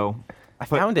 so I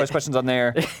found it. post questions on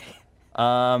there.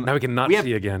 Now we can not We have-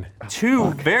 see again.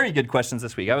 2 very good questions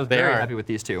this week. I was very are. happy with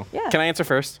these 2. Yeah. Can I answer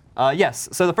first? Yes.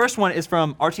 So the first one is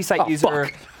from RT site user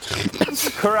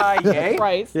Kuraye.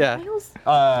 Right. Yeah.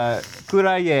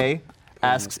 Kuraye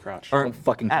asks, or Don't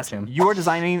fucking touch asks, him. you're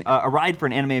designing a ride for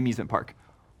an anime amusement park.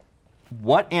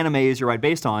 What anime is your ride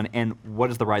based on, and what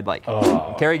is the ride like?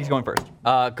 Carrie's going first.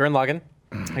 Gurren Lagann.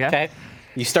 Okay.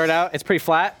 You start out, it's pretty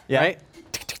flat, Yeah. right?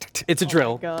 It's a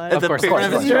drill. God. Of course.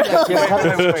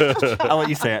 I'll let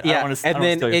you say it. I Yeah. don't wanna, I And don't wanna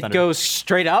then steal your it thunder. goes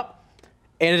straight up.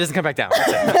 And it doesn't come back down.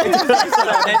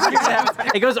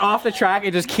 It goes off the track.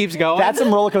 It just keeps going. That's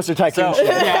some roller coaster tycoon shit.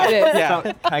 yeah.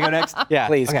 So, can I go next? Yeah.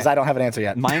 Please, because Okay. I don't have an answer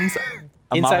yet. Mine's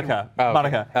Inside- Monica. oh,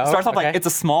 Monica. okay. Starts off Okay. like it's a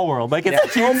small world. Like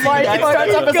it's cute. Oh my It God.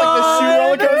 starts off as like the shoe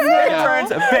roller coaster. It Yeah. turns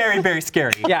very, very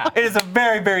scary. Yeah. It is a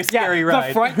very, very scary ride.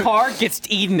 The front car gets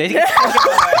eaten.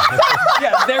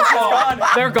 Yeah, They're gone.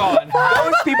 They're gone.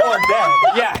 Those people are dead.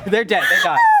 Yeah, they're dead. They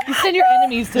died. You send your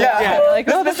enemies to Yeah. like,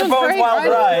 oh, this Mr. is Bones great. Wild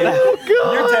right? Ride.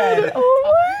 You're dead.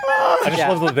 I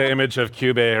just love the image of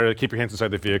Cube or keep your hands inside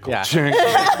the vehicle. Yeah.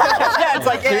 Yeah, it's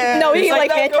like, No, he like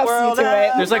 "Don't go handcuffs you world, to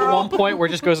it. There's like one point where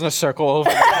it just goes in a circle over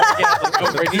and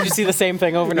over again. You just see the same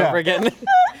thing over and over again.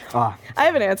 I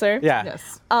have an answer. Yeah.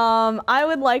 Yes. I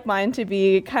would like mine to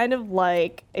be kind of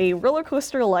like a roller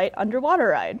coaster light underwater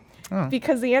ride.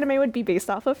 Because the anime would be based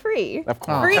off of Free. Of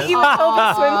course. Free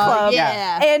Iwatobi Swim Club.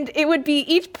 yeah. And it would be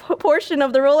each portion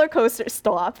of the roller coaster.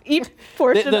 Stop. Each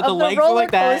portion the of the legs are roller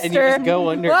like that, coaster. and you just go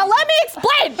under. Well, let me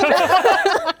explain.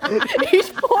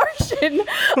 Each portion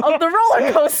of the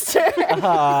roller coaster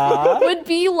would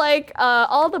be like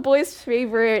all the boys'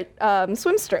 favorite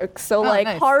swim strokes. So like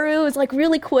nice. Haru is like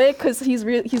really quick because he's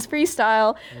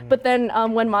freestyle. But then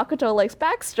when Makoto likes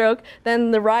backstroke,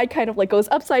 then the ride kind of like goes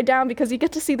upside down because you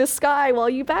get to see the sky while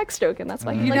you backstroke, and that's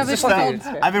why he You likes know, to this swim. is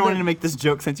I've been wanting to make this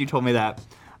joke since you told me that.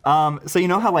 So you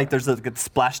know how like there's the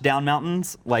splashdown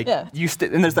mountains, like Yeah.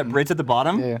 and there's that bridge at the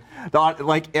bottom. Yeah.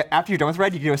 Like after you're done with the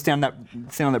ride, you can go stand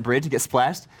on that bridge and get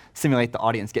splashed. Simulate the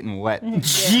audience getting wet.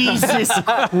 Jesus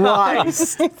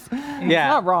Christ. Yeah.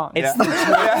 Not wrong. It's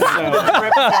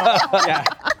Yeah.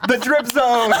 The drip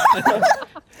zone.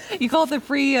 You call it the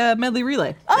free medley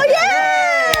relay. Oh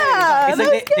yeah! It's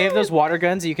like they have those water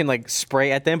guns that you can like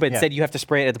spray at them, but instead you have to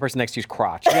spray it at the person next to you's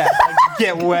crotch. Yeah.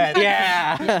 Get wet.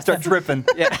 Yeah. Start dripping.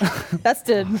 That's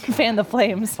to fan the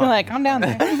flames. Like, I'm down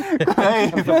there. That's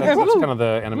kind of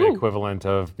the anime equivalent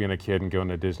of being a kid and going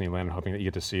to Disneyland and hoping that you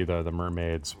get to see the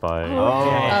mermaids by. Oh,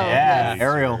 yeah. yes.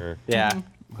 Ariel. Yeah.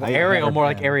 Ariel, more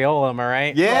like areola, am I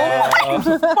right? Yeah.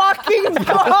 Fucking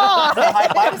God! High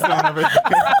five zone over there.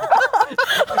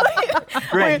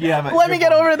 Greg, you have it. Let me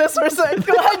get over this for a second.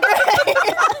 Go ahead, Greg.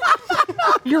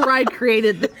 Your ride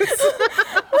created this.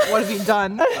 What have you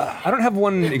done? I don't have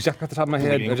one exactly off the top of my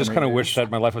head. I just kind of wish that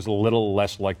my life was a little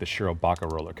less like the Shirobaka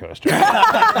roller coaster.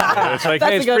 It's like,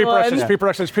 hey, a it's good pre-production, one. it's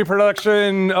pre-production, it's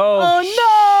pre-production. Oh, no!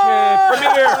 shit,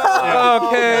 premiere.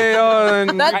 Okay,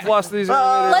 and I've lost these.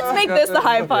 Let's make this the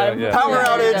high five. Yeah. Power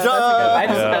outage.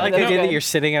 I like the idea that you're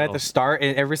sitting at the start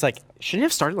and everybody's like, shouldn't you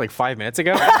have started like 5 minutes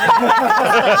ago?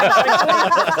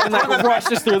 And like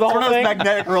rushes through the One whole of those thing.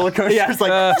 magnetic roller coasters.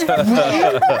 Like,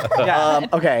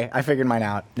 Okay, I figured mine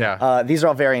out. Yeah. These are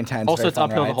all very intense. Also, very it's fun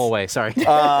uphill the rides. whole way. Sorry.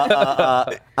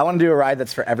 I want to do a ride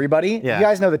that's for everybody. Yeah. You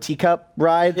guys know the teacup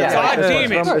ride? That's Yeah. like God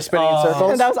damn it. we're spinning in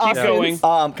circles. That was Keep awesome. going.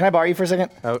 Can I borrow you for a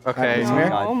second? Okay.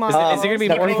 Oh my. Is it gonna be Is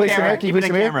that working, please, camera. Samir? Can you Keep it please,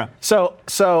 in Samir? camera.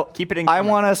 So Keep it in I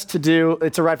camera. want us to do.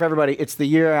 It's a ride for everybody. It's the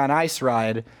Year on Ice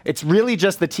ride. It's really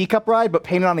just the teacup ride, but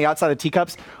painted on the outside of the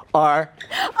teacups are.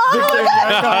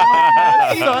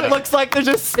 So it looks like they're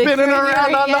just spinning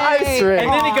around on the ice ring. And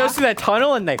then it goes through that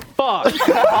tunnel and they fuck.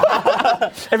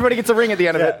 Everybody gets a ring at the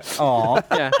end of it. Yeah.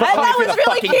 And that was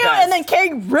really cute, and then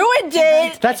King ruined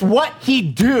it. That's what he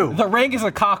do. The ring is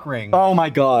a cock ring. Oh my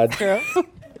God.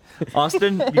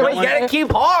 Austin, you But got you one? gotta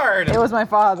keep hard. It was my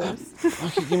father's.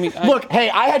 Look, hey,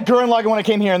 I had Gurren Lagann when I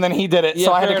came here, and then he did it,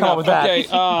 so I had to come up with that. Okay,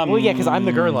 Well, yeah, because I'm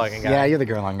the Gurren Lagann guy. Yeah, you're the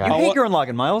Gurren Lagann guy. I hate Gurren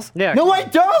Lagann, Miles. Yeah. No, I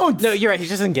don't. No, you're right. He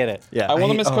just doesn't get it. Yeah. I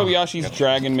want to miss Kobayashi's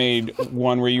Dragon Maid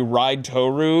one where you ride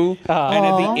Toru, and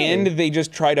at the end they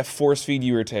just try to force feed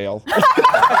you your tail.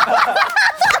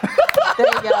 There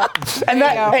you go. And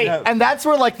that, hey, and that's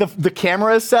where like the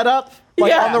camera is set up, like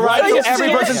Yeah. on the ride, so Right. every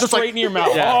Yeah. person's just Straight like. in your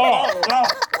mouth.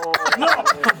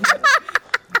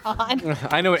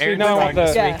 I know what Aaron's No, I doing want,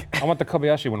 this the, week. I want the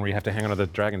Kobayashi one where you have to hang onto the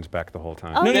dragon's back the whole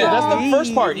time. No, that's the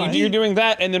first part. You're doing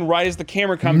that, and then right as the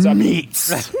camera comes up,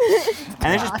 Meats.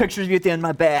 And there's just pictures of you at the end of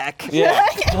my back. yeah.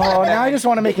 Oh, now I just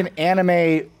want to make an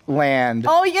anime land.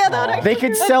 Oh yeah, that would They actually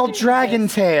could sell Dragon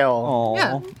Tail. Aw.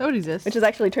 Yeah, that would exist. which is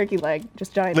actually turkey leg,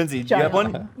 just giant. Lindsay, do you giant have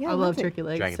one? I love turkey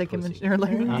legs. Dragon Like I pussy. mentioned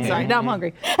earlier. Sorry, now I'm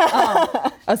hungry.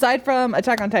 Aside from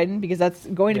Attack on Titan, because that's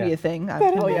going to be a thing.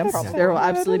 There will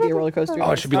absolutely be a roller coaster.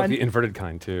 Oh, it should be like Fun. the inverted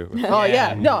kind too. Oh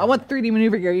yeah, no, I want 3D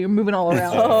maneuver gear. You're moving all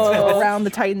around, around the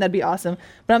Titan. That'd be awesome.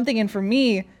 But I'm thinking for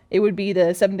me, it would be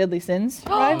the Seven Deadly Sins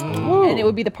ride, and it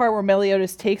would be the part where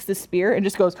Meliodas takes the spear and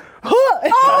just goes. Oh,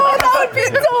 that would be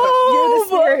dope. You're the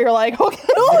spear. You're like, okay.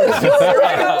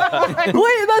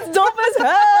 Wait, that's dope as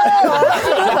hell.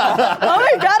 Oh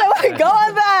my god, I want to go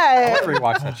on that.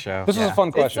 Rewatch that show. This was a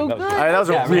fun question. so That was good. All right, that was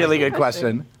a really good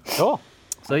question. Cool.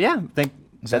 So yeah,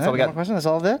 that's all we One got. question. That's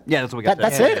all of it. Yeah, that's what we got.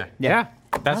 That's there. it. Yeah.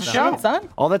 That's the Shot, son.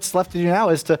 All that's left to do now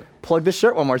is to plug this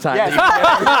shirt one more time.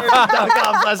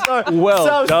 Well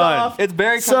So done. soft. It's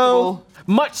very So- comfortable.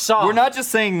 Much soft. We're not just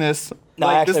saying this. No,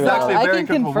 Like, this actually, is actually I very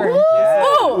can comfortable.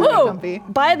 confirm. Ooh, comfy.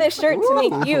 buy this shirt to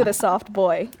make you the soft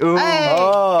boy. Ooh.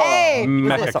 Hey.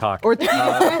 Mecha cock. Or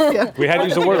yeah. We had to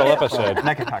use the word all episode.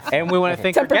 Mecha cock. And we want to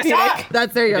thank our guest.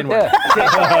 That's there you go.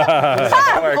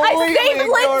 I saved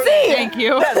Lindsay. Thank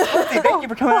you. Thank you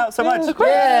for coming out so much. It was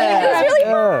really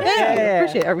fun. Yeah,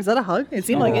 appreciate it. Was that a hug? It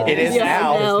seemed like it. It is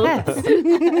now.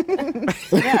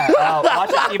 Yeah,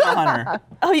 watch Achievement Hunter.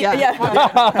 Oh yeah.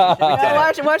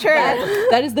 Watch her.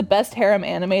 That is the best harem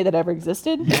anime that ever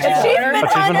existed. Achievement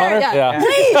Hunter. Yeah. We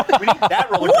need that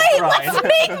roller Wait, let's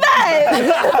make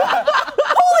that.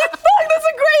 Holy fuck, that's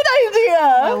a great idea.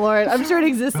 My lord, I'm sure it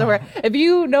exists somewhere. If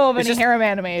you know of any just- harem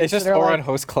animes, It's just that are Oran like,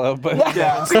 Host Club, but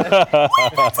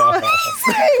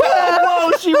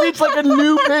Whoa, she reached like a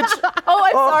new pitch. Oh,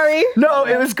 I'm sorry. No,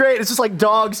 it was great. It's just like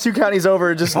dogs 2 counties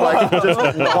over, just like just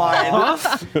whine. I'm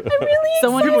really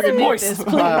someone excited. can make this,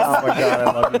 please. Oh my god, I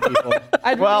love you people.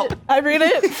 Well, I read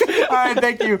it. All right,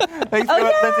 thank you. Thanks so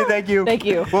much, Lindsay. Thank you. Thank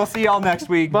you. We'll see y'all next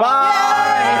week.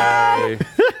 Bye.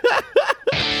 Okay.